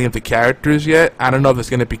invested in any of the characters yet. I don't know if there's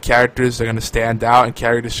going to be characters that are going to stand out and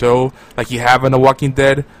carry the show like you have in The Walking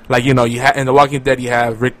Dead. Like, in The Walking Dead you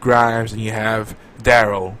have Rick Grimes and you have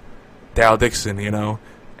Daryl Dixon,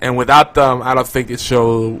 And without them, I don't think this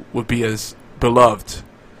show would be as beloved.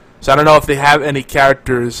 So I don't know if they have any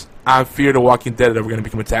characters on Fear the Walking Dead that we're going to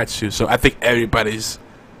become attached to. So I think everybody's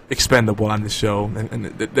expendable on this show.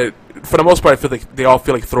 And for the most part, I feel like they all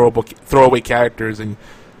feel like throwaway characters. And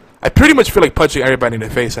I pretty much feel like punching everybody in the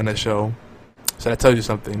face on this show. So that tells you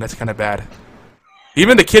something. That's kind of bad.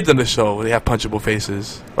 Even the kids on the show, they have punchable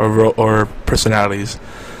faces or personalities.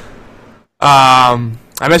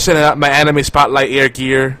 I mentioned my anime spotlight, Air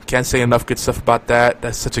Gear. Can't say enough good stuff about that.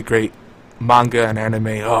 That's such a great manga and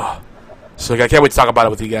anime. Oh, so I can't wait to talk about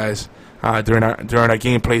it with you guys during our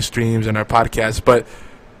gameplay streams and our podcasts. But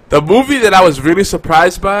the movie that I was really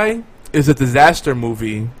surprised by is a disaster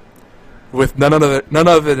movie with none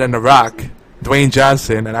other than The Rock, Dwayne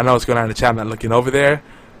Johnson. And I know what's going on in the chat. I'm not looking over there.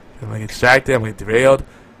 I'm like distracted. I'm like derailed.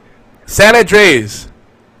 San Andreas.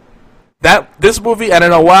 This movie, I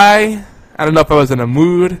don't know why. I don't know if I was in a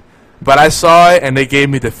mood, but I saw it and they gave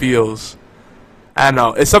me the feels. I don't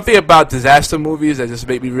know. It's something about disaster movies that just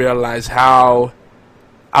made me realize how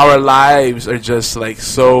our lives are just like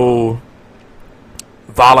so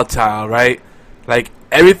volatile, right? Like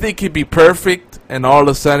everything can be perfect and all of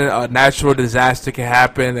a sudden a natural disaster can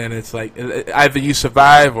happen and it's like either you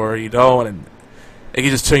survive or you don't, and it can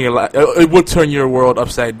just turn your life. It will turn your world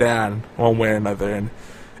upside down one way or another. And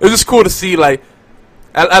it was just cool to see, like,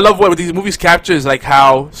 I love what these movies capture is like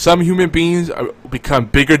how some human beings become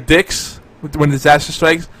bigger dicks when disaster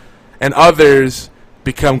strikes, and others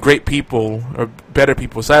become great people or better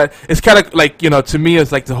people. So it's kind of like, to me,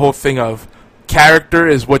 it's like the whole thing of character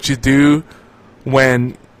is what you do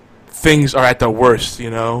when things are at the worst,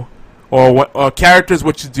 or character is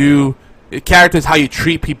what you do. Character is how you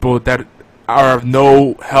treat people that are of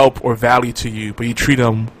no help or value to you, but you treat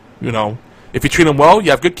them, If you treat them well,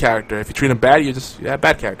 you have good character. If you treat them bad, you have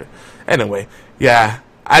bad character. Anyway, yeah.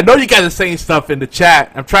 I know you guys are saying stuff in the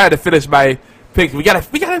chat. I'm trying to finish my pick. We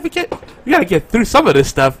gotta get through some of this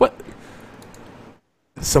stuff. What?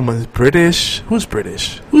 Someone's British. Who's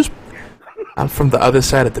British? I'm from the other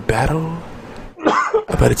side of the battle.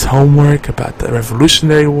 About its homework, about the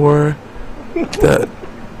Revolutionary War, but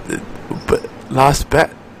lost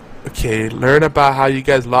back. Okay, learn about how you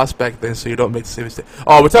guys lost back then so you don't make the same mistake.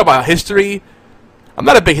 Oh, we're talking about history. I'm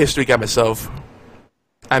not a big history guy myself.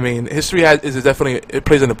 I mean, history it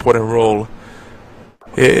plays an important role.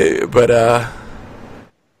 But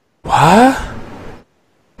what?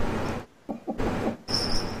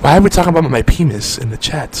 Why are we talking about my penis in the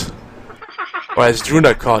chat? Or as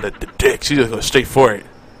Druna called it, the dick. She just goes straight for it.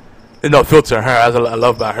 There's no filter on her. I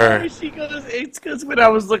love about her. She goes, it's because when I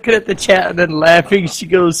was looking at the chat and then laughing, she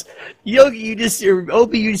goes, Yogi,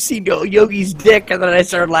 Obi, you just see Yogi's dick, and then I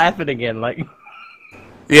started laughing again. Like,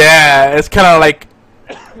 yeah, it's kind of like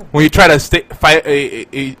when you try to fight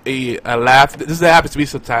a laugh. This happens to me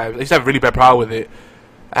sometimes. I used to have a really bad problem with it.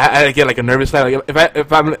 I get like a nervous laugh. Like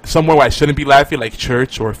if I'm somewhere where I shouldn't be laughing, like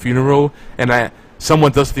church or a funeral, and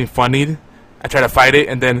someone does something funny, I try to fight it,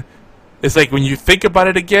 and then it's like when you think about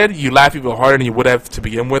it again, you laugh even harder than you would have to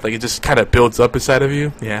begin with. Like it just kind of builds up inside of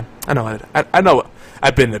you. Yeah, I know. I know.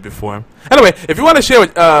 I've been there before. Anyway, if you want to share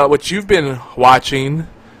what you've been watching,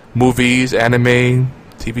 movies, anime,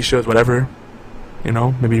 TV shows, whatever,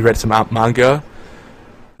 maybe you read some manga,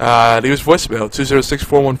 leave us voicemail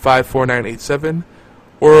 206-415-4987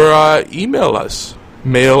 or email us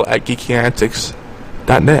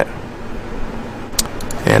mail@geekyantics.net.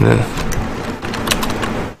 And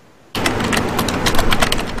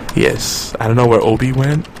yes, I don't know where Obi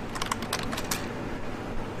went.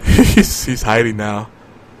 he's hiding now.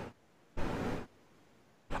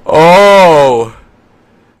 Oh,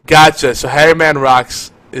 gotcha. So Harryman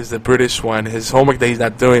Rocks is the British one. His homework that he's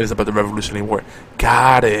not doing is about the Revolutionary War.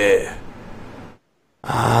 Got it.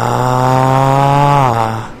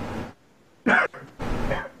 Ah.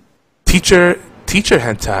 Teacher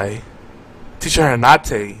hentai. Teacher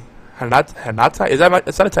Hanate. Hanata? Is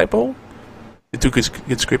that a typo? You do good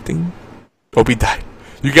scripting? Obi died.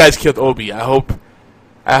 You guys killed Obi. I hope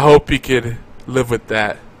you could live with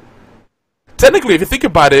that. Technically, if you think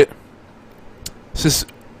about it, since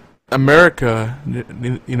America,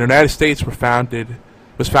 the United States was founded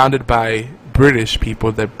by British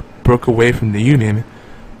people that broke away from the Union,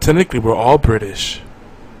 technically we're all British.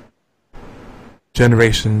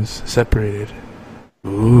 Generations separated.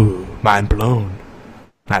 Ooh, mind blown.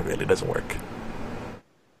 Not really, doesn't work.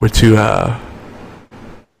 We're too,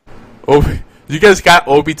 Obi, you guys got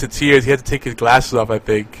Obi to tears. He had to take his glasses off, I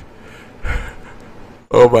think.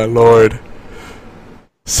 Oh my lord.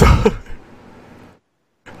 So,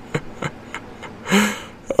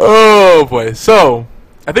 oh boy. So,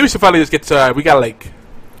 I think we should finally just get to, we got a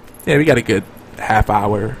good half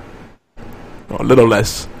hour. Or a little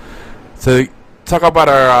less. To talk about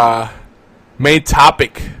our main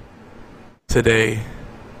topic today.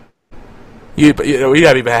 We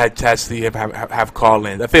haven't even had chats to have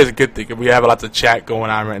call-ins. I think it's a good thing. We have a lot of chat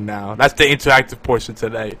going on right now. That's the interactive portion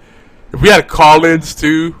today. If we had call-ins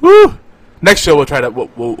too, woo! Next show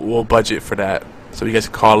we'll budget for that, so you guys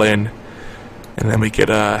can call in, and then we could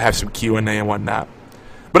have some Q&A and whatnot.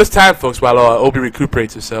 But it's time, folks. While Obi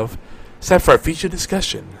recuperates herself, it's time for our feature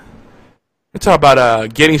discussion. We're talking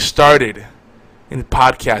about getting started in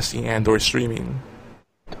podcasting and/or streaming.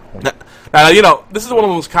 Now, this is one of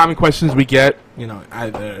those common questions we get,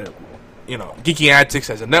 either, Geeky Antics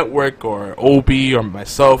as a network or Obi or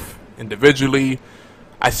myself individually.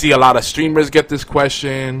 I see a lot of streamers get this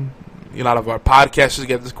question. A lot of our podcasters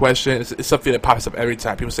get this question. It's something that pops up every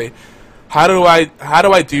time. People say, how do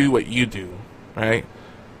I do what you do, right?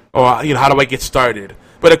 Or, how do I get started?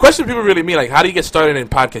 But the question people really mean, like, how do you get started in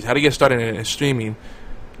podcasting? How do you get started in streaming?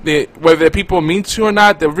 Whether people mean to or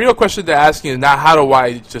not, the real question they're asking is not how do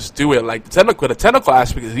I just do it. Like the technical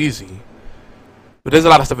aspect is easy, but there's a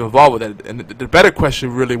lot of stuff involved with it. And the better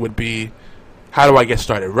question really would be, how do I get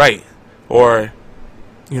started right? Or,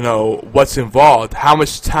 what's involved? How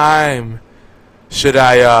much time should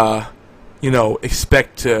I,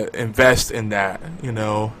 expect to invest in that?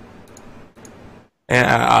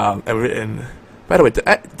 And by the way,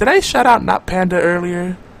 did I shout out Not Panda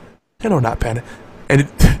earlier? Not Panda. And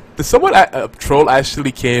someone, a troll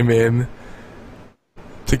actually came in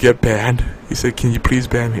to get banned. He said, "Can you please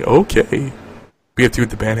ban me?" Okay. BFT with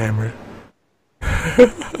the ban hammer.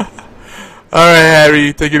 Alright,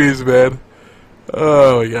 Harry, take it easy, man.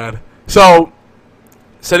 Oh my god. So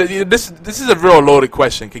this is a real loaded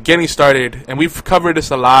question. Getting started, and we've covered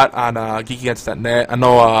this a lot on geekyants.net. I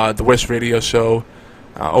know the Worst Radio Show,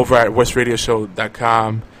 over at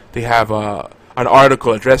worstradioshow.com, they have an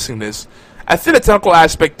article addressing this. I think the technical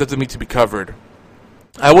aspect doesn't need to be covered.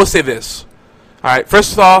 I will say this. Alright,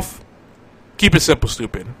 first off, keep it simple,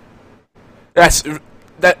 stupid. That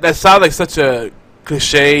sounds like such a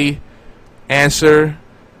cliche answer,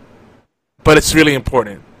 but it's really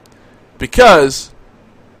important. Because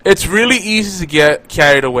it's really easy to get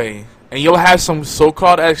carried away. And you'll have some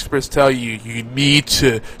so-called experts tell you you need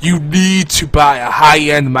to buy a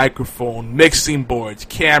high-end microphone, mixing boards,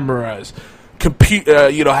 cameras,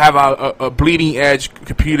 have a bleeding edge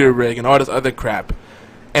computer rig and all this other crap.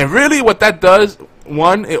 And really what that does,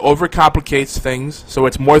 one, it overcomplicates things, so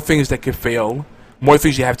it's more things that could fail, more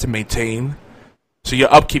things you have to maintain, so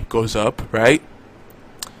your upkeep goes up, right?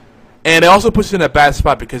 And it also puts you in a bad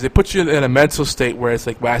spot because it puts you in a mental state where it's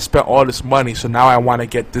like, well, I spent all this money, so now I want to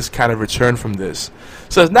get this kind of return from this.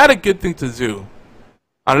 So it's not a good thing to do,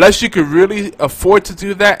 unless you could really afford to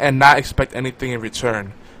do that and not expect anything in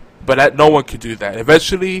return. But no one could do that.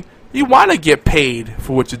 Eventually, you want to get paid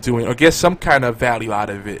for what you're doing or get some kind of value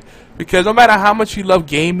out of it. Because no matter how much you love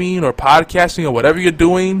gaming or podcasting or whatever you're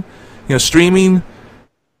doing, streaming,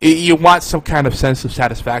 you want some kind of sense of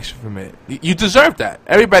satisfaction from it. You deserve that.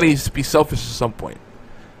 Everybody needs to be selfish at some point.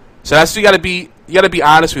 So that's you got to be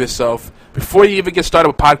honest with yourself before you even get started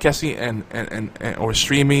with podcasting and or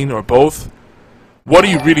streaming or both. What do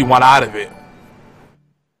you really want out of it?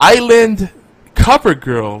 Island Cover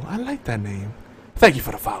Girl. I like that name. Thank you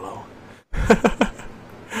for the follow.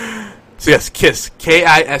 So yes, KISS.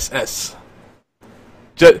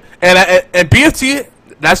 And BFT,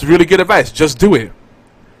 that's really good advice. Just do it.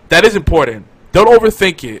 That is important. Don't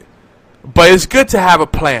overthink it. But it's good to have a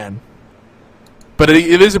plan. But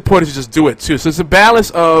it is important to just do it too. So it's a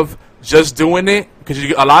balance of just doing it, because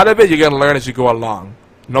a lot of it you're gonna learn as you go along.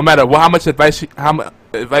 No matter how much advice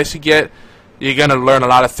you get, you're gonna learn a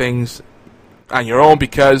lot of things on your own,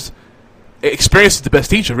 because experience is the best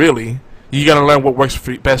teacher. Really, you're gonna learn what works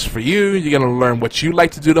best for you. You're gonna learn what you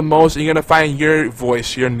like to do the most, and you're gonna find your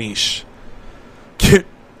voice, your niche.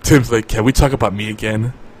 Tim's like, can we talk about me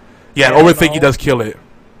again? Yeah, overthinking does kill it,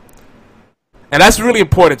 and that's really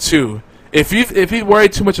important too. If you worry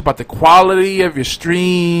too much about the quality of your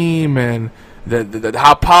stream and the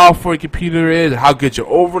how powerful your computer is, and how good your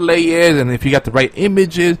overlay is, and if you got the right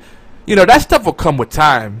images, that stuff will come with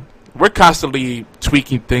time. We're constantly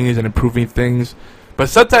tweaking things and improving things, but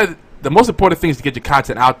sometimes the most important thing is to get your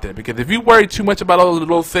content out there. Because if you worry too much about all the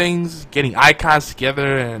little things, getting icons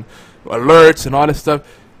together and alerts and all this stuff,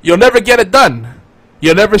 you'll never get it done.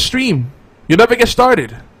 You'll never stream. You'll never get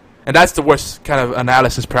started. And that's the worst kind of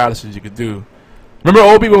analysis paralysis you could do. Remember,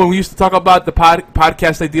 Obi, when we used to talk about the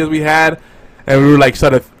podcast ideas we had, and we were like,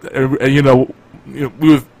 sort of, we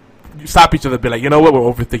would stop each other and be like, you know what, we're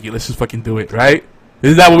overthinking. Let's just fucking do it, right?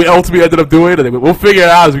 Isn't that what we ultimately ended up doing? We'll figure it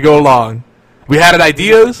out as we go along. We had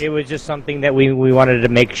ideas. It was just something that we wanted to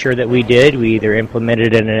make sure that we did. We either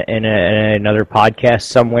implemented it in another podcast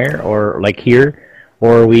somewhere, or like here,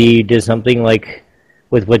 or we did something like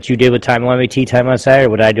with what you did with Time on MAT, Time on Saturday,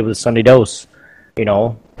 what I did with Sunday Dose.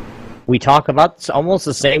 We talk about almost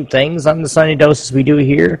the same things on the Sunday Dose as we do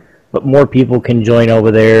here, but more people can join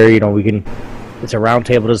over there. It's a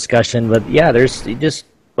roundtable discussion. But yeah, there's just,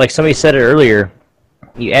 like somebody said it earlier,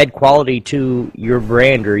 you add quality to your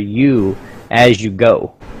brand or you as you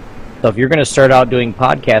go. So if you're going to start out doing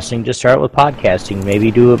podcasting, just start with podcasting.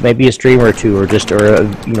 Maybe a stream or two, or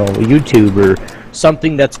YouTube or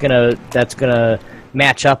something that's gonna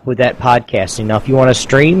match up with that podcasting. Now, if you want to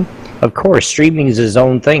stream, of course, streaming is its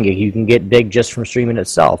own thing. You can get big just from streaming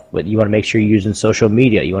itself, but you want to make sure you're using social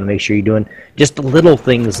media. You want to make sure you're doing just the little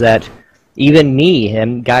things that even me,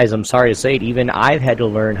 and guys, I'm sorry to say it, even I've had to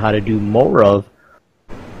learn how to do more of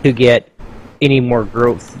to get any more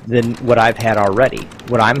growth than what I've had already,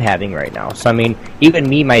 what I'm having right now. So, I mean, even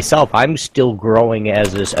me, myself, I'm still growing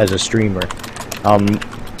as a streamer,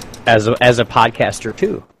 as a podcaster,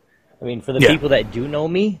 too. I mean, for the people that do know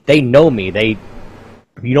me, they know me.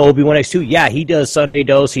 Obi1X2, yeah, he does Sunday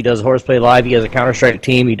Dose, he does HorsePLAY Live, he has a Counter-Strike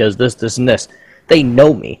team, he does this, and this. They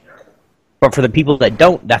know me. But for the people that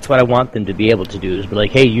don't, that's what I want them to be able to do, is be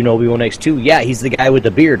like, hey, Obi1X2, yeah, he's the guy with the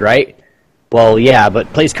beard, right? Well, yeah,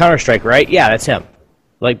 but plays Counter-Strike, right? Yeah, that's him.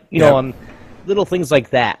 Like, little things like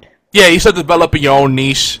that. Yeah, you start developing your own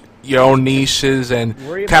niche, your own niches, and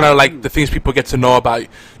kind of like the things people get to know about you.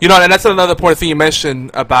 And that's another important thing you mentioned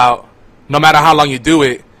about no matter how long you do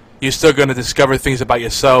it, you're still going to discover things about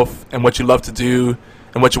yourself and what you love to do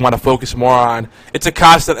and what you want to focus more on. It's a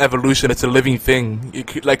constant evolution. It's a living thing.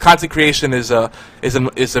 Like content creation is a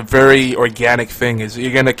very organic thing.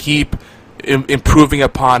 You're going to keep improving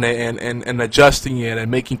upon it and adjusting it and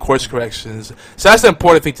making course corrections. So that's the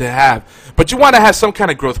important thing to have. But you want to have some kind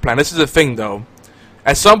of growth plan. This is the thing, though.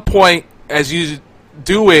 At some point, as you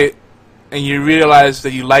do it and you realize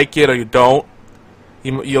that you like it or you don't,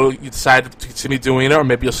 you decide to continue doing it, or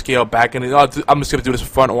maybe you'll scale back and I'm just going to do this for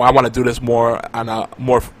fun, or I want to do this more on a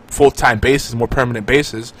more full-time basis, more permanent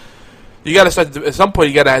basis. You got to start at some point.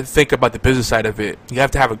 You got to think about the business side of it. You have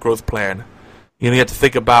to have a growth plan. You have to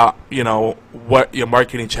think about what your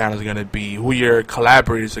marketing channels are going to be, who your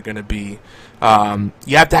collaborators are going to be.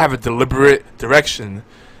 You have to have a deliberate direction.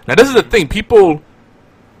 Now, this is the thing. People,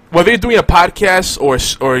 whether you're doing a podcast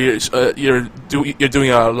or you're doing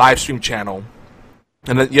a live stream channel,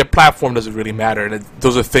 and your platform doesn't really matter.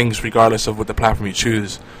 Those are things regardless of what the platform you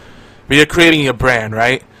choose. But you're creating a brand,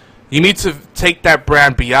 right? You need to take that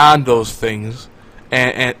brand beyond those things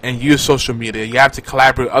and use social media. You have to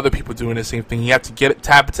collaborate with other people doing the same thing. You have to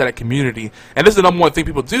tap into that community. And this is the number one thing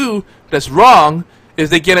people do that's wrong, is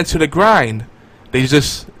they get into the grind. They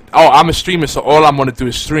just, I'm a streamer, so all I'm going to do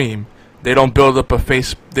is stream. They don't build up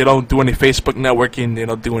they don't do any Facebook networking. They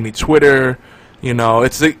don't do any Twitter.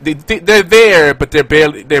 It's they're there, but they're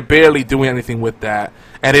barely doing anything with that,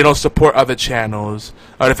 and they don't support other channels,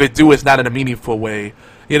 or if they do, it's not in a meaningful way.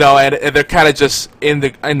 And they're kind of just in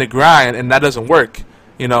the grind, and that doesn't work.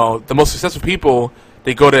 The most successful people,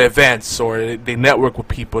 they go to events or they network with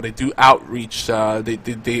people. They do outreach.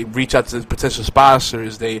 They reach out to potential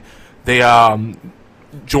sponsors. They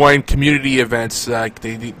join community events, like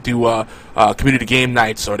they do community game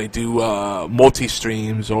nights, or they do multi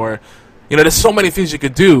streams, or there's so many things you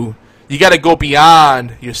could do. you got to go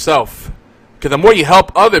beyond yourself. Because the more you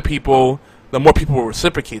help other people, the more people will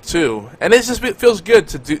reciprocate too. And it feels good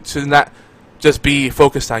to not just be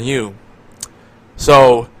focused on you.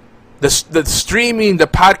 So the streaming, the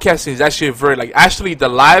podcasting is actually actually the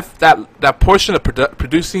live, that portion of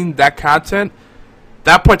producing that content,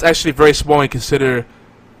 that part's actually very small when you consider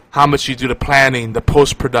how much you do the planning, the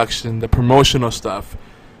post-production, the promotional stuff.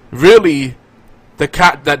 Really, that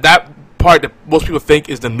part that most people think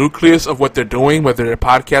is the nucleus of what they're doing, whether they're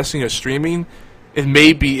podcasting or streaming,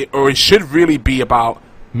 it should really be about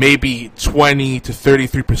maybe 20 to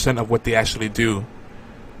 33% of what they actually do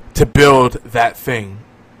to build that thing.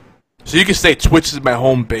 So you can say Twitch is my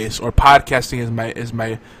home base, or podcasting is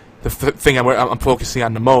the thing I'm focusing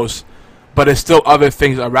on the most, but there's still other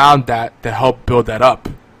things around that help build that up.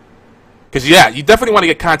 Because you definitely want to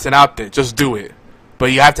get content out there, just do it.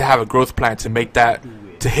 But you have to have a growth plan to make that,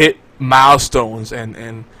 to hit milestones,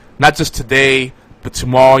 and not just today, but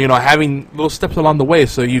tomorrow, having little steps along the way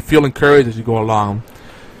so you feel encouraged as you go along.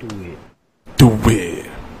 Do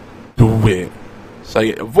it. So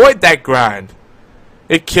avoid that grind.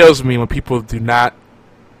 It kills me when people do not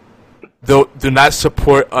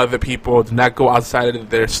support other people, do not go outside of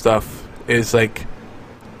their stuff. It's like,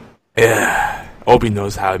 Obi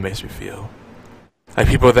knows how it makes me feel. Like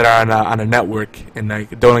people that are on a network and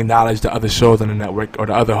don't acknowledge the other shows on the network or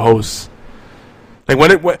the other hosts. Like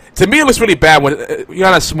to me, it looks really bad when you're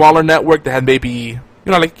on a smaller network that had maybe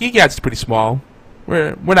Geekat's pretty small.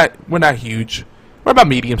 We're not huge. We're about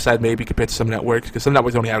medium sized maybe compared to some networks, because some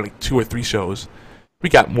networks only have like 2 or 3 shows. We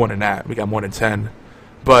got more than that. We got more than 10.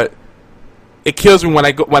 But it kills me when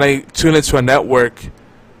I tune into a network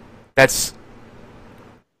that's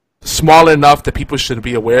small enough that people should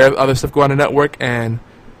be aware of other stuff going on the network, and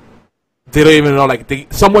they don't even know.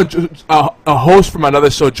 A host from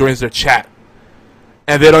another show joins their chat,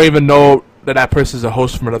 and they don't even know that person's a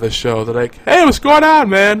host from another show. They're like, "Hey, what's going on,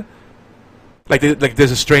 man?" Like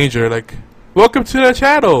there's a stranger, like, "Welcome to the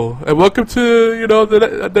channel, and welcome to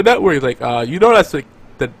the network." Like, that's like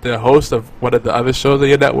the host of one of the other shows on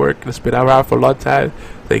your network that's been around for a long time.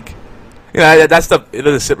 Like, that stuff, it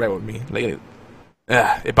doesn't sit right with me. Like,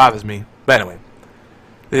 it bothers me. But anyway,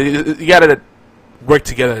 you gotta work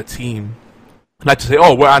together as a team, not just say,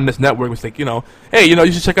 "Oh, we're on this network." It's like, hey,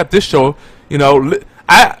 you should check out this show.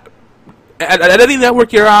 At any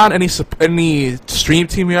network you're on, any stream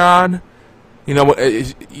team you're on,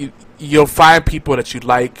 you'll find people that you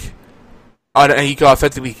like, and you can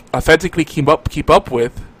authentically keep up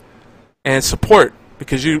with and support,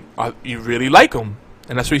 because you really like them,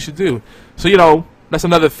 and that's what you should do. So that's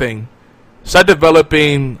another thing. Start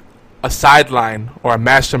developing a sideline or a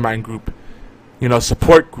mastermind group,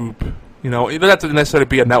 support group. It doesn't have to necessarily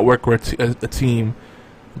be a network or a team,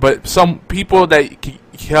 but some people that can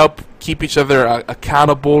help keep each other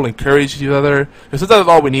accountable, encourage each other. Because sometimes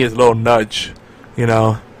all we need is a little nudge,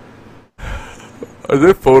 Are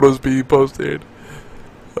there photos being posted?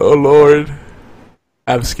 Oh, Lord.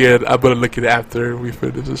 I'm scared. I'm going to look at it after we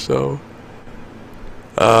finish the show.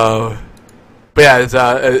 But yeah,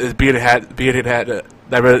 it's Bearded Hat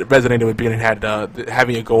that resonated with Bearded Hat,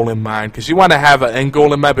 having a goal in mind. Because you want to have an end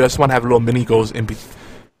goal in mind, but you also want to have little mini goals in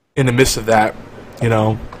the midst of that,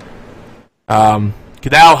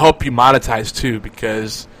 that'll help you monetize too,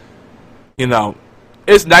 because,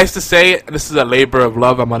 it's nice to say this is a labor of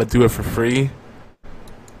love, I'm going to do it for free.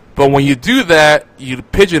 But when you do that, you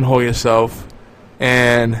pigeonhole yourself,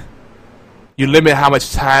 and you limit how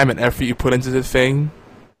much time and effort you put into the thing.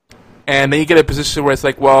 And then you get a position where it's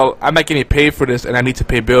like, well, I'm not getting paid for this, and I need to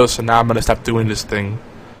pay bills, so now I'm going to stop doing this thing.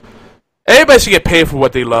 Everybody should get paid for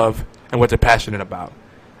what they love and what they're passionate about.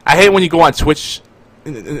 I hate when you go on Twitch.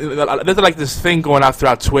 There's like this thing going out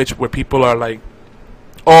throughout Twitch where people are like,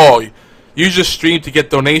 "Oh, you just stream to get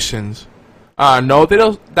donations." No, they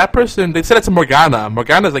don't. That person, they said it to Morgana.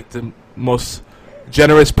 Morgana's like the most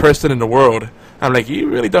generous person in the world. I'm like, you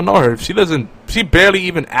really don't know her. She barely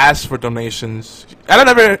even asks for donations. I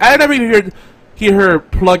never even hear her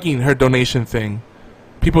plugging her donation thing.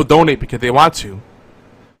 People donate because they want to.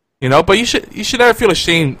 But you should never feel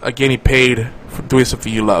ashamed of getting paid for doing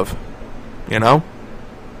something you love.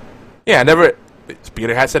 Yeah, never.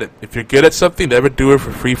 Peter has said it. If you're good at something, never do it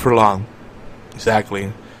for free for long.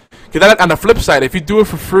 Exactly. Because on the flip side, if you do it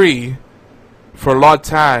for free for a long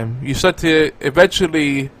time, you start to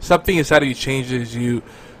eventually, something inside of you changes. You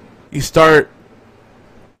start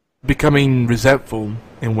becoming resentful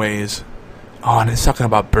in ways. Oh, and it's talking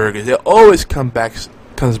about burgers. It always comes back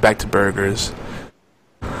to burgers.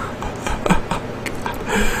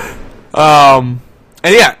 And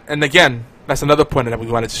again, that's another point that we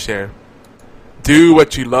wanted to share. Do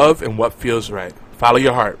what you love and what feels right. Follow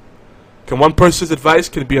your heart. Can one person's advice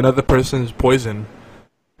can be another person's poison.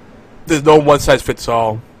 There's no one size fits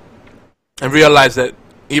all. And realize that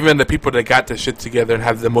even the people that got their shit together and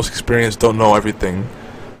have the most experience don't know everything.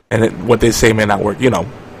 And what they say may not work. You know,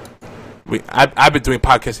 I've been doing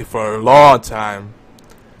podcasting for a long time.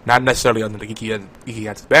 Not necessarily under the Geeky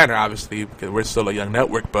Yachts banner, obviously, because we're still a young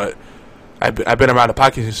network, but I've been around the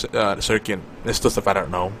podcasting circuit. There's still stuff I don't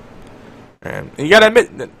know. And you gotta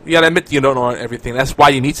admit you don't know everything. That's why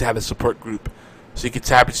you need to have a support group, so you can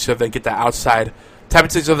tap into each other and get that tap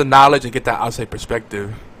into each other's knowledge and get that outside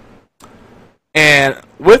perspective. And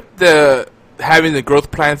with having the growth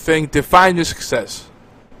plan thing, define your success.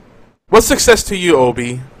 What's success to you,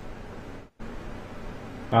 Obi?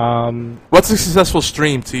 What's a successful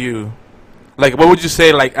stream to you? Like, what would you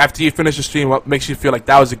say, like, after you finish a stream, what makes you feel like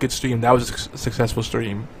that was a good stream, that was a successful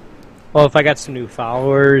stream? Well, if I got some new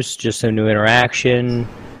followers, just some new interaction,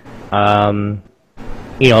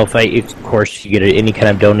 you know, if of course you get any kind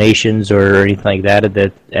of donations or anything like that,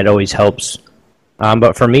 that always helps.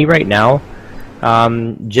 But for me right now,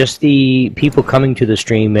 just the people coming to the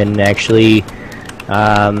stream and actually,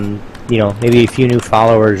 you know, maybe a few new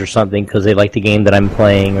followers or something because they like the game that I'm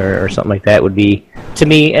playing or something like that would be, to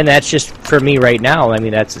me, and that's just for me right now, I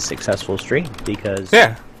mean, that's a successful stream because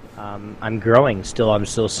I'm growing still. I'm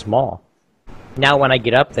still small. Now when I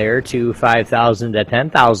get up there to 5,000 to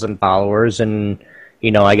 10,000 followers and,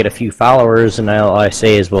 you know, I get a few followers and all I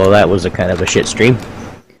say is, well, that was a kind of a shit stream.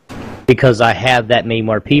 Because I have that many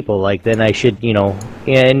more people, like, then I should, you know,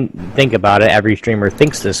 and think about it, every streamer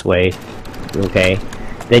thinks this way, okay?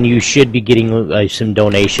 Then you should be getting some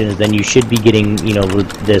donations, then you should be getting, you know,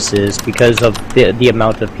 this is because of the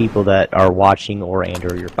amount of people that are watching or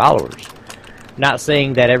your followers. Not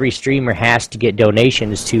saying that every streamer has to get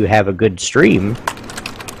donations to have a good stream,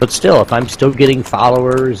 but still, if I'm still getting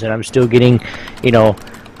followers and I'm still getting, you know,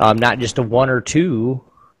 not just a one or two,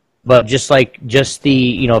 but just the,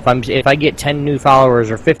 you know, if I get 10 new followers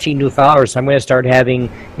or 15 new followers, I'm going to start having,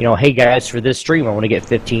 you know, hey guys, for this stream I want to get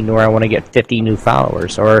 15 or I want to get 50 new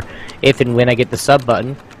followers, or if and when I get the sub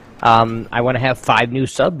button, I want to have 5 new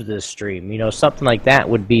subs this stream, you know, something like that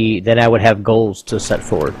would be, then I would have goals to set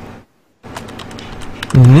forward.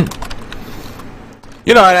 Mm-hmm.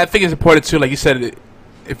 You know, and I think it's important too, like you said,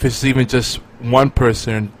 if it's even just one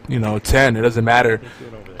person, you know, 10, it doesn't matter.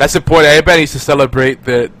 That's important. Everybody needs to celebrate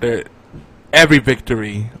every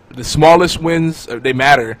victory. The smallest wins, they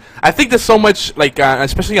matter. I think there's so much, like,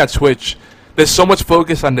 especially on Twitch, there's so much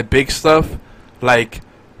focus on the big stuff, like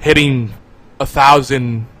hitting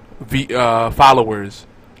 1,000 followers.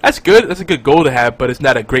 That's good. That's a good goal to have, but it's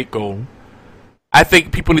not a great goal. I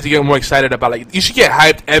think people need to get more excited about, like, you should get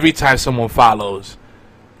hyped every time someone follows.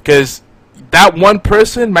 Because that one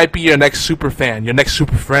person might be your next super fan, your next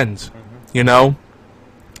super friends, you know?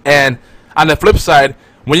 And on the flip side,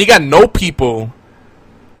 when you got no people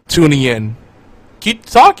tuning in, keep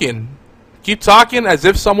talking. Keep talking as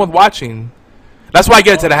if someone's watching. That's why I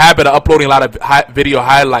get into the habit of uploading a lot of video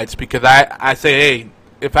highlights, because I say, hey,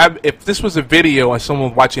 if this was a video and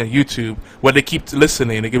someone watching on YouTube, would they keep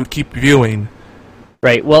listening? They would keep viewing.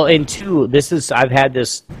 Right. Well, and two, I've had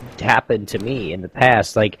this happen to me in the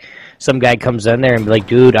past. Like, some guy comes in there and be like,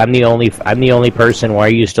 dude, I'm the only person. Why are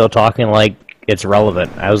you still talking like it's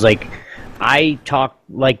relevant? I was like, I talk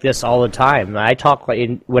like this all the time. I talk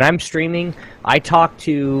like when I'm streaming, I talk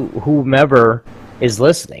to whomever is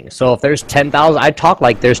listening. So if there's 10,000, I talk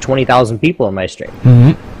like there's 20,000 people in my stream.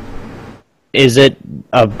 Mm-hmm. Is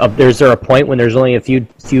there a point when there's only a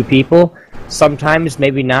few people? Sometimes,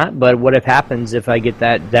 maybe not, but what if happens if I get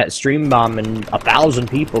that stream bomb and 1,000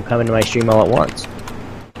 people come into my stream all at once?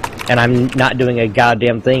 And I'm not doing a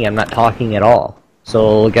goddamn thing, I'm not talking at all.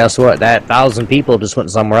 So guess what? That 1,000 people just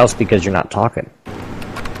went somewhere else because you're not talking.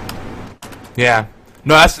 Yeah.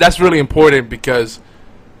 No, that's really important, because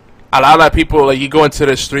a lot of people, like, you go into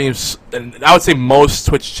their streams, and I would say most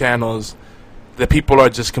Twitch channels, the people are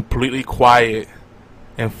just completely quiet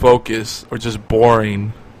and focused, or just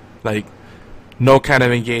boring. Like, no kind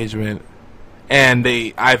of engagement, and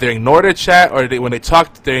they either ignore their chat, or when they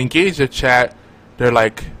talk, they engage their chat, they're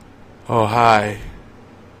like, oh, hi,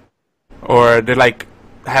 or they're like,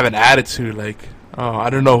 have an attitude like, oh, I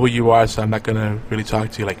don't know who you are, so I'm not gonna really talk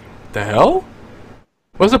to you. Like, the hell?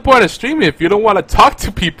 What's the point of streaming if you don't want to talk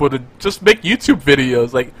to people, to just make YouTube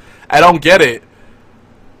videos? Like, I don't get it.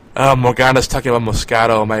 Morgana's talking about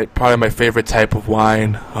Moscato, probably my favorite type of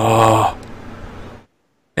wine. Oh.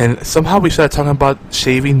 And somehow we started talking about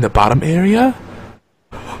shaving the bottom area?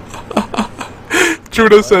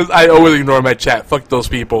 Trudeau says, I always ignore my chat. Fuck those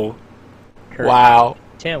people. Kurt. Wow.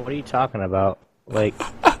 Tim, what are you talking about? Like,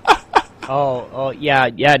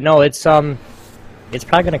 yeah, no, it's probably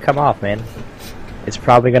gonna come off, man. It's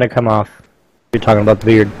probably gonna come off. You're talking about the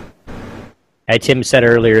beard. Tim said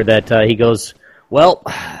earlier that he goes, well,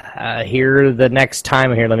 here the next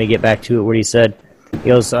time. Here, let me get back to it. What he said. He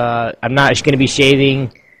goes, I'm not going to be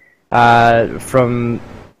shaving from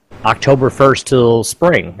October 1st till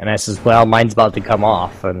spring. And I says, well, mine's about to come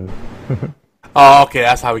off. And oh, okay,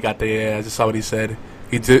 that's how we got there. Yeah, I just saw what he said.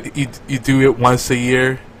 You do it once a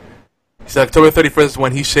year. He said October 31st is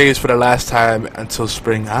when he shaves for the last time until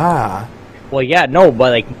spring. Ah. Well, yeah, no,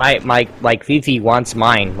 but like Fifi wants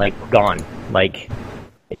mine gone. Like,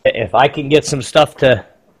 if I can get some stuff to,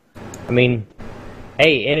 I mean,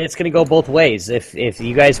 hey, and it's gonna go both ways. If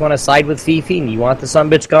you guys want to side with Fifi and you want the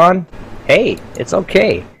sumbitch gone, hey, it's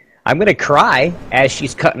okay. I'm gonna cry as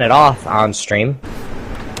she's cutting it off on stream.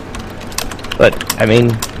 But I mean,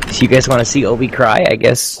 if you guys want to see Obi cry, I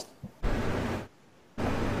guess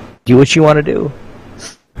do what you want to do.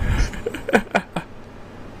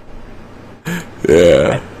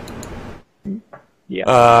 Yeah. Yeah.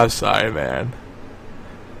 I'm sorry, man.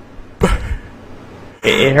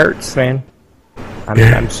 It hurts, man.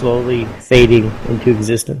 I'm slowly fading into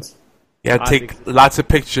existence. Yeah, take lots of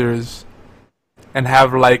pictures and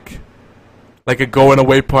have like a going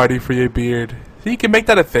away party for your beard. So you can make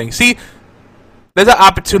that a thing. See, there's an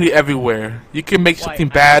opportunity everywhere. You can make something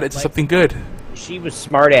bad into something good. She was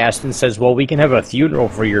smart-assed and says, well, we can have a funeral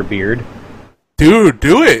for your beard. Dude,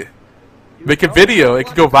 do it. Make a video. It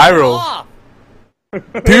could go viral.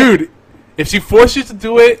 Dude, if she forces you to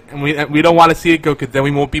do it, and we don't want to see it go, because then we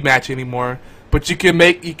won't be matching anymore. But you can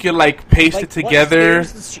paste it together.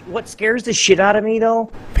 What scares the shit out of me, though?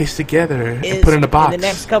 Paste together and put it in a box. In the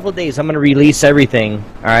next couple of days, I'm going to release everything,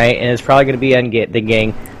 all right? And it's probably going to be on the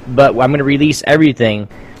gang. But I'm going to release everything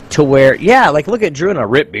to where, yeah, like look at Drew in a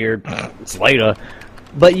rip beard. It's later.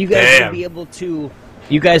 But you guys will be able to...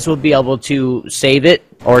 You guys will be able to save it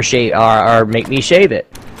or shave or make me shave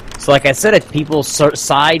it. So, like I said, if people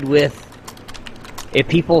side with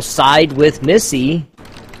Missy,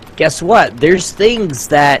 guess what? There's things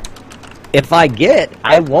that if I get,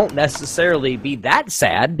 I won't necessarily be that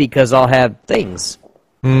sad because I'll have things.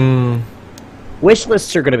 Wish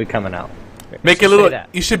lists are going to be coming out. Make a little.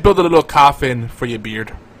 You should build a little coffin for your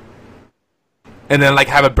beard, and then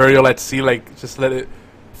have a burial at sea. Just let it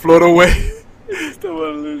float away.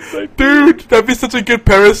 Dude, that'd be such a good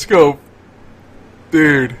Periscope.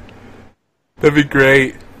 Dude, that'd be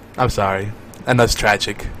great. I'm sorry. I know it's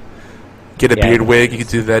tragic. Get a beard wig. You could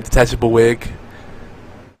do that. Detachable wig.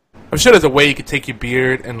 I'm sure there's a way you could take your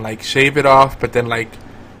beard and shave it off, but then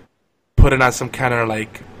put it on some kind of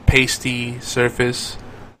pasty surface,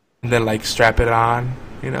 and then strap it on.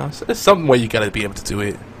 You know, so there's some way you gotta be able to do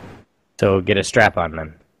it. So get a strap on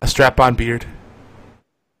then. A strap-on beard.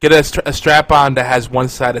 Get a strap-on that has one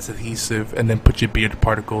side that's adhesive, and then put your beard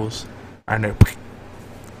particles on there.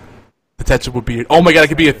 Detachable beard. Oh my god, it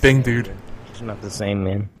could be a thing, dude. It's not the same,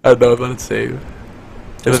 man. I know, it's not the same.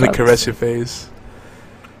 It doesn't caress your face.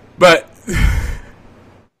 But,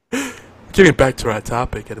 getting back to our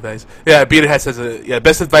topic, advice. Yeah, Beardhead says,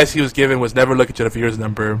 best advice he was given was never look at your viewers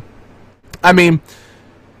number. I mean,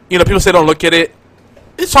 people say don't look at it.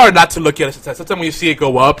 It's hard not to look at it sometimes. Sometimes when you see it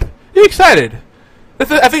go up, you're excited.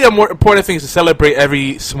 I think the more important thing is to celebrate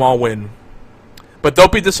every small win. But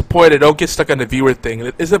don't be disappointed. Don't get stuck on the viewer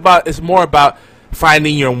thing. It's more about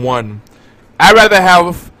finding your one. I'd rather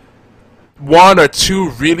have one or two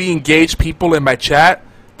really engaged people in my chat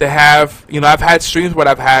that have, I've had streams where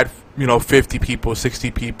I've had, 50 people, 60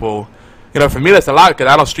 people. For me that's a lot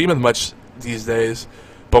because I don't stream as much these days.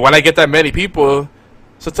 But when I get that many people,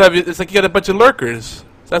 sometimes it's like you get a bunch of lurkers.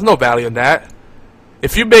 So there's no value in that.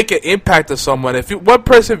 If you make an impact to someone, if one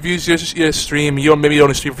person views your stream, maybe you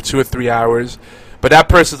only stream for 2 or 3 hours, but that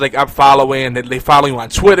person's I'm following, and they follow you on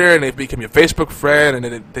Twitter, and they become your Facebook friend,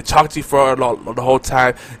 and they talk to you for the whole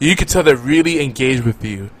time. You can tell they're really engaged with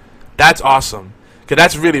you. That's awesome, because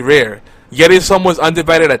that's really rare. Getting someone's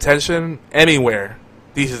undivided attention anywhere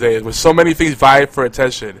these days, with so many things vying for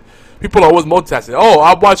attention. People are always multitasking. Oh,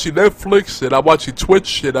 I'm watching Netflix, and I'm watching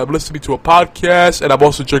Twitch, and I'm listening to a podcast, and I'm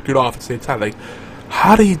also jerking off at the same time.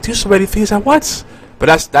 How do you do so many things at once? But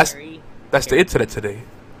that's the internet today.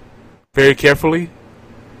 Very carefully.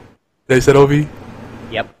 They said, Ovi?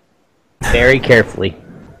 Yep. Very carefully.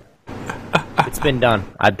 It's been done.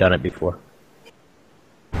 I've done it before.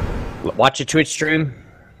 Watch a Twitch stream,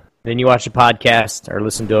 then you watch a podcast or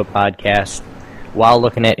listen to a podcast while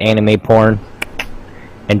looking at anime porn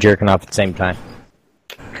and jerking off at the same time.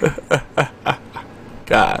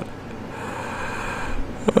 God.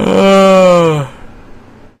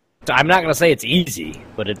 I'm not going to say it's easy,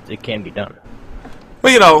 but it can be done.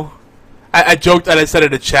 Well, you know, I joked and I said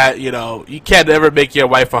in the chat, you know, you can't ever make your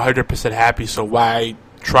wife 100% happy, so why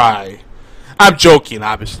try? I'm joking,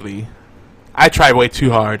 obviously. I try way too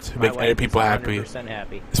hard to make other people happy.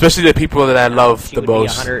 Happy. Especially the people that I love the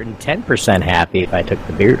most. She would be 110% happy if I took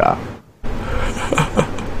the beard off.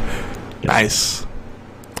 Nice.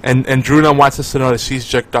 And Druna wants us to know that she's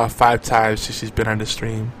jerked off 5 times since she's been on the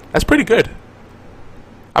stream. That's pretty good.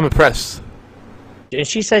 I'm impressed. And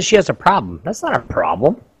she says she has a problem. That's not a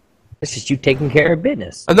problem. It's just you taking care of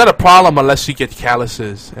business. It's not a problem unless you get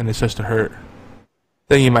calluses and it starts to hurt.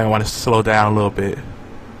 Then you might want to slow down a little bit.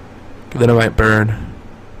 Then it might burn.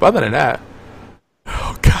 But other than that...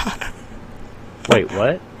 Oh, God. Wait,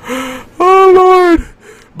 what? Oh, Lord.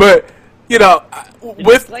 But, you know...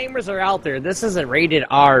 Disclaimers are out there. This isn't rated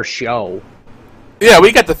R show. Yeah,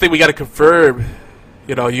 we got the thing we got to confirm.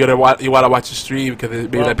 You know, you want to watch the stream because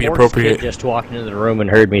it may not be appropriate. Kid just walked into the room and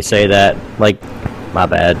heard me say that. Like, my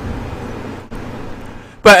bad.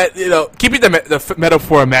 But, you know, keeping the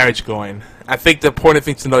metaphor of marriage going, I think the important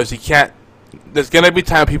thing to know is you can't... There's going to be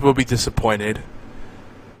time people will be disappointed.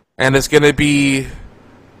 And there's going to be...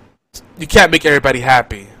 You can't make everybody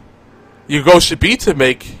happy. Your goal should be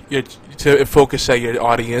to focus at your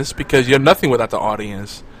audience because you're nothing without the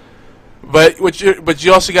audience. But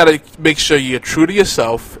you also got to make sure you're true to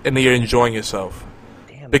yourself and that you're enjoying yourself.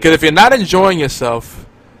 Because if you're not enjoying yourself,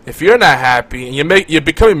 if you're not happy and you're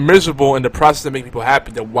becoming miserable in the process of making people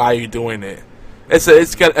happy, then why are you doing it? It's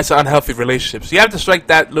an unhealthy relationship. So you have to strike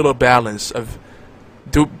that little balance of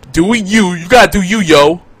doing you. You gotta do you,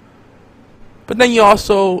 yo. But then you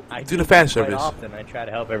also do the fan service. Quite often, I try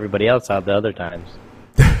to help everybody else out the other times.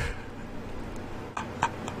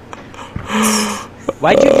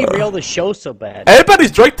 Why'd you derail the show so bad?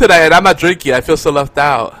 Everybody's drunk today, and I'm not drinking. I feel so left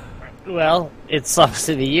out. Well, it sucks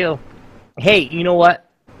to be you. Hey, you know what?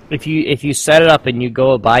 If you set it up and you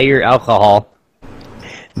go buy your alcohol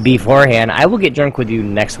beforehand, I will get drunk with you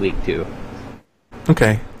next week too.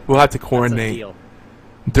 Okay, we'll have to coordinate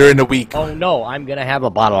during the week. Oh no, I'm gonna have a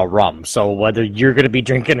bottle of rum. So whether you're gonna be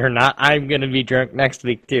drinking or not, I'm gonna be drunk next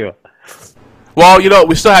week too. Well, you know,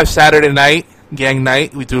 we still have Saturday night, gang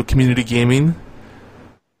night. We do community gaming.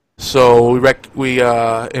 So we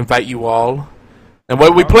invite you all. And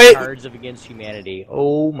what we play... Cards of Against Humanity.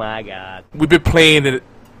 Oh my God. We've been playing it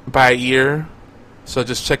by ear. So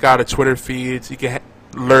just check out our Twitter feeds. You can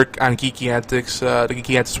lurk on Geeky Antics, the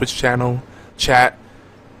Geeky Antics Twitch channel. Chat.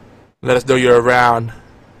 Let us know you're around.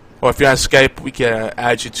 Or if you're on Skype, we can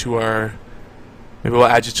add you to our... Maybe we'll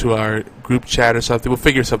add you to our group chat or something. We'll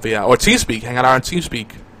figure something out. Or TeamSpeak. Hang out on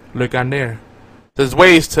TeamSpeak. Lurk on there. There's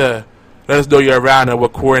ways to... Let us know you're around and we'll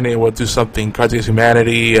coordinate. We'll do something. Cards Against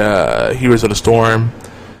Humanity, Heroes of the Storm,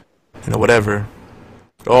 you know, whatever.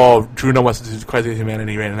 Oh, Druno wants to do Cards Against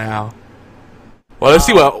Humanity right now. Well, let's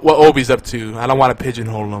see what Obi's up to. I don't want to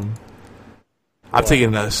pigeonhole him. I'm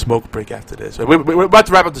taking a smoke break after this. We're about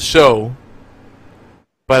to wrap up the show.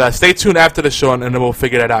 But stay tuned after the show and then we'll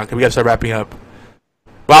figure that out because we got to start wrapping up.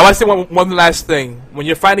 But I want to say one last thing. When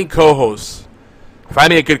you're finding co-hosts,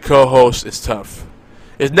 finding a good co-host is tough.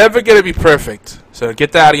 It's never going to be perfect, so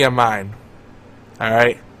get that out of your mind. All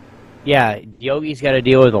right? Yeah, Yogi's got to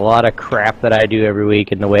deal with a lot of crap that I do every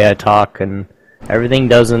week and the way I talk, and everything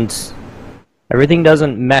doesn't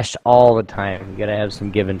mesh all the time. You got to have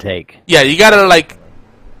some give and take. Yeah, you got to,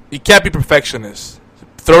 you can't be perfectionist.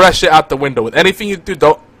 Throw that shit out the window. With anything you do,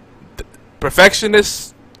 don't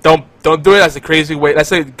do it as a crazy way.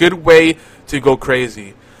 That's a good way to go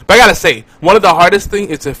crazy. But I gotta say, one of the hardest things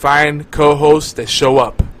is to find co-hosts that show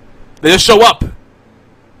up. They just show up.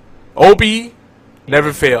 Obi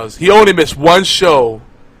never fails. He only missed one show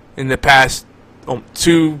in the past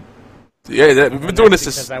 2. Yeah, we've been doing this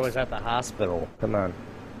because I was at the hospital. Come on.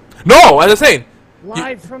 No, as I'm saying.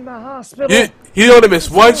 Live from the hospital. He only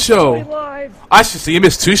missed one show. I should see. He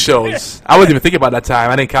missed 2 shows. I wasn't even thinking about that time.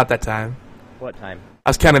 I didn't count that time. What time? I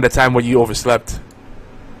was counting the time when you overslept.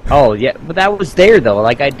 Oh, yeah, but that was there, though.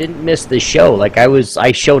 Like, I didn't miss the show. Like,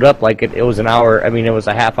 I showed up like it was an hour. I mean, it was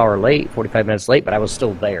a half hour late, 45 minutes late, but I was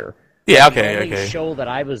still there. Yeah, okay. The only show that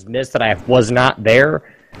I was missed that I was not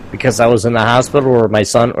there because I was in the hospital or my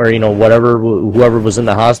son or, whoever was in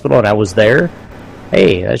the hospital and I was there.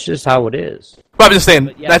 Hey, that's just how it is. But I'm just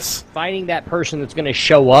saying, yeah, that's... Finding that person that's going to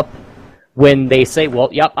show up when they say, well,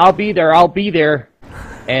 yep, I'll be there.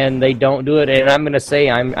 And they don't do it, and I'm going to say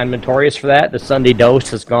I'm notorious for that. The Sunday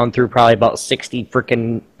Dose has gone through probably about 60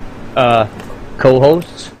 freaking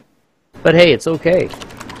co-hosts. But hey, it's okay.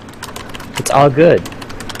 It's all good.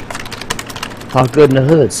 All good in the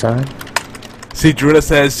hood, son. See, Druna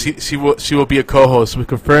says she will be a co-host. We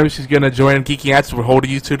confirmed she's gonna join Geeky Answers. We're holding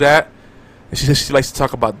you to that. And she says she likes to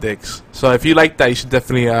talk about dicks. So if you like that, you should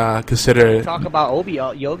definitely consider. Talk about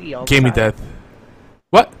Yogi all the Gaming time. Death.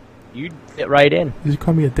 What? You fit right in. Did you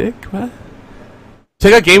call me a dick? What?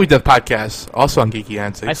 Check out Gaming Death podcast, also on Geeky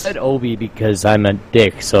Answers. I said Obi because I'm a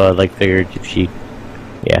dick, so I figured if she.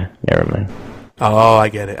 Yeah, never mind. Oh, I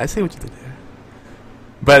get it. I see what you did there.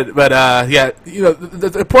 But yeah,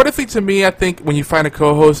 the important thing to me, I think, when you find a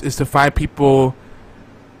co-host is to find people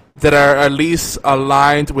that are at least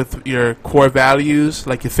aligned with your core values,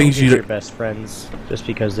 like your things your best friends, just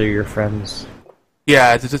because they're your friends.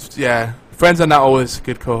 Yeah, friends are not always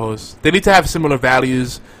good co-hosts. They need to have similar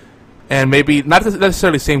values, and maybe not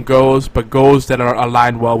necessarily same goals, but goals that are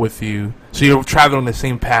aligned well with you, so you're traveling the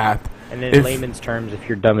same path. And in layman's terms, if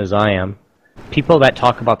you're dumb as I am, people that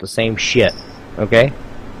talk about the same shit, okay?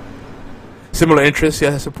 Similar interests, yeah,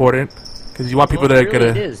 that's important. Because you want people that are gonna.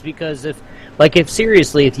 It is, because if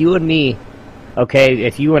you and me, okay,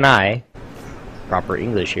 if you and I, proper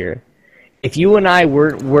English here, if you and I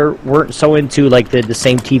weren't so into like the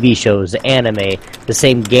same TV shows, the anime, the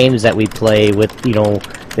same games that we play with,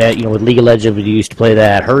 with League of Legends we used to play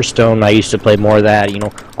that, Hearthstone I used to play more of that,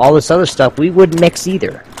 all this other stuff, we wouldn't mix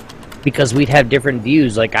either. Because we'd have different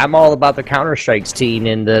views. Like, I'm all about the Counter-Strike scene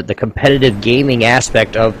and the competitive gaming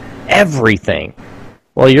aspect of everything.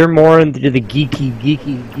 Well, you're more into the geek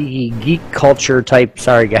culture type.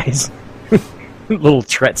 Sorry, guys. Little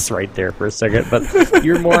Tretz right there for a second. But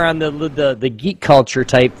you're more on the geek culture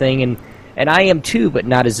type thing, and I am too, but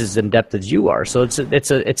not as in-depth as you are. So it's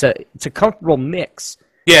a comfortable mix.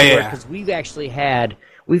 Yeah. Because we've actually had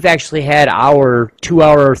our 2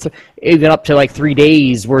 hour, even up to like 3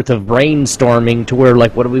 days worth of brainstorming to where,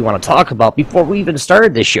 like, what do we want to talk about before we even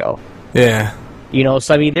started this show? Yeah.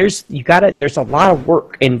 So I mean, there's a lot of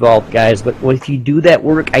work involved, guys. But if you do that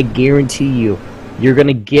work, I guarantee you, you're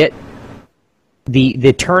gonna get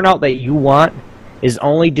the turnout that you want is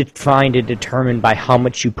only defined and determined by how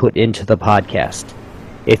much you put into the podcast.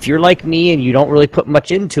 If you're like me and you don't really put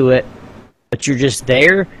much into it, but you're just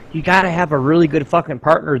there, you gotta have a really good fucking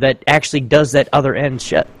partner that actually does that other end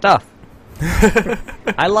stuff.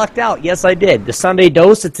 I lucked out. Yes, I did. The Sunday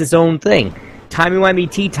Dose, it's his own thing. Timey-wimey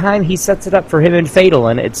tea time, he sets it up for him and Fatal,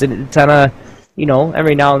 and it's on a,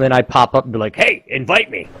 every now and then I pop up and be like, hey, invite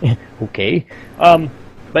me. Okay.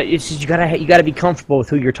 But it's just, you gotta be comfortable with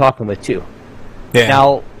who you're talking with, too. Yeah.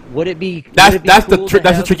 Now, would it be... That's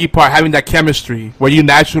the tricky part, having that chemistry where you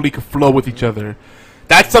naturally can flow with each other.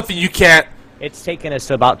 That's something you can't... It's taken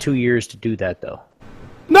us about 2 years to do that, though.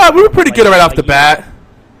 No, we were pretty good right off the bat.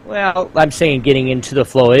 Well, I'm saying getting into the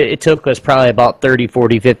flow. It took us probably about 30,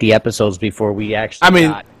 40, 50 episodes before we actually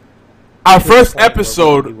got our first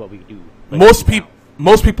episode, what we do. most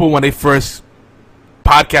people, when they first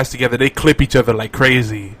podcast together, they clip each other like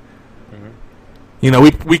crazy.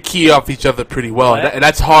 Mm-hmm. We key off each other pretty well, and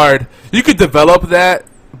that's hard. You could develop that,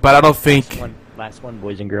 but I don't think... Last one,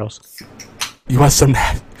 boys and girls. You want some...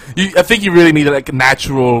 I think you really need like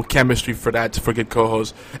natural chemistry for that for good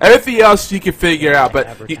co-hosts. Everything else you can figure out,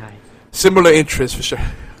 but similar interests for sure.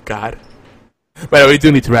 God, but we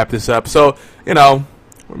do need to wrap this up. So we're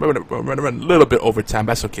running a little bit over time.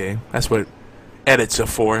 That's okay. That's what edits are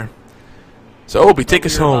for. So Obi, take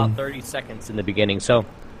us home. About 30 seconds in the beginning. So.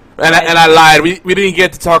 And I lied. We didn't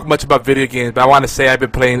get to talk much about video games, but I want to say I've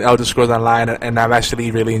been playing Elder Scrolls Online, and I'm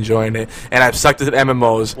actually really enjoying it. And I've sucked at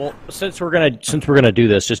MMOs. Well, since we're gonna do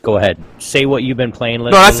this, just go ahead. Say what you've been playing.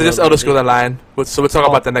 That's just Elder Scrolls Online. So we'll talk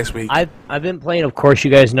about that next week. I've been playing. Of course,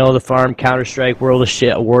 you guys know the farm, Counter-Strike, World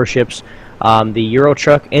of Warships, the Euro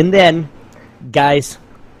Truck, and then, guys,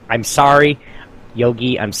 I'm sorry,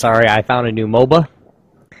 Yogi. I'm sorry. I found a new MOBA.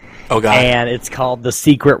 Oh God! And it's called The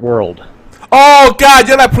Secret World. Oh, God,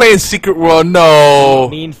 you're not playing Secret World, no.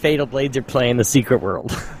 Me and Fatal Blades are playing The Secret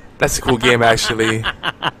World. That's a cool game, actually.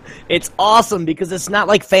 It's awesome because it's not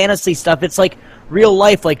like fantasy stuff. It's like real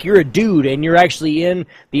life. Like, you're a dude, and you're actually in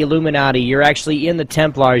the Illuminati. You're actually in the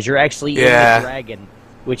Templars. You're actually in the Dragon,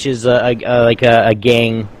 which is like a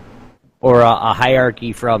gang or a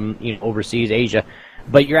hierarchy from overseas Asia.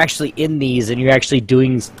 But you're actually in these, and you're actually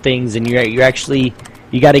doing things, and you're actually...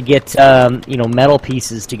 You got to get, metal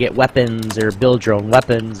pieces to get weapons or build your own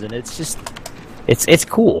weapons, and it's just, it's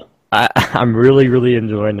cool. I'm really, really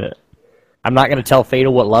enjoying it. I'm not going to tell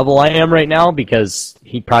Fatal what level I am right now because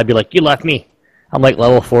he'd probably be like, you left me. I'm like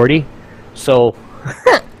level 40, so,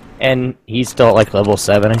 and he's still at like level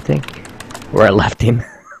 7, I think, where I left him.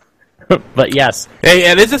 But yes.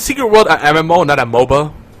 Hey, and is the Secret World an MMO, not a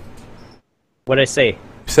MOBA? What'd I say? You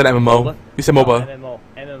said MMO. MOBA? You said MOBA.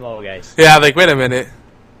 MMO, guys. Yeah, like, wait a minute.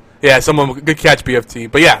 Yeah, someone good catch,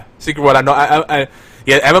 BFT. But yeah, Secret World. I know.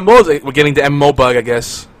 Yeah, MMOs. We're getting the MMO bug, I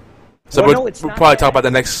guess. So we'll probably talk about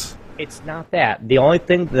the next. It's not that. The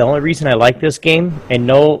only reason I like this game, and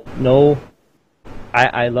I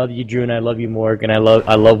love you, Drew, and I love you, Morgan. I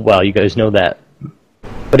love WoW. You guys know that.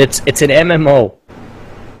 But it's an MMO.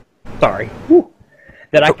 Sorry. Whew.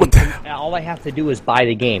 That all I have to do is buy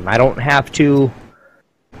the game. I don't have to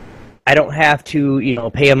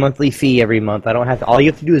pay a monthly fee every month. All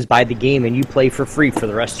you have to do is buy the game, and you play for free for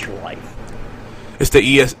the rest of your life. It's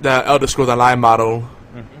the Elder Scrolls Online model.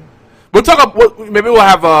 We'll talk. Maybe we'll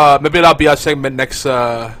have. Maybe that'll be our segment next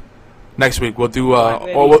week. We'll do.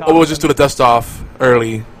 Or we'll just do the dust off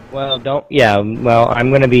early. Well, don't. Yeah. Well,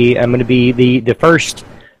 I'm gonna be the first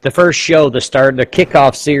show. The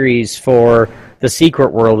kickoff series for the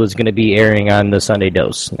Secret World is gonna be airing on the Sunday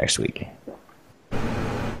Dose next week.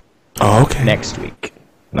 Oh, okay. Next week.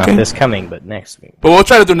 Not this coming, but next week. But we'll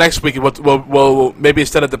try to do next week. We'll maybe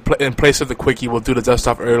instead of in place of the quickie, we'll do the dust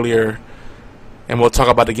off earlier. And we'll talk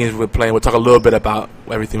about the games we're playing. We'll talk a little bit about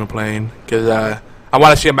everything we're playing. Because I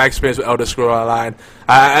want to share my experience with Elder Scrolls Online.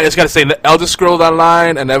 I just got to say, Elder Scrolls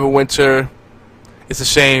Online and Neverwinter, it's a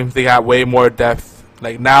shame. They got way more depth.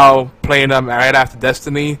 Like, now, playing them right after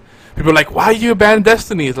Destiny, people are like, why you abandon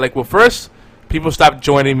Destiny? It's like, well, first, people stopped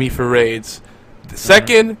joining me for raids.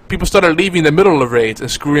 Second, people started leaving in the middle of raids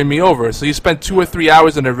and screwing me over. So you spend 2 or 3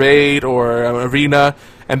 hours in a raid or an arena,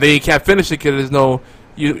 and then you can't finish it because there's no...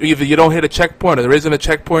 Either you don't hit a checkpoint or there isn't a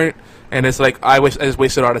checkpoint, and it's like I just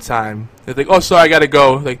wasted all the time. They're like, oh, sorry, I gotta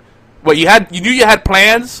go. Like, what you knew you had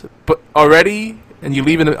plans, but already, and you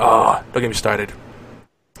leave in the don't get me started.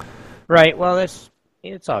 Right. Well, it's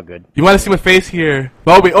all good. You want to see my face here?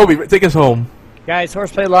 Obi, take us home. Guys,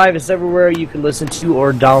 HorsePLAY Live is everywhere you can listen to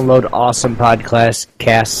or download awesome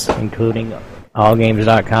podcasts, including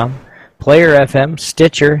allgames.com, Player FM,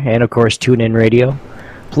 Stitcher, and of course TuneIn Radio.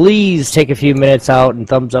 Please take a few minutes out and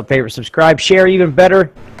thumbs up, favorite, subscribe, share, even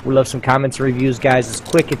better. We love some comments and reviews, guys. It's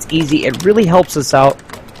quick, it's easy, it really helps us out.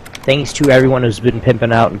 Thanks to everyone who's been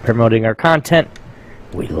pimping out and promoting our content.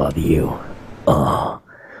 We love you.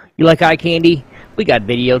 You like eye candy? We got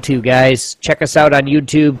video too, guys. Check us out on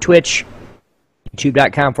YouTube, Twitch,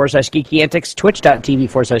 youtube.com/geekyantics,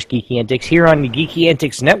 twitch.tv/geekyantics, here on the Geeky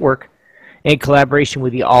Antics Network. In collaboration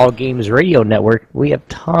with the All Games Radio Network, we have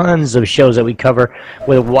tons of shows that we cover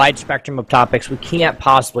with a wide spectrum of topics. We can't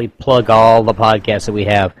possibly plug all the podcasts that we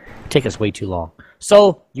have. It'd take us way too long.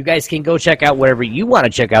 So you guys can go check out whatever you want to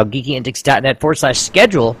check out,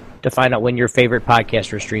 geekyantics.net/schedule, to find out when your favorite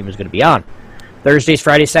podcast or stream is going to be on. Thursdays,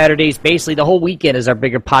 Fridays, Saturdays, basically the whole weekend is our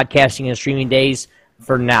bigger podcasting and streaming days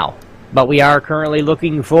for now. But we are currently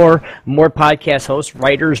looking for more podcast hosts,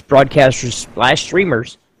 writers, broadcasters,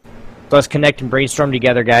 /streamers. So let's connect and brainstorm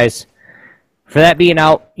together, guys. For that being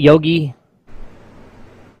out, Yogi,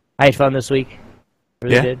 I had fun this week.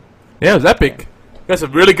 Really did. Yeah, it was epic. That's a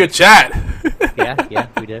really good chat. yeah,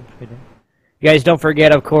 we did. You guys don't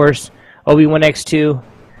forget, of course, Obi1X2.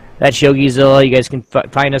 That's Yogizilla. You guys can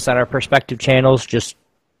find us on our perspective channels. Just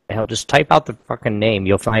type out the fucking name.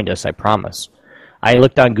 You'll find us, I promise. I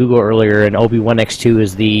looked on Google earlier, and Obi1X2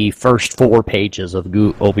 is the first 4 pages of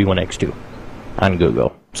Obi1X2 on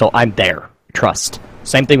Google. So I'm there. Trust.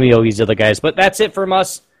 Same thing with Yogi's other guys. But that's it from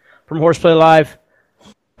us, from HorsePLAY Live.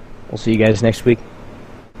 We'll see you guys next week.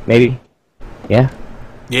 Maybe. Yeah?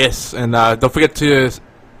 Yes, and don't forget to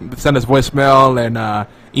send us voicemail and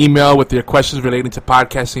email with your questions relating to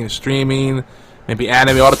podcasting and streaming, maybe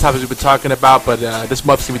anime, all the topics we've been talking about. But this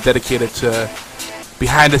month's going to be dedicated to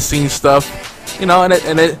behind-the-scenes stuff. You know, and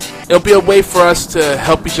it'll be a way for us to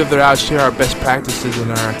help each other out, share our best practices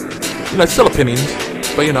and our, it's still opinions.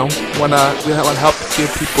 But, we want to help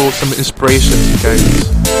give people some inspiration, guys.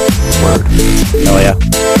 Word. Oh, yeah.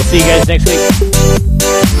 We'll see you guys next week.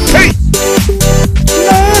 Later.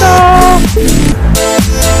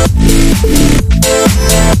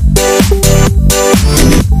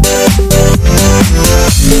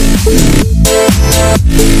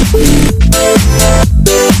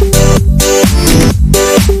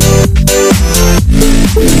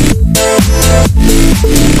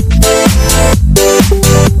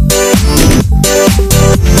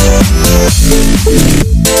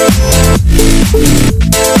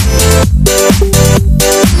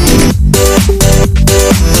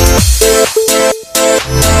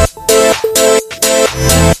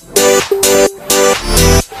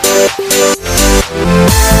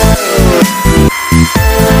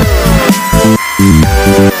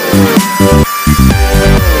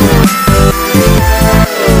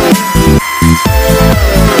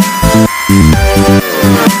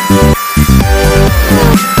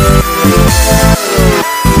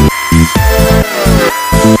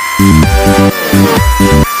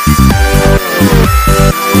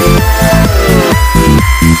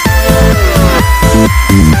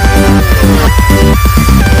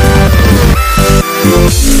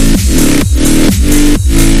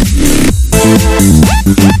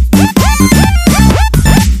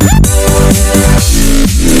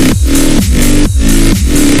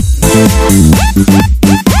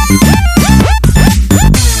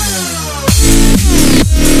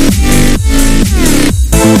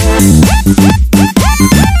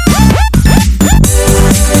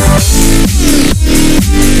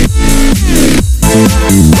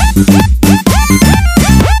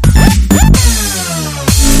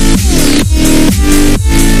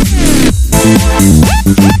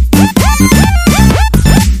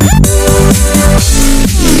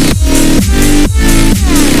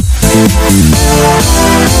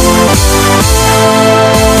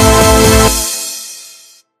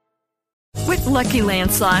 Lucky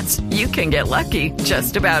Land Slots, you can get lucky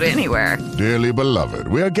just about anywhere. Dearly beloved,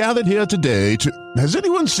 we are gathered here today to... Has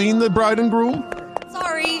anyone seen the bride and groom?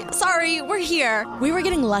 Sorry, we're here. We were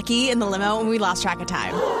getting lucky in the limo and we lost track of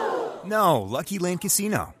time. No, Lucky Land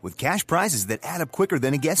Casino, with cash prizes that add up quicker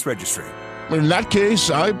than a guest registry. In that case,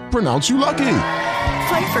 I pronounce you lucky.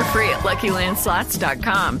 Play for free at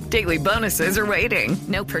LuckyLandSlots.com. Daily bonuses are waiting.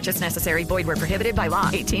 No purchase necessary. Void where prohibited by law.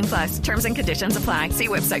 18+. Terms and conditions apply. See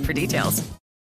website for details.